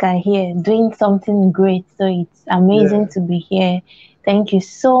Africa here doing something great. So it's amazing to be here. Thank you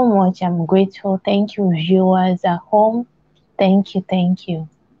so much. I'm grateful. Thank you, viewers at home. Thank you. Thank you.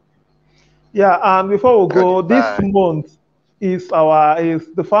 Yeah, and before we go, this month is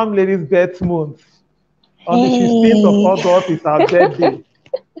the FarmLady's birth month. On the 15th of August is our birthday.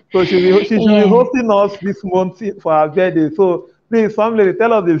 So she should be hosting us this month for our birthday. So please, FarmLady,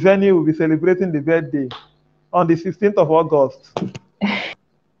 tell us the venue we'll be celebrating the birthday on the 16th of August.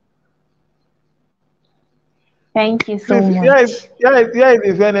 Thank you so much. Where is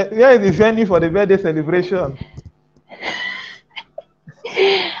the venue for the birthday celebration?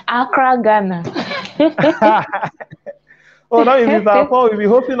 Accra, Ghana. Oh, that means Mr. Afuom will be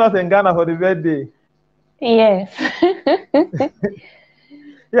hosting us in Ghana for the birthday. Yes.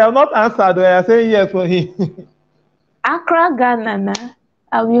 You have not answered. We are saying yes for him. Accra, Ghana. Nah.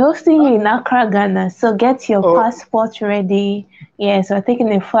 I'll be hosting you in Accra, Ghana. So get your Oh, passport ready. Yes, we're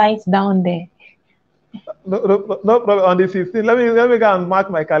taking a flight down there. no problem. On the 16th, let me go and mark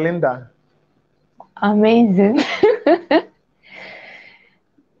my calendar. Amazing.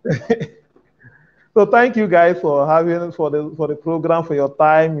 So thank you guys for having for the program, for your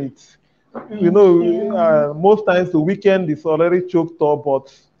time. It's Thank you. most times the weekend is already choked up,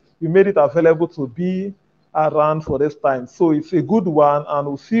 but you made it available to be around for this time. So it's a good one, and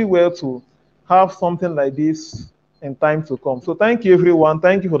we'll see where to have something like this in time to come. So thank you, everyone.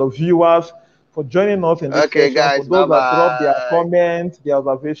 Thank you for the viewers for joining us in this Okay, session. For guys. Bye those that dropped their bye. comments, their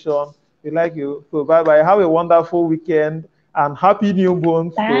observation, we like you. So bye bye. Have a wonderful weekend and happy new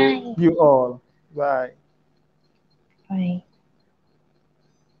moon to Bye. you all. Bye. Bye.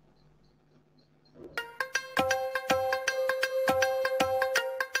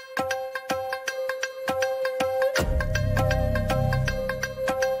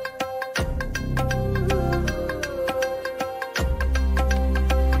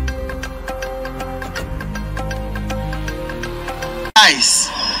 Guys,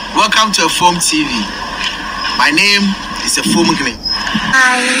 welcome to Afuom TV. My name is Afuom Hene.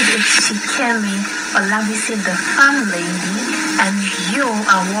 Hi, it's Shikemi Olabisi, the FarmLady, and you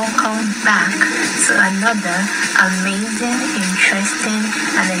are welcome back to another amazing, interesting,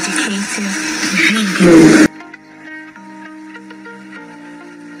 and educative video.